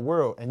most in the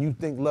world and you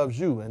think loves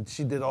you and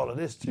she did all of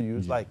this to you.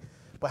 It's like,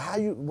 but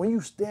when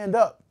you stand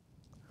up,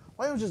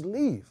 why don't you just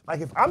leave? Like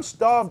if I'm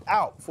starved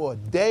out for a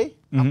day,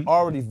 I'm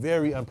already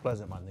very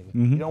unpleasant, my nigga.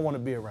 You don't want to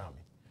be around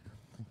me.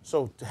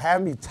 So to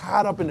have me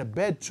tied up in the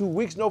bed 2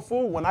 weeks, no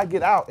food, when I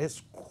get out,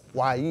 it's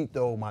quiet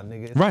though, my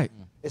nigga.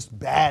 It's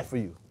bad for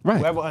you.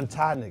 Whoever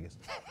untied niggas.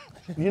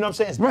 You know what I'm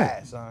saying? It's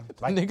bad, son.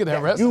 Like, nigga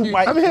that rescued.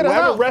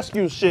 Whoever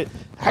rescues shit,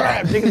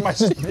 niggas might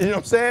just, you know what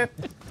I'm saying?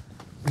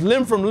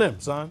 Limb from limb,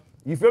 son.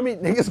 You feel me?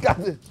 Niggas got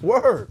this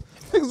word.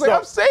 Niggas like,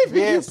 I'm safe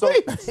here,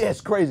 yeah,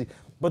 it's crazy.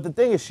 But the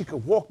thing is, she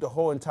could walk the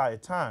whole entire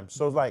time.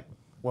 So it's like,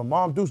 when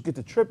Mom Deuce get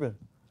to tripping,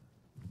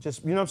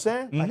 just, you know what I'm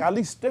saying? Like, at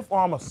least stiff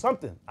arm or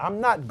something. I'm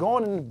not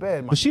going in the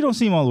bed. But she don't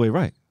seem all the way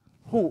right.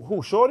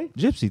 Who, Shorty?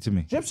 Gypsy to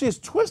me. Gypsy is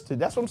twisted,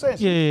 that's what I'm saying.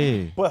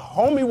 Yeah. But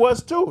homie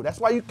was too. That's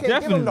why you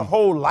can't give him the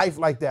whole life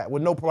like that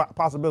with no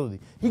possibility.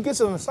 He gets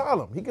an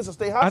asylum. He gets to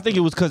stay hospital. I think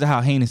it was because of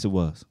how heinous it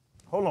was.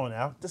 Hold on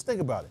now, just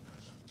think about it.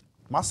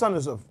 My son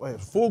is a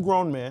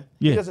full-grown man.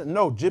 He doesn't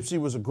know Gypsy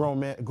was a grown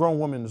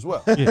woman as well.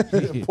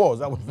 Pause.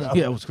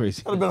 That was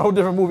crazy. That would have been a whole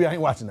different movie. I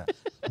ain't watching that.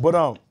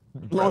 But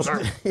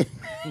watching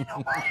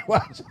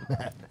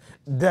that.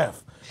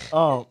 Deaf.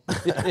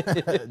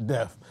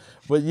 Deaf.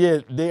 But yeah,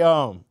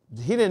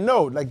 he didn't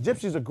know. Like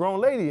Gypsy's a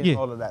grown lady and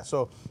all of that.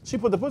 So she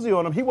put the pussy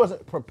on him. He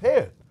wasn't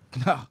prepared.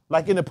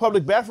 Like in the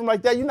public bathroom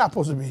like that, you're not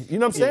supposed to be. You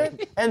know what I'm saying?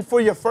 And for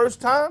your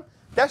first time,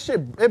 that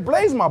shit, it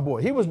blazed my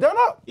boy. He was done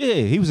up. Yeah,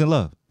 he was in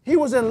love. He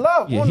was in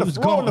love on the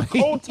floor, on the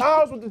cold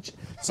towels with the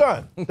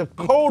son. The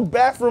cold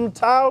bathroom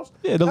towels.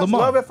 Yeah, the that's Lamar.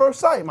 Love at first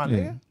sight, my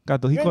nigga.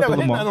 He you ain't never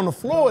hit that on the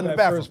floor in the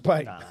bathroom. First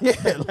pipe. Yeah,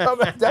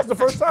 that's the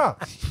first time.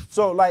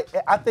 So like,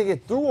 I think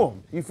it threw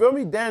him. You feel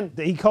me? Then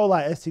the E.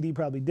 coli STD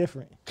probably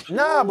different.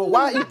 Nah, but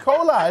why E.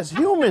 coli? It's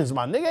humans,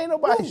 my nigga. Ain't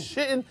nobody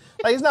shitting.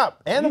 Like it's not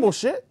animal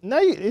shit. No,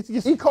 it's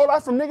just E. coli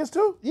from niggas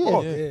too.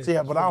 Yeah. See,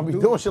 but I don't be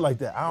doing shit like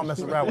that. I don't mess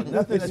around with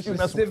nothing that you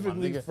mess with, my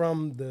Specifically nigga.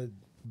 from the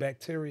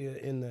bacteria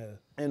in the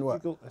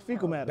what?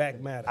 Fecal matter. back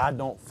matter. I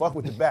don't fuck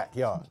with the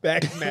backyard.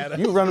 Back matter.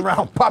 You run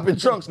around popping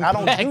trunks. I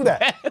don't do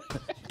that.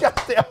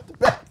 Gotta stay out the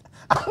back.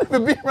 I don't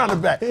even be around the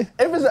back. I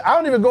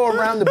don't even go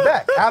around the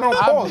back.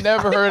 I've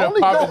never heard of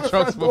popping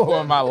trunks before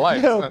in my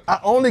life.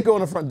 I only go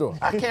in the front door.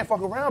 I can't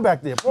fuck around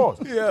back there. Pause.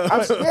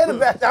 I'm scared of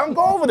back there. I don't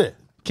go over there.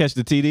 Catch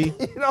the TD. You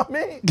know what I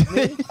mean?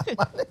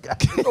 My nigga, I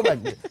can't go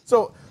back there.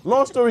 So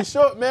long story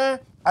short,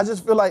 man, I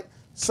just feel like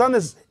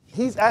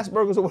he's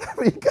Asperger's or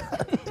whatever he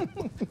got.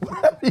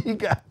 Whatever he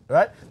got,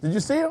 right? Did you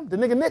see him? The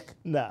nigga Nick?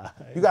 Nah.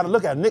 You gotta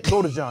look at Nick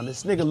Godejohn.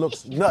 This nigga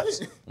looks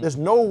nuts. There's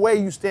no way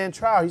you stand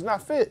trial. He's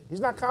not fit. He's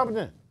not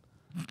competent.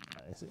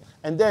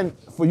 And then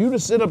for you to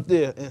sit up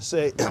there and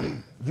say,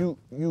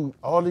 you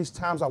all these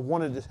times I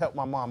wanted to help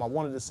my mom, I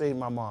wanted to save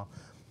my mom.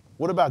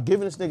 What about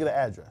giving this nigga the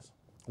address?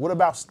 What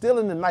about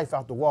stealing the knife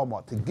out the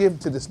Walmart to give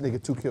to this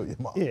nigga to kill your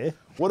mom? Yeah.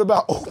 What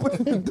about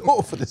opening the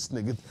door for this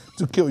nigga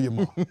to kill your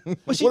mom?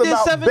 Well, she did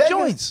 7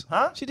 joints.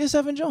 Huh? She did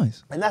 7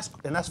 joints. And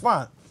that's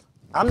fine.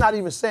 I'm not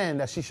even saying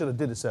that she should have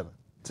did the 7.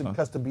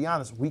 Because to be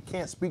honest, we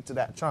can't speak to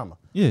that trauma.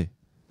 Yeah.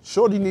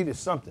 Shorty needed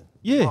something.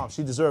 Yeah. Mom,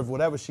 she deserved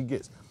whatever she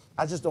gets.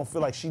 I just don't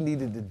feel like she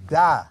needed to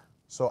die.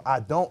 So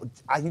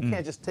you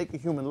can't just take a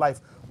human life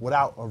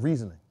without a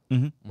reasoning,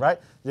 right?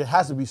 There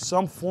has to be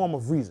some form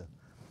of reason.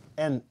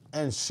 And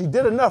she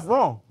did enough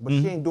wrong, but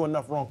she ain't doing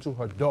enough wrong to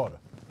her daughter.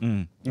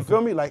 You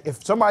feel me? Like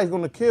if somebody's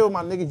gonna kill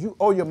my nigga, you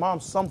owe your mom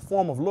some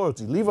form of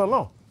loyalty. Leave her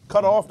alone.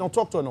 Cut her off, don't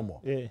talk to her no more.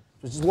 Yeah.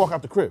 Just walk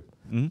out the crib.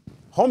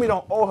 Homie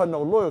don't owe her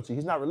no loyalty.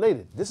 He's not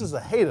related. This is a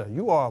hater.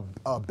 You are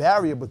a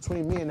barrier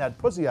between me and that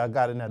pussy I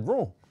got in that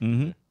room.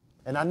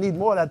 And I need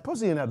more of that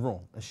pussy in that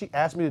room. And she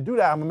asked me to do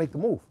that, I'm gonna make the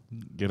move.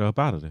 Get her up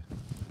out of there.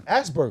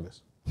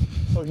 Asperger's.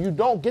 So you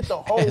don't get the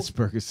whole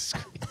Asperger's.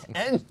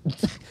 And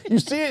you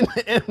see it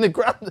in the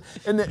ground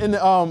in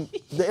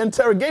the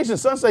interrogation.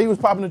 Son said he was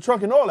popping the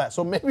trunk and all that.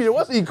 So maybe it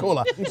was E.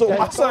 coli. So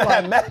my son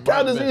had mad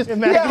cow disease. He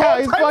had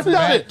all types of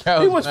shit.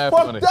 He was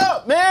fucked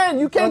up, man.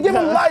 You can't give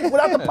him life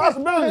without the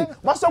possibility.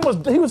 My son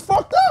was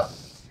fucked up.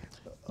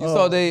 You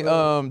saw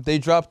they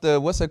dropped the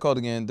what's that called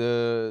again?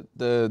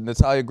 The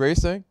Natalia Grace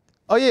thing?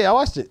 Oh yeah, I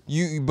watched it.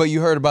 But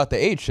you heard about the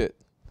age shit.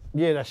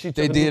 Yeah, that she took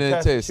They a did new it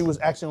test. test. She was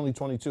actually only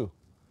 22.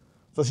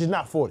 So she's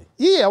not 40.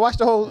 Yeah, I watched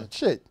the whole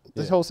shit.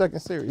 This whole second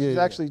series.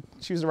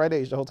 She was the right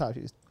age the whole time. She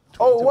was 22.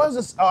 Oh, it was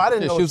this? Oh, I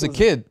didn't know. She was a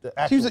kid. The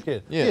actual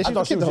kid. Yeah, I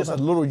thought she was just a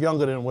little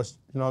younger than what,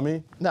 you know what I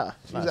mean? Nah,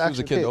 she was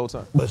a kid the whole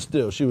time. But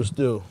still, she was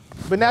still.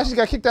 But now she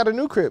got kicked out of her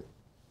new crib.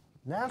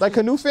 Like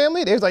her new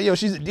family, they was like, yo,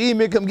 she's a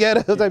demon, come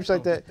get her, type shit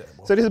like that.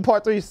 So this is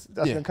part 3 that's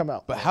gonna come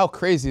out. But how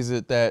crazy is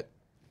it that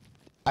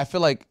I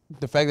feel like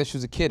the fact that she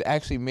was a kid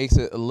actually makes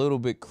it a little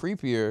bit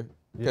creepier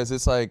because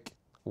it's like,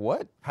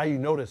 What? How you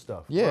know this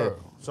stuff? Yeah. Word.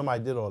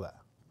 Somebody did all that.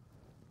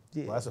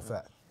 Yeah. Well, that's a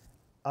fact.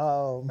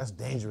 That's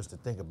dangerous to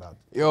think about.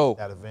 Yo.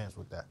 That advance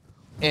with that.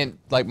 And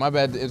like, my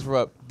bad to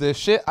interrupt. The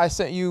shit I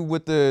sent you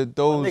with those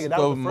Nigga, that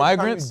was the first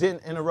migrants. time you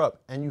didn't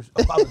interrupt and you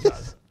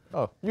apologized.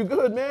 Oh, you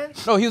good, man?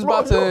 no, he was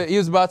about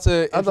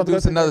to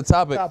introduce another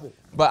topic. topic.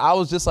 But I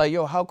was just like,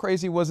 yo, how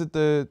crazy was it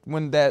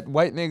when that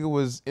white nigga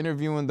was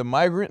interviewing the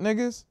migrant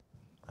niggas?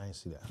 I ain't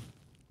see that.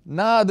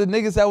 Nah, the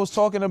niggas that was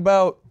talking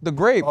about the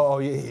grape. Oh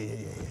yeah.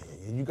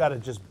 You gotta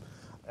just.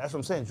 That's what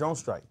I'm saying. Drone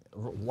strike.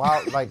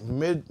 Wild, like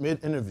mid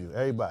interview.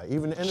 Everybody,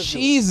 even the interview.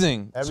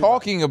 Cheesing,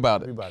 talking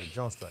about it. Everybody,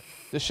 drone strike.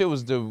 This shit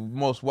was the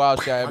most wild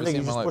shit I ever seen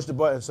in my just life. push the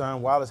button,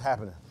 son, while it's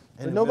happening.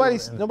 But nobody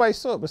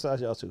saw it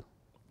besides y'all two.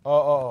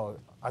 Oh,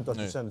 I thought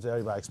you sent it to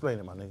everybody. Explain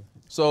it, my nigga.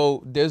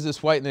 So there's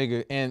this white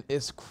nigga, and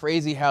it's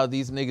crazy how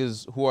these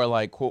niggas who are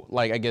like, quote,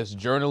 like I guess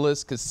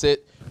journalists could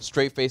sit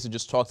straight face and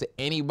just talk to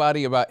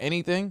anybody about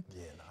anything.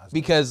 Yeah,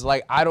 because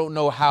like I don't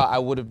know how I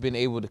would have been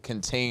able to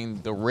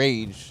contain the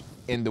rage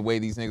in the way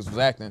these niggas was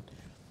acting,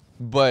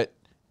 but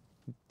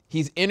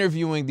he's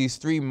interviewing these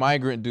 3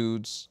 migrant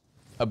dudes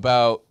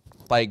about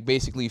like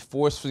basically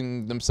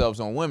forcing themselves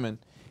on women.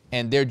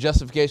 And their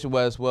justification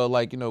was, well,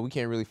 like, you know, we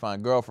can't really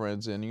find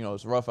girlfriends and, you know,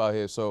 it's rough out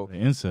here. So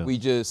we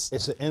just...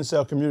 It's an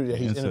incel community that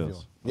he's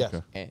interviewing. Yes.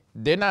 Okay. And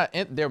they're not,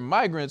 they're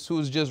migrants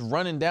who's just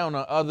running down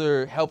on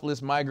other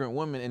helpless migrant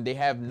women and they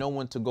have no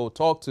one to go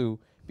talk to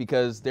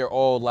because they're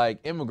all like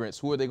immigrants.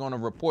 Who are they going to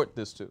report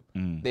this to?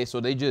 So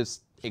they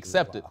just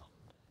accept it.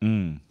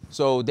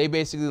 So they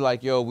basically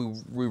like, yo,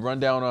 we run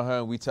down on her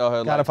and we tell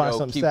her, Gotta like, find yo,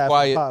 some keep staff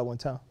quiet. one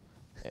time.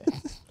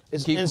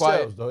 It's keep incels,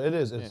 quiet though. It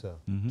is incel.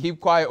 Keep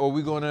quiet or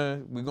we're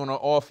gonna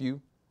off you.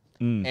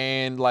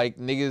 And like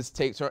niggas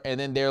takes her and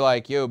then they're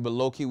like, yo, but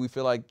low key we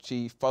feel like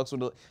she fucks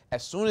with her.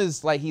 As soon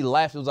as like he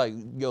laughed, it was like,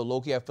 yo,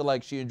 low key I feel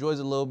like she enjoys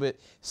it a little bit.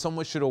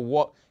 Someone should have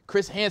walked.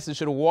 Chris Hansen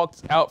should have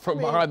walked out from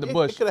behind the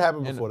bush. It could have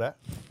happened before that.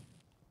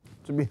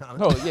 To be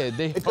honest. Oh yeah,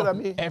 they it could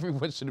have been.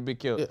 Everyone should have been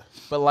killed. Yeah.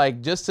 But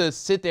like just to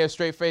sit there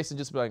straight face and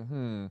just be like,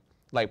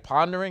 like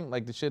pondering,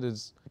 like the shit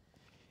is,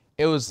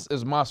 it was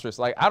monstrous.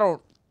 Like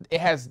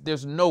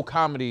there's no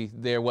comedy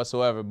there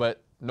whatsoever,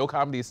 but no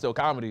comedy is still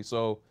comedy,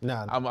 so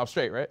I'm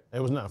straight, right?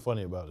 There was nothing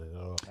funny about it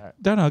at all.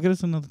 No, get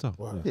us another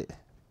topic. Yeah.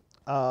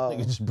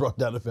 Nigga just brought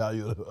down the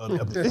value of the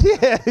episode.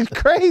 Yeah, it's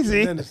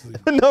crazy.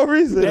 For no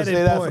reason.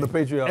 Say that for the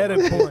Patreon.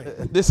 Edit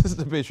point. This is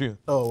the Patreon.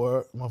 Oh,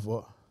 word. My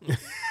fault.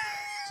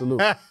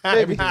 Salute.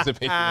 Everything's a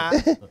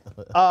Patreon.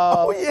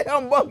 Oh yeah,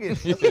 I'm bugging.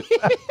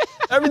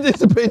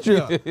 Everything's a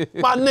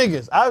Patreon. My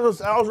niggas, I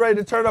was ready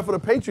to turn up for the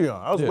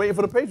Patreon. I was waiting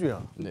for the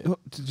Patreon.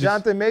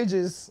 Jonathan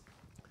Majors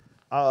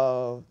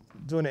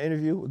doing an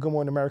interview with Good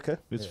Morning America.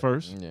 It's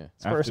first. Yeah.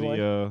 It's first one.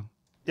 The,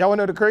 Y'all want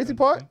to know the crazy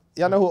part?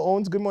 Y'all know who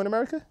owns Good Morning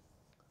America?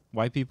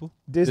 white people?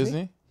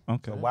 Disney.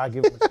 Okay. So why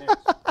give him a chance?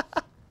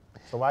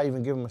 So why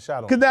even give him a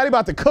shot on? Because now they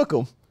about to cook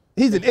him.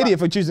 He's an idiot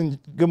for choosing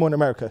Good Morning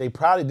America. They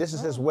probably, this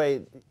is his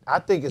way. I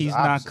think it's He's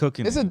opposite. not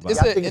cooking. It's anybody.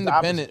 an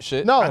independent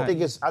shit. No, I think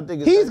it's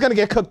he's gonna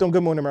get cooked on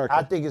Good Morning America.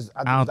 I think it's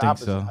I don't the think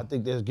opposite. so. I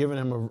think they're giving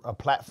him a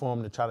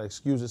platform to try to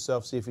excuse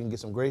himself, see if he can get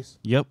some grace.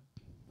 Yep.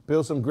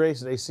 Build some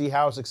grace, they see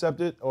how it's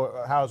accepted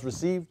or how it's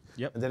received,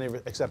 Yep. and then they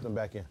accept him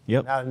back in.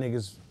 Yep. Now the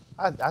niggas,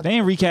 They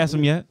ain't recast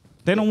him yet.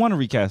 They don't want to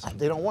recast him.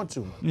 they don't want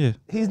to. Man. Yeah.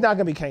 He's not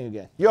gonna be king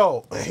again.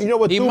 Yo, you know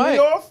what He threw might. me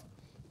off?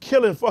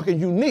 Killing fucking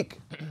Unique.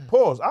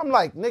 Pause. I'm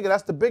like, nigga,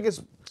 that's the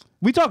biggest.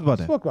 We talked about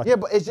that. Yeah,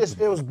 but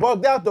it was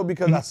bugged out though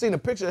because I seen a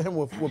picture of him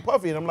with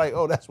Puffy and I'm like,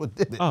 oh, that's what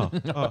did it. Oh.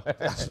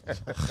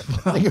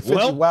 Nigga 50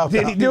 Well, wild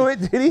Did he do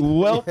it? Did he?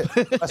 Well,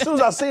 As soon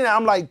as I seen it,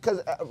 I'm like,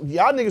 cause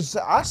y'all niggas,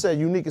 I said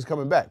Unique is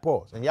coming back.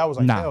 Pause. And y'all was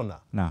like, hell nah.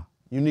 Nah.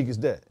 Unique is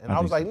dead. And I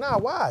was like, nah,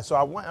 why? So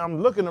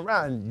I'm looking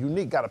around and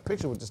Unique got a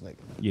picture with this nigga.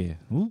 Yeah.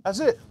 Ooh. That's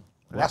it.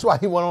 That's why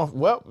he went on.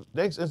 Well,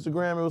 thanks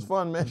Instagram. It was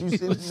fun, man. You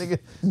see this nigga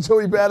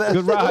Joey Badass.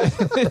 Good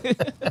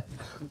ride.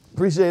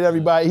 Appreciate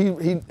everybody.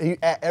 He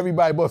at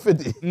everybody but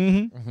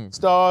 50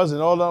 stars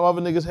and all the other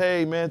niggas.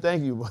 Hey man,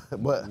 thank you,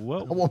 but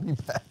Well. I won't be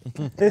back.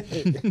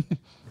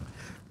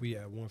 We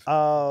at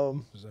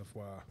 150. Just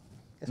FYI.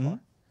 It's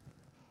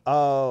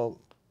fine.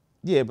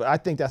 Yeah, but I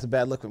think that's a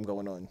bad look for him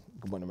going on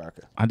Good Morning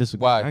America. I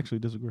disagree. Why? I actually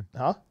disagree.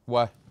 Huh?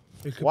 Why?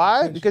 It could Why?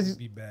 potentially Because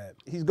be bad.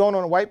 he's going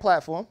on a white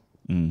platform.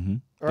 Mm-hmm.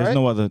 Right. There's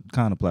no other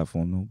kind of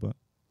platform, no, but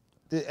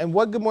And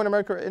what Good Morning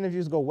America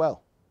interviews go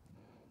well?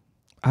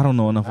 I don't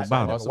know enough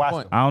about What's it. the What's the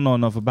point? point? I don't know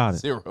enough about it.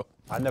 Zero.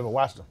 I never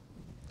watched him.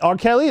 R.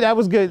 Kelly, that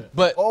was good.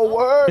 But Oh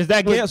word. Is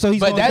that Gail? So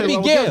he's but gonna that'd say be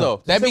what Gail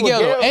though. That'd be Sit with Gail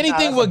though. Gail?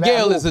 Anything Nah, with that's a bad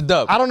Gail move. is a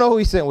dub. I don't know who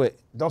he sent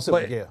with. Don't sit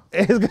with Gail.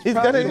 He's Do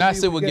gonna not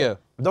sit with Gail.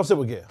 Don't sit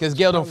with Gail. Because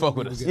Gail don't fuck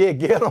with us. Yeah,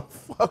 Gail don't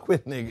fuck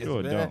with niggas,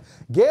 Sure man. don't.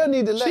 Gail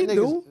need to let She niggas.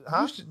 do.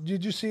 Huh?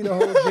 Did you see the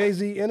whole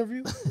Jay-Z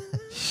interview?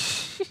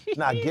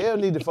 Nah, Gail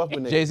need to fuck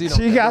with niggas. Jay-Z don't.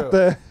 She got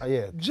the.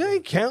 Yeah. Jay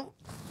count.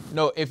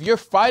 No, if you're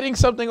fighting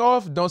something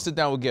off, don't sit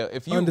down with Gail.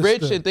 If you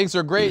Understood. rich and things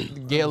are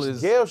great, Gail is.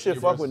 Gail should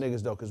fuck with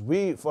niggas though, cause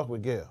we fuck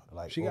with Gail.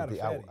 Like She got a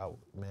fatty.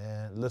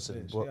 man,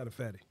 listen, She bro, got a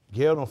fatty.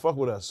 Gail don't fuck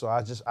with us, so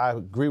I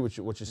agree with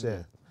you what you're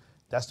saying.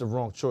 That's the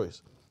wrong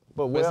choice.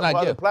 But it's where not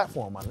other Gail.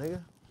 platform, my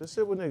nigga? Just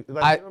sit with niggas.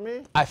 Like, you know what I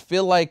mean? I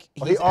feel like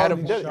He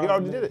already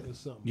did it.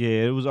 Yeah,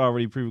 it was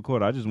already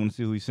pre-recorded. I just want to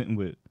see who he's sitting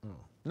with.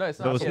 No, it's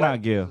So not. it's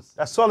not Gail.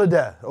 That's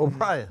Soledad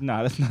O'Brien.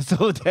 Nah, that's not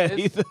Soledad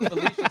It's either.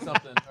 Felicia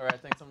something, or I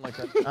think something like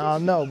that. I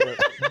don't know,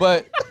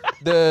 But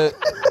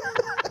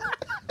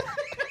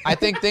I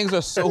think things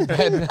are so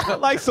bad now. I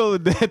like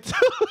Soledad too.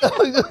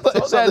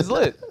 Soledad's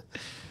lit.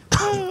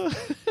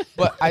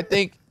 But I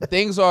think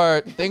things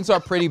are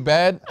pretty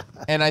bad,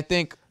 and I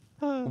think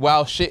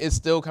while shit is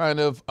still kind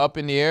of up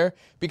in the air,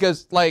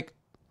 because like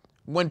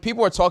when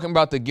people are talking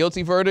about the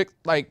guilty verdict,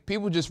 like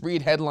people just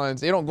read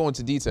headlines, they don't go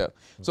into detail.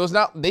 So it's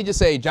not, they just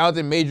say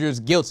Jonathan Majors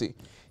guilty.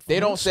 They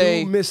don't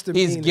say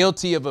he's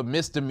guilty of a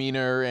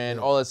misdemeanor and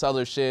all this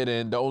other shit,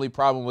 and the only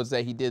problem was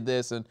that he did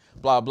this and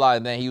blah blah,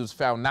 and then he was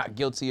found not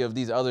guilty of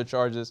these other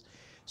charges.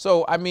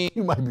 So I mean,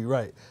 you might be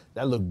right.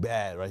 That looked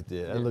bad right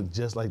there. That looked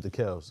just like the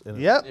Kells.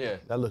 Yep. Yeah.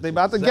 That looked They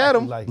about to get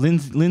him. Like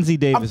Lindsay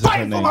Davis is I'm her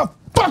fighting name. for my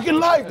fucking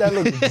life. That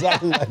looked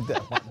exactly like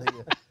that, my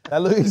nigga.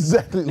 That looked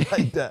exactly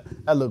like that.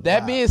 That looked.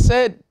 that being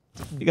said,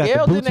 got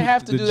Gail the boots didn't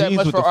have to with do the that jeans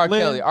much with for the R.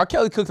 flare. Kelly. R.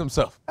 Kelly cooked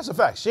himself. That's a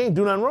fact. She ain't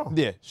do nothing wrong.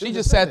 Yeah, she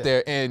just sat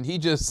there and he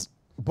just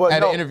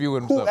had an interview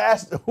with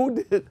himself. Who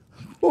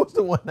was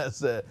the one that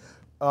said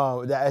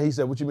that he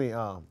said, what you mean,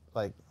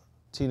 like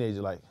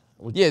teenager, like?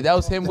 Yeah, that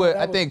was him with,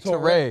 I think,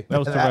 Teray. That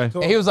was Teray.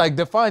 And he was like,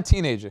 define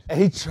teenager.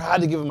 And he tried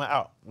to give him an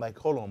out. Like,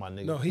 hold on, my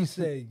nigga. No, he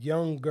said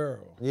young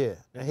girl. Yeah,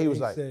 and he was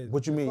like, said,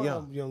 what you mean "Define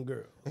young? Young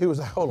girl. He was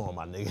like, hold on,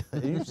 my nigga.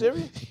 Are you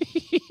serious?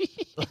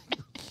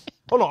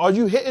 Hold on, are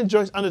you hitting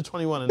joints under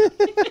 21?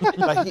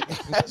 Like,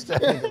 he asked that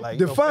nigga, like,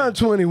 Define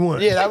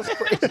 21. Yeah, that was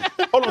crazy.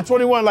 Hold on,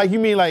 21, like, you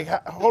mean, like,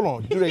 hold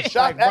on, do they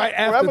shop Like right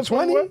after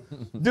 20?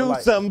 Do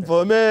Like- something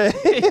for me.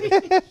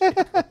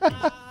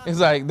 It's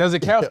like, does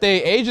it count if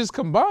they ages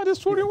combined as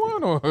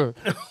 21 or?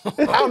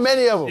 How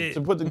many of them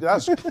to put the?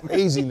 That's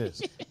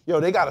craziness.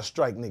 Yo, they gotta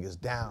strike niggas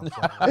down.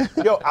 Son.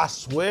 Yo, I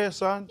swear,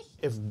 son,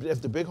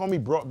 if the big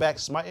homie brought back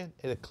smiting,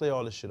 it'll clear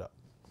all this shit up.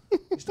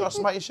 You start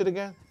smiting shit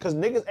again, cause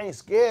niggas ain't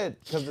scared,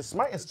 cause the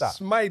smiting stopped.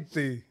 Smite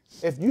thee.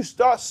 If you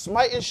start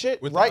smiting shit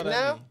right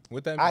now,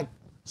 What that mean?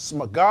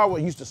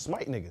 God used to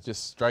smite niggas.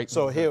 Just strike.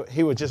 So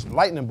he would just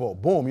lightning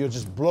bolt, boom, you'll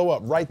just blow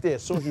up right there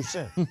as soon as you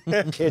sin.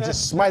 He'll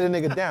just smite a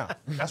nigga down.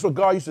 That's what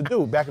God used to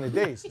do back in the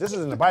days. This is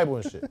in the Bible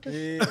and shit. Yeah.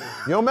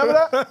 You don't remember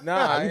that?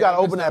 Nah, You gotta I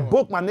open missed that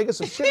book, my nigga.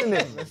 Some shit in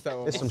there. that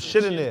one. There's some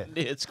shit in there.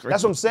 It's crazy.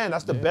 That's what I'm saying.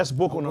 That's the best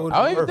book on the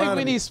I don't even earth. think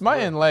we need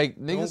smiting. Like,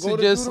 niggas go should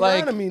to just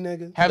like Deuteronomy,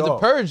 nigga. have the Dog.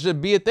 purge to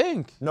be a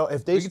thing. No,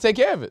 if they We can take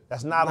care of it.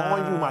 that's not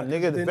on you, my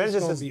nigga. The then it's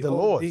vengeance gonna is be the OD.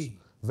 Lord's.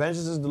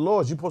 Vengeance is the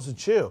Lord's. You supposed to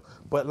chill.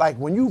 But like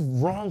when you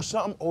wrong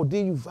something, OD,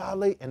 you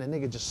violate, and a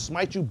nigga just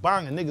smite you,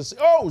 bang, and nigga say,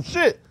 oh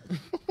shit.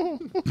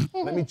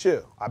 Let me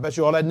chill. I bet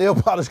you all that nail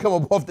polish come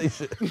up off they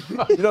shit. You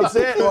know what I'm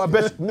saying? Or I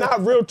bet you,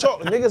 not real talk.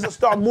 Niggas will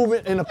start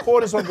moving in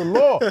accordance with the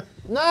law.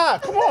 Nah,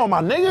 come on,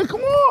 my nigga, come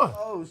on.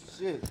 Oh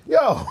shit.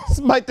 Yo,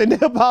 Smite the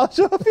nail polish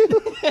off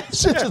you.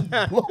 shit just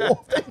blow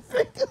off their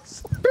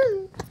fingers.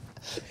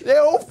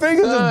 Their whole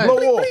fingers just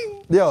blow off.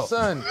 Yo,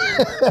 Son,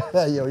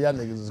 yo, y'all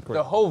niggas is crazy.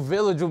 the whole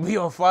village will be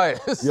on fire.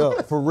 Yo,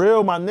 for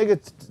real, my nigga,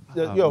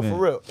 yo, man. for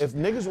real. If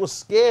niggas was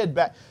scared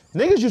back,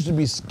 niggas used to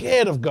be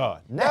scared of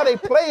God. Now they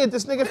play at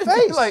this nigga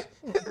face. Like,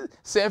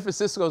 San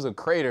Francisco's a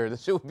crater. That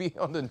shit will be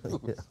on the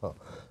news.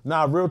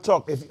 Nah, real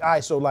talk. All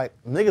right, so like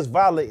niggas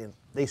violating,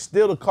 they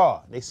steal the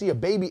car. They see a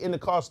baby in the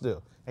car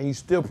still, and you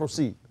still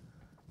proceed.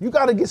 You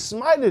gotta get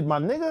smited, my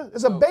nigga.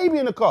 There's a baby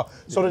in the car.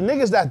 So the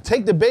niggas that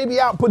take the baby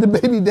out, put the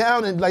baby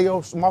down, and like,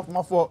 yo,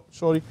 my fault,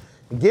 shorty,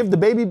 and give the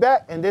baby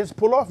back, and then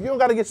pull off, you don't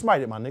gotta get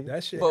smited, my nigga.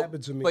 That shit But,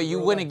 happened to me. but you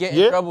bro. wouldn't Like, get in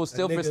Yeah. trouble a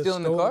still for nigga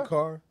stealing the stole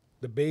car?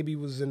 The baby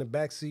was in the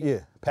back seat. Yeah,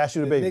 pass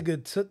you the The baby.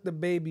 nigga took the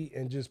baby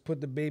and just put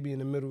the baby in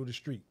the middle of the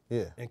street.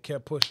 Yeah. And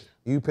kept pushing.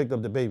 You picked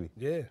up the baby.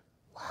 Yeah.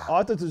 Oh,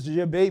 I thought this was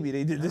your baby.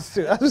 They did this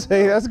too. I'm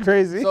saying that's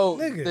crazy. So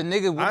Nigga, the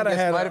nigga I'd wouldn't have get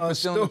had smited a for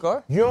stealing the story.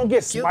 car? You don't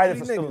get Guilty smited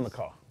for stealing niggas. the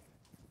car.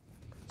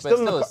 But it's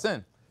in still the a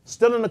sin.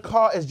 Still in the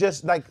car is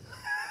just like,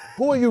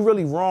 who are you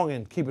really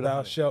wronging? Keep it Thou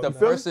out. shalt The not.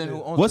 person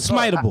who owns What's the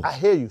car. smiteable? I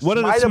hear you. What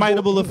are the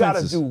smiteable you gotta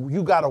offenses?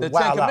 You gotta The Ten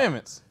wild out.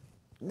 Commandments.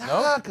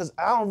 Nah, cause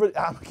I don't really.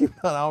 I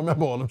don't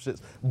remember all them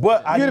shits.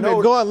 But I You'd have know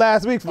been going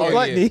last week for Oh,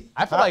 gluttony. yeah.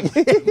 I feel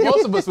like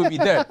most of us would be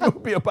dead. We'll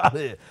be up out of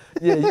here.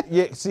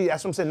 Yeah. See,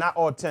 that's what I'm saying. Not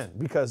all 10,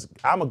 because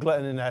I'm a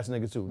glutton ass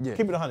nigga too. Yeah.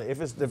 Keep it 100.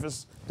 If it's the If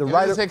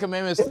right. the Ten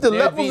Commandments, if the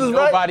there'd levels be is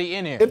nobody right,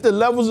 in here. If the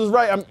levels is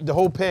right, the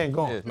whole pan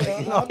gone. Yeah.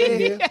 You know I'll what I be mean?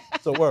 here.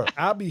 So word.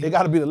 I'll be They here.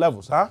 gotta be the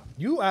levels, huh?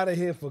 You out of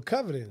here for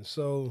coveting,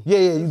 so Yeah,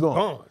 you going.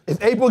 Gone.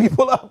 If A Boogie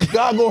pull up,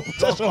 God gonna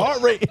touch your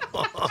heart rate.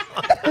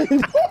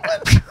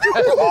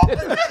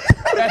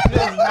 That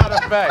is not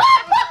a fact.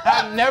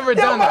 I've never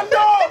done my that.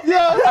 dog.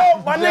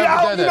 Yo, my nigga, Never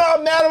I done don't, you that. know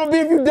how mad I'm gonna be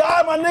if you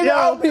die, my nigga.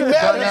 I don't be mad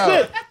Darnell. as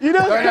shit. You know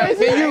what's Darnell,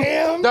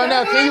 crazy?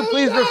 Darnell, can you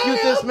please refute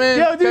this, man?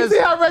 Yo, do you 'Cause see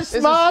how Reg this is-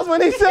 smiles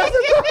when he says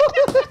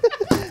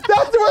it?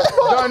 That's the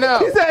response. Darnell.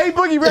 He said, hey,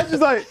 Boogie. Reg is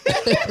like,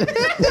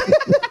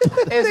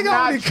 It's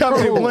not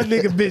true. One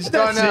nigga, bitch.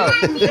 That's Darnell,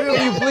 it.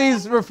 will you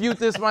please refute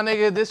this, my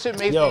nigga? This shit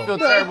makes me feel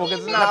terrible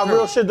because it's not true.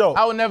 real shit though.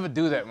 I would never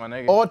do that, my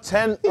nigga. All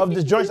 10 of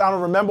the joints, I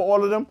don't remember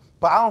all of them,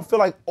 but I don't feel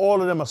like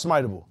all of them are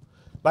smiteable.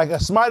 Like a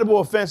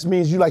smiteable offense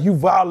means you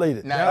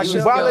violated. Nah, like you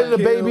you violated a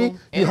baby,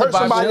 you hurt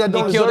somebody that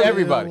don't He killed deserve it.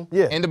 everybody.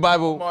 Yeah. In the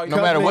Bible, no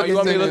matter what You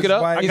want me to look it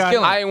up? He's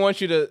killing. I didn't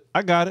want you to.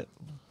 I got it.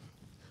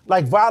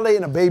 Like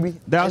violating a baby.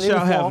 Thou in any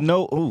shalt have form,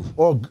 no. Ooh.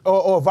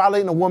 or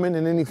violating a woman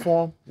in any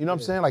form. You know what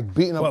I'm saying? Like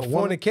beating up But a woman.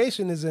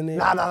 fornication is in there.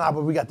 Nah,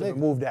 but we got to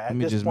remove that. Let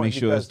me just make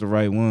sure it's the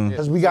right one.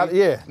 Because we got,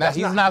 Now,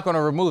 he's not going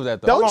to remove that,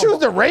 though. don't choose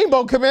the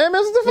rainbow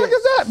commandments. What the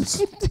fuck is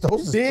that?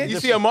 Bitch, You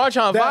see a march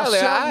on thou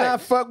violate. shalt all right.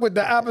 not fuck with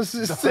the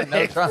opposite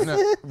sex.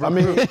 I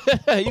mean, You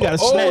gotta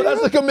oh, snap.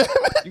 that's the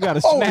commandment. You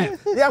gotta Oh, snap.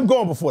 yeah, I'm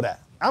going before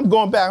that. I'm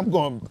going back. I'm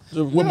going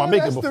with my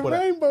maker That's the before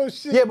that. rainbow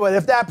shit. Yeah, but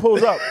if that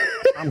pulls up,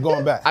 I'm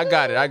going back. I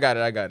got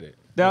it.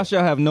 Thou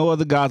shalt have no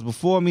other gods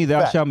before me.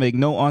 Thou Fact. shalt make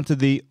no unto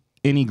thee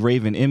any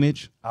graven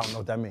image. I don't know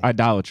what that means.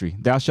 Idolatry.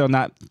 Thou shalt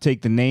not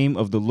take the name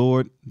of the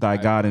Lord thy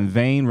God in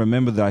vain.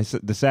 Remember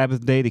the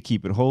Sabbath day to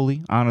keep it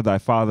holy. Honor thy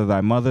father,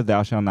 thy mother.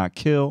 Thou shalt not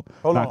kill.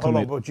 Hold not on,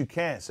 commit. but you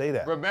can't say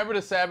that. Remember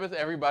the Sabbath.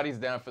 Everybody's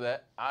down for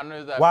that.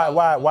 Honor that.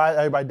 Why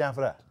everybody down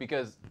for that?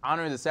 Because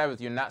honoring the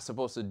Sabbath, you're not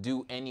supposed to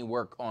do any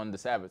work on the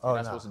Sabbath. You're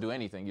not supposed to do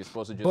anything. You're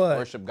supposed to just But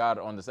worship God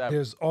on the Sabbath.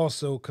 There's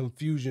also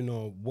confusion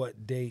on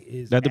what day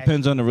is. That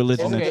depends on the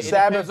religion. Okay, that it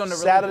Sabbath, depends on the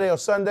Saturday religion. or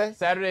Sunday?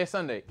 Saturday or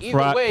Sunday.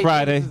 Either way,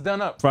 Friday. it's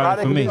done up.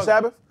 Friday for can me. be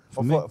Sabbath?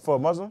 me. For a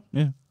Muslim?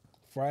 Yeah.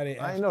 Friday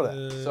I after didn't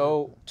know that.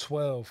 So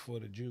 12 for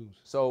the Jews.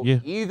 Yeah.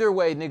 Either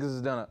way, niggas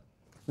is done up.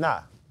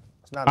 Nah.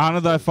 It's not. Honor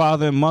thy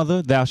father and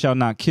mother. Thou shalt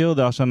not kill.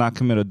 Thou shalt not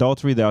commit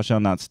adultery. Thou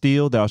shalt not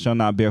steal. Thou shalt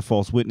not bear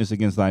false witness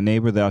against thy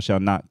neighbor. Thou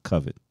shalt not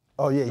covet.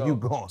 Oh, yeah, you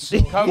gone. False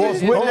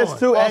witness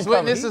too, False and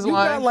witness is You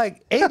got lying.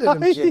 like 8 of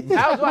them shit.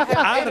 How's do I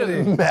have 8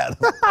 of them?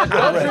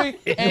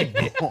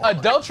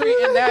 Adultery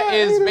in that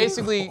is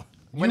basically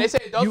when they say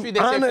adultery, they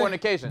say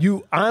fornication.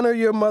 You honor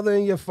your mother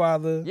and your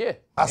father. Yeah.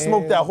 I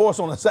smoked that horse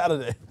on a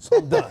Saturday, so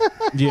I'm done.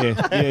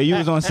 Yeah, you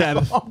was on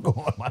Sabbath. I'm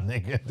going, my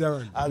nigga.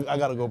 Done. I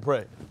gotta go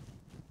pray.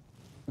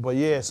 But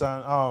yeah,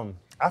 son,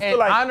 I feel And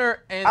like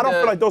honor and I don't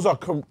feel like those are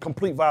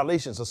complete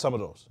violations of some of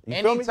those. You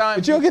feel me? Anytime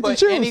But you don't you get to put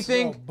choose.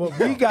 anything, But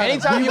we got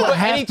anytime you put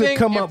anything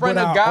in front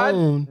of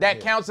God,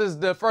 that counts as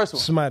the first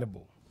one.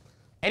 smiteable.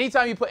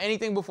 Anytime you put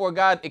anything before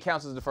God, it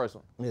counts as the first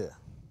one. Yeah.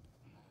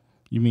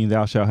 You mean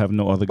thou shalt have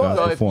no other gods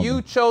So if before you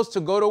me? chose to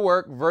go to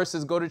work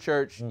versus go to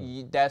church,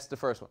 that's the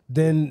first one.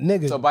 Then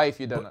nigga. So bye if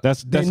you're done.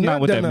 That's not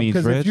what that means,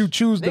 Because Reg. if you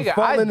choose to Nigga,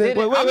 fall I in it, did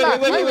it. I'm not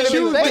claiming to be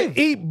choose saved.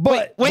 to eat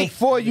butt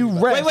before you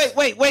rest.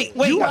 Wait.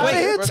 You outta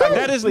here too.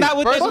 That is not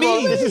what First that of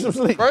all,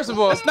 means. First of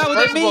all, That's not what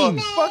that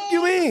means. Fuck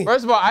you mean?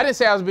 First of all, I didn't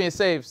say I was being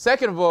saved.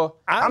 Second of all,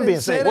 I'm being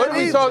saved. what are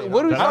we talking?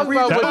 What are we talking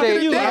about? What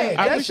they?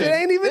 That shit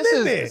ain't even in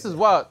there. This is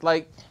wild.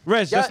 Like,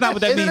 Reg, that's not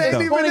what that means, ain't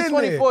though. even-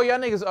 2024, y'all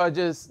niggas are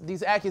just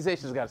these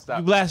accusations gotta stop.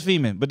 You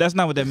blaspheming, but that's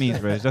not what that means,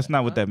 Reg. That's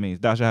not what that means.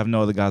 Thou shalt have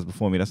no other gods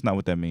before me. That's not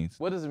what that means.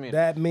 What does it mean?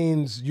 That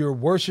means you're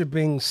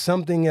worshiping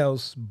something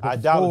else before.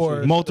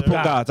 Idolatry. Multiple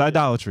gods,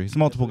 idolatry. It's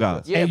multiple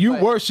gods. Yeah, And you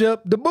but-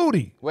 worship the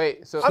booty.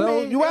 Wait, so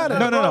So you out of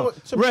No, it. no,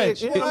 no. Reg,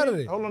 Hold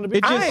it. on.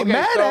 It just, I ain't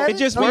mad at it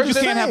just means you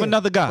Worship can't have is.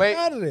 another god. Wait,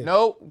 out of it.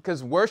 no,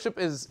 because worship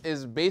is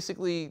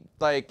basically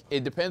like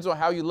it depends on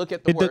how you look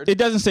at the word. It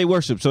doesn't say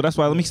worship, so that's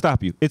why let me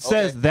stop you. It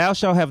says, "Thou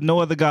shalt have no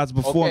other gods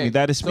before Okay, me."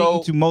 That is speaking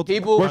so to multiple,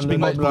 people- worshiping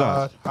multiple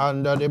gods.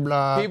 Under the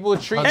blood. People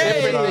treat Under the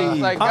different blood. things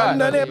like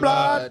God. Under the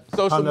blood.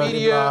 Social Under the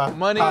media, blood.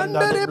 money,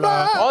 Under the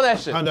blood. all that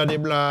shit. Under the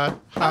blood.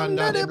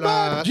 Under the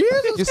blood.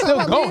 Jesus, You're still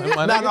come going, on,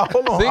 my Nah, nigga. nah,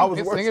 hold on. Sing, I was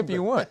sing if worshiping.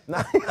 you want.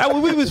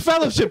 We was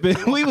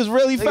fellowshipping. We was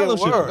really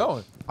fellowshipping. word.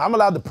 Going. I'm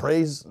allowed to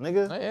praise,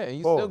 nigga. Oh, yeah,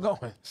 you Oh. still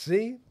going.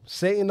 See,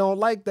 Satan don't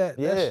like that.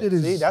 Yeah, That shit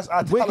is see, that's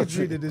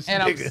idolatry. wicketry to this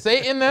And I'm nigga.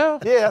 Satan now?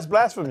 Yeah, that's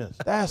blasphemous.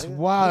 That's It's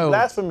wild.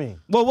 blasphemy.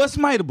 Well, what's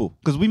smiteable?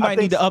 Because we might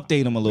need think to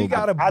update them a little We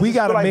gotta, I we just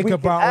gotta feel like make we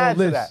up can our add own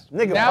to list. that.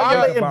 Nigga, Now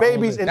violating y'all-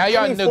 babies in Now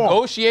y'all any form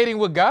negotiating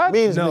with God?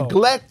 means No.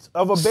 neglect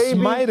of a baby.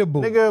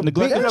 Smiteable. Nigga, Neglect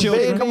beating of a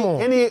children. baby. Come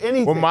on.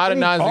 Anything. We're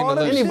modernizing any, the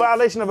list. Any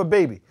violation of a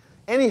baby.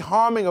 Any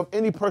harming of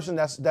any person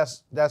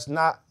that's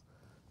not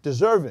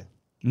deserving.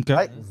 Okay.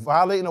 Like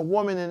violating a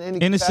woman in any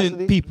Innocent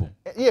capacity. people.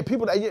 Yeah,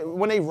 people that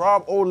when they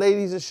rob old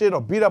ladies and shit or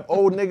beat up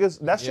old niggas,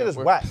 that shit is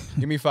whack.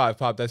 Give me 5,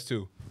 Pop. That's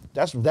 2.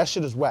 That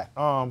shit is whack.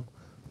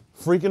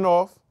 Freaking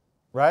off,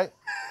 right?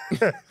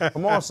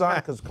 Come on, son,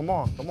 cause come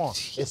on.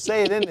 It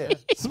say it in there.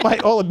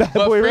 Smite all the bad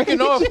But boy freaking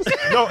off,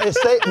 No, it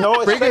say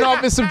freaking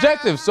off is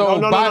subjective. So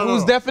No, by no,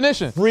 whose no.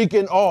 definition?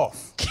 freaking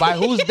off. By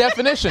whose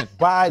definition?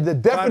 By the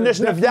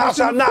definition of thou definition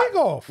shalt of not. freak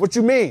off. What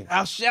you mean?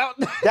 Thou shalt.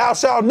 Thou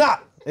shalt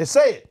not. It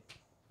say it.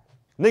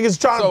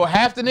 Niggas trying So to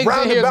half the niggas in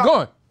round here is about.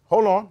 going.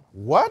 Hold on.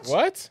 What?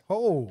 What?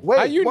 Oh, Wait.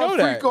 How you what know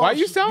that? freak Why offs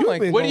you sound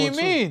like been What do you going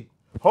to? mean?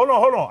 Hold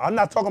on. I'm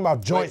not talking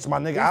about joints, my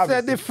nigga. said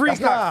obviously. they freak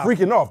That's not off.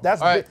 freaking off.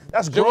 That's All right.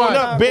 that's growing Jawan,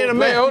 up, being a Wait,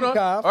 man. hold on.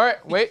 Off. All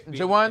right, wait,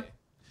 Jawan.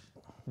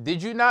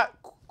 Did you not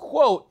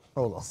quote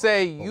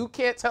say you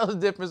can't tell the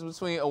difference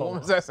between a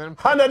woman's ass and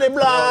a Under the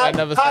blood, I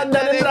never said under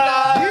the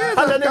blood,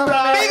 under the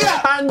blood,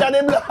 under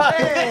the blood.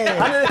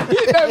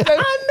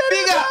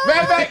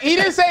 He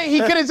didn't say he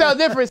couldn't tell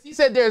the difference. He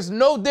said there's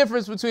no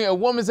difference between a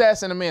woman's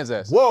ass and a man's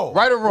ass. Whoa.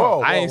 Right or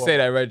wrong? I didn't say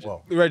that, Reg.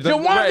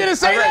 Jawan didn't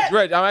say that?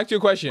 Reg, I'm asking you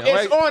a question.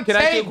 It's on Can I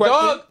ask you a tape, question?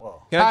 dog.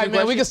 All right,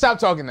 man, we can stop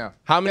talking now.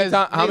 How many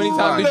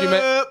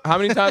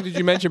times did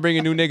you mention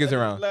bringing new niggas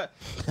around?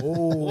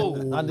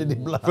 Under the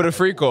blood. For the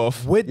freak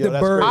off. With the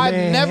that's bird. I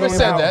never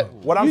said that.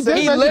 What I'm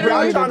saying is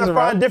I'm trying to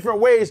find different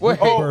ways.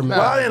 Wait, well,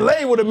 I didn't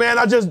lay with a man.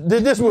 I just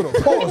did this with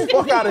him. Pause.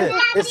 Fuck out of here.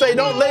 It say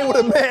don't lay with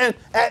a man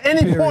at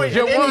any point,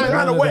 in any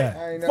kind of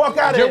way. Fuck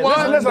out of here.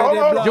 Listen, hold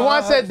on.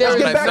 Jawan said there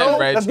is no.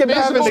 Let's get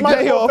back to the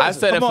smiteable I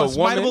said if a woman.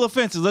 Smiteable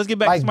offenses. Let's get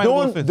back to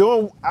smiteable offenses.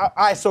 All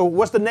right, so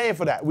what's the name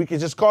for that? We can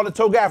just call it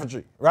toe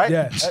gaffery, right?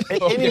 Yeah.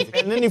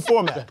 In any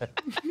format.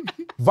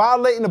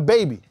 Violating a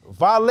baby,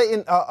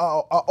 violating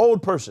a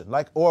old person,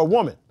 like, or a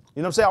woman.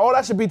 You know what I'm saying? All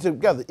that should be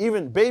together.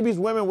 Even babies,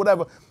 women,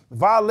 whatever.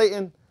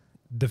 Violating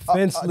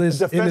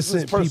defenseless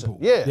innocent person. people.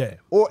 Yeah.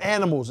 Or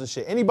animals and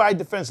shit. Anybody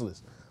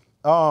defenseless.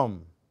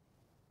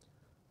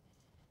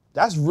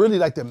 That's really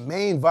like the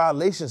main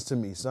violations to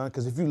me, son.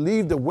 Because if you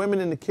leave the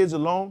women and the kids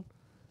alone,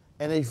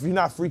 and if you're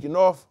not freaking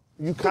off,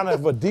 you kind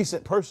of a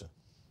decent person,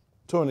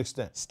 to an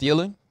extent.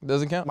 Stealing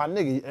doesn't count? My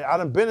nigga, I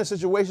done been in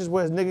situations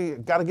where his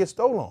nigga gotta get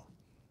stolen.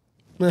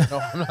 No,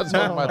 I'm not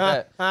talking about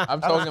that. I'm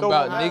talking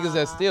about niggas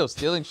that steal.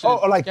 Stealing shit.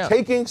 Oh, like count.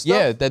 taking stuff?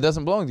 Yeah, that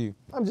doesn't belong to you.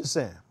 I'm just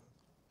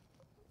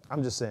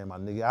saying, my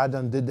nigga. I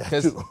done did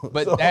that too.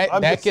 But So,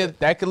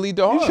 that could lead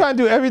to harm. You trying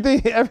to do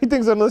everything?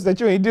 Everything's on the list that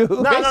you ain't do.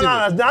 No,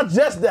 not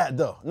just that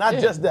though. Not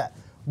just that.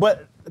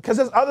 But because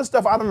there's other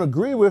stuff I don't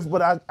agree with,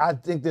 but I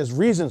think there's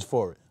reasons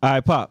for it. All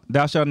right, Pop.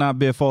 Thou shalt not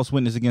bear false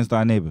witness against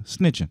thy nigga.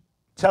 Snitching.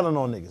 Telling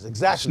on niggas.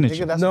 Exactly.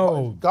 Snitching. Nigga, that's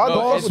No, God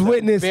false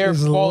witness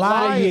is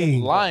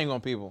lying. Lying on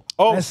people.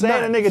 Oh, That's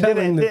saying a not nigga did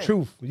telling it. the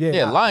truth.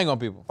 Yeah, lying on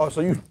people. Oh,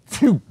 so you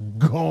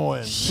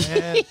going,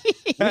 man?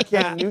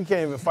 you can't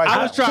even fight.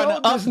 I was trying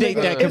to told this update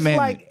nigga, that It's commandment.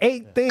 like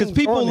 8 things. Because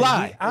people on it.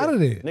 lie. Get out of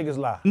there. Niggas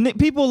lie.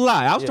 People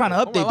lie. I was trying to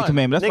update the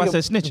commandment. That's why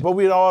I said snitching. But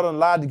we all done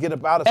lied to get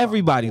up out of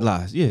Everybody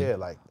lies. Yeah. Yeah,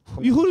 like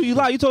Who do you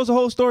lie? You told us the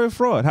whole story of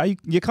fraud. How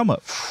you come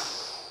up?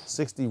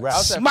 60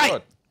 raps.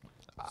 Smite.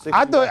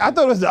 I thought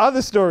it was the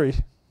other story.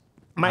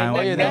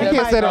 I You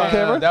can't say that on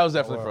camera. That was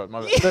definitely fraud.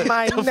 My bad.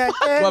 My neck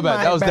and My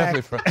bad. That was my back.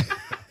 definitely fraud.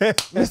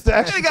 Mr.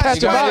 Extra Got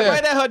Catch you him out.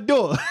 right at her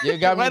door. You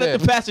got me right there. at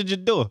the passenger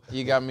door.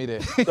 You got me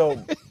there. So,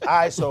 all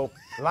right, so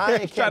lying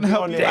Trying can't to be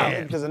help on you there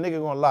out. because a nigga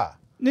gonna lie.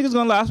 Niggas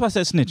gonna lie. That's why I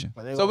said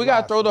snitching. So we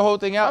gotta throw the whole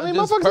thing out. I mean, and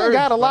just motherfuckers ain't purge,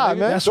 gotta my lie, nigga.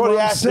 man. That's Shorty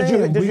what I'm asked, did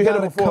saying. you We hit him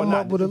gotta before or come not?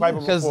 up with Did a you fight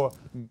him list.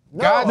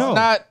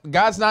 before?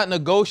 God's not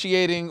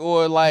negotiating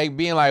or like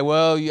being like,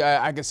 well, yeah,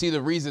 I can see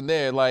the reason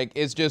there. Like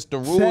it's just the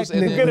rules.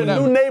 And You get a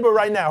new neighbor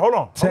right now. Hold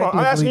on.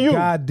 I'm asking you.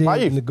 God did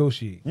Maif,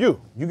 negotiate. You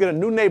get a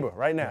new neighbor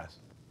right now.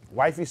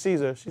 Wifey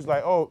sees her. She's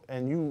like, oh,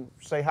 and you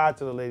say hi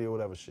to the lady or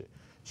whatever shit.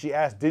 She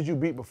asked, did you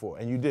beat before?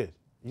 And you did.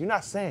 You're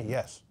not saying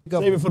yes.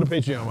 Save it for the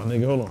Patreon, my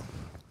nigga. Hold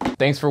on.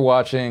 Thanks for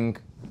watching.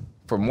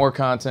 For more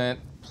content,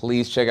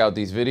 please check out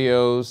these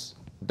videos.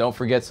 Don't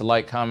forget to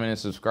like, comment, and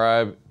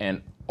subscribe.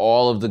 And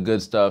all of the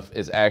good stuff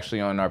is actually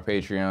on our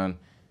Patreon.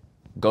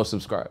 Go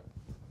subscribe.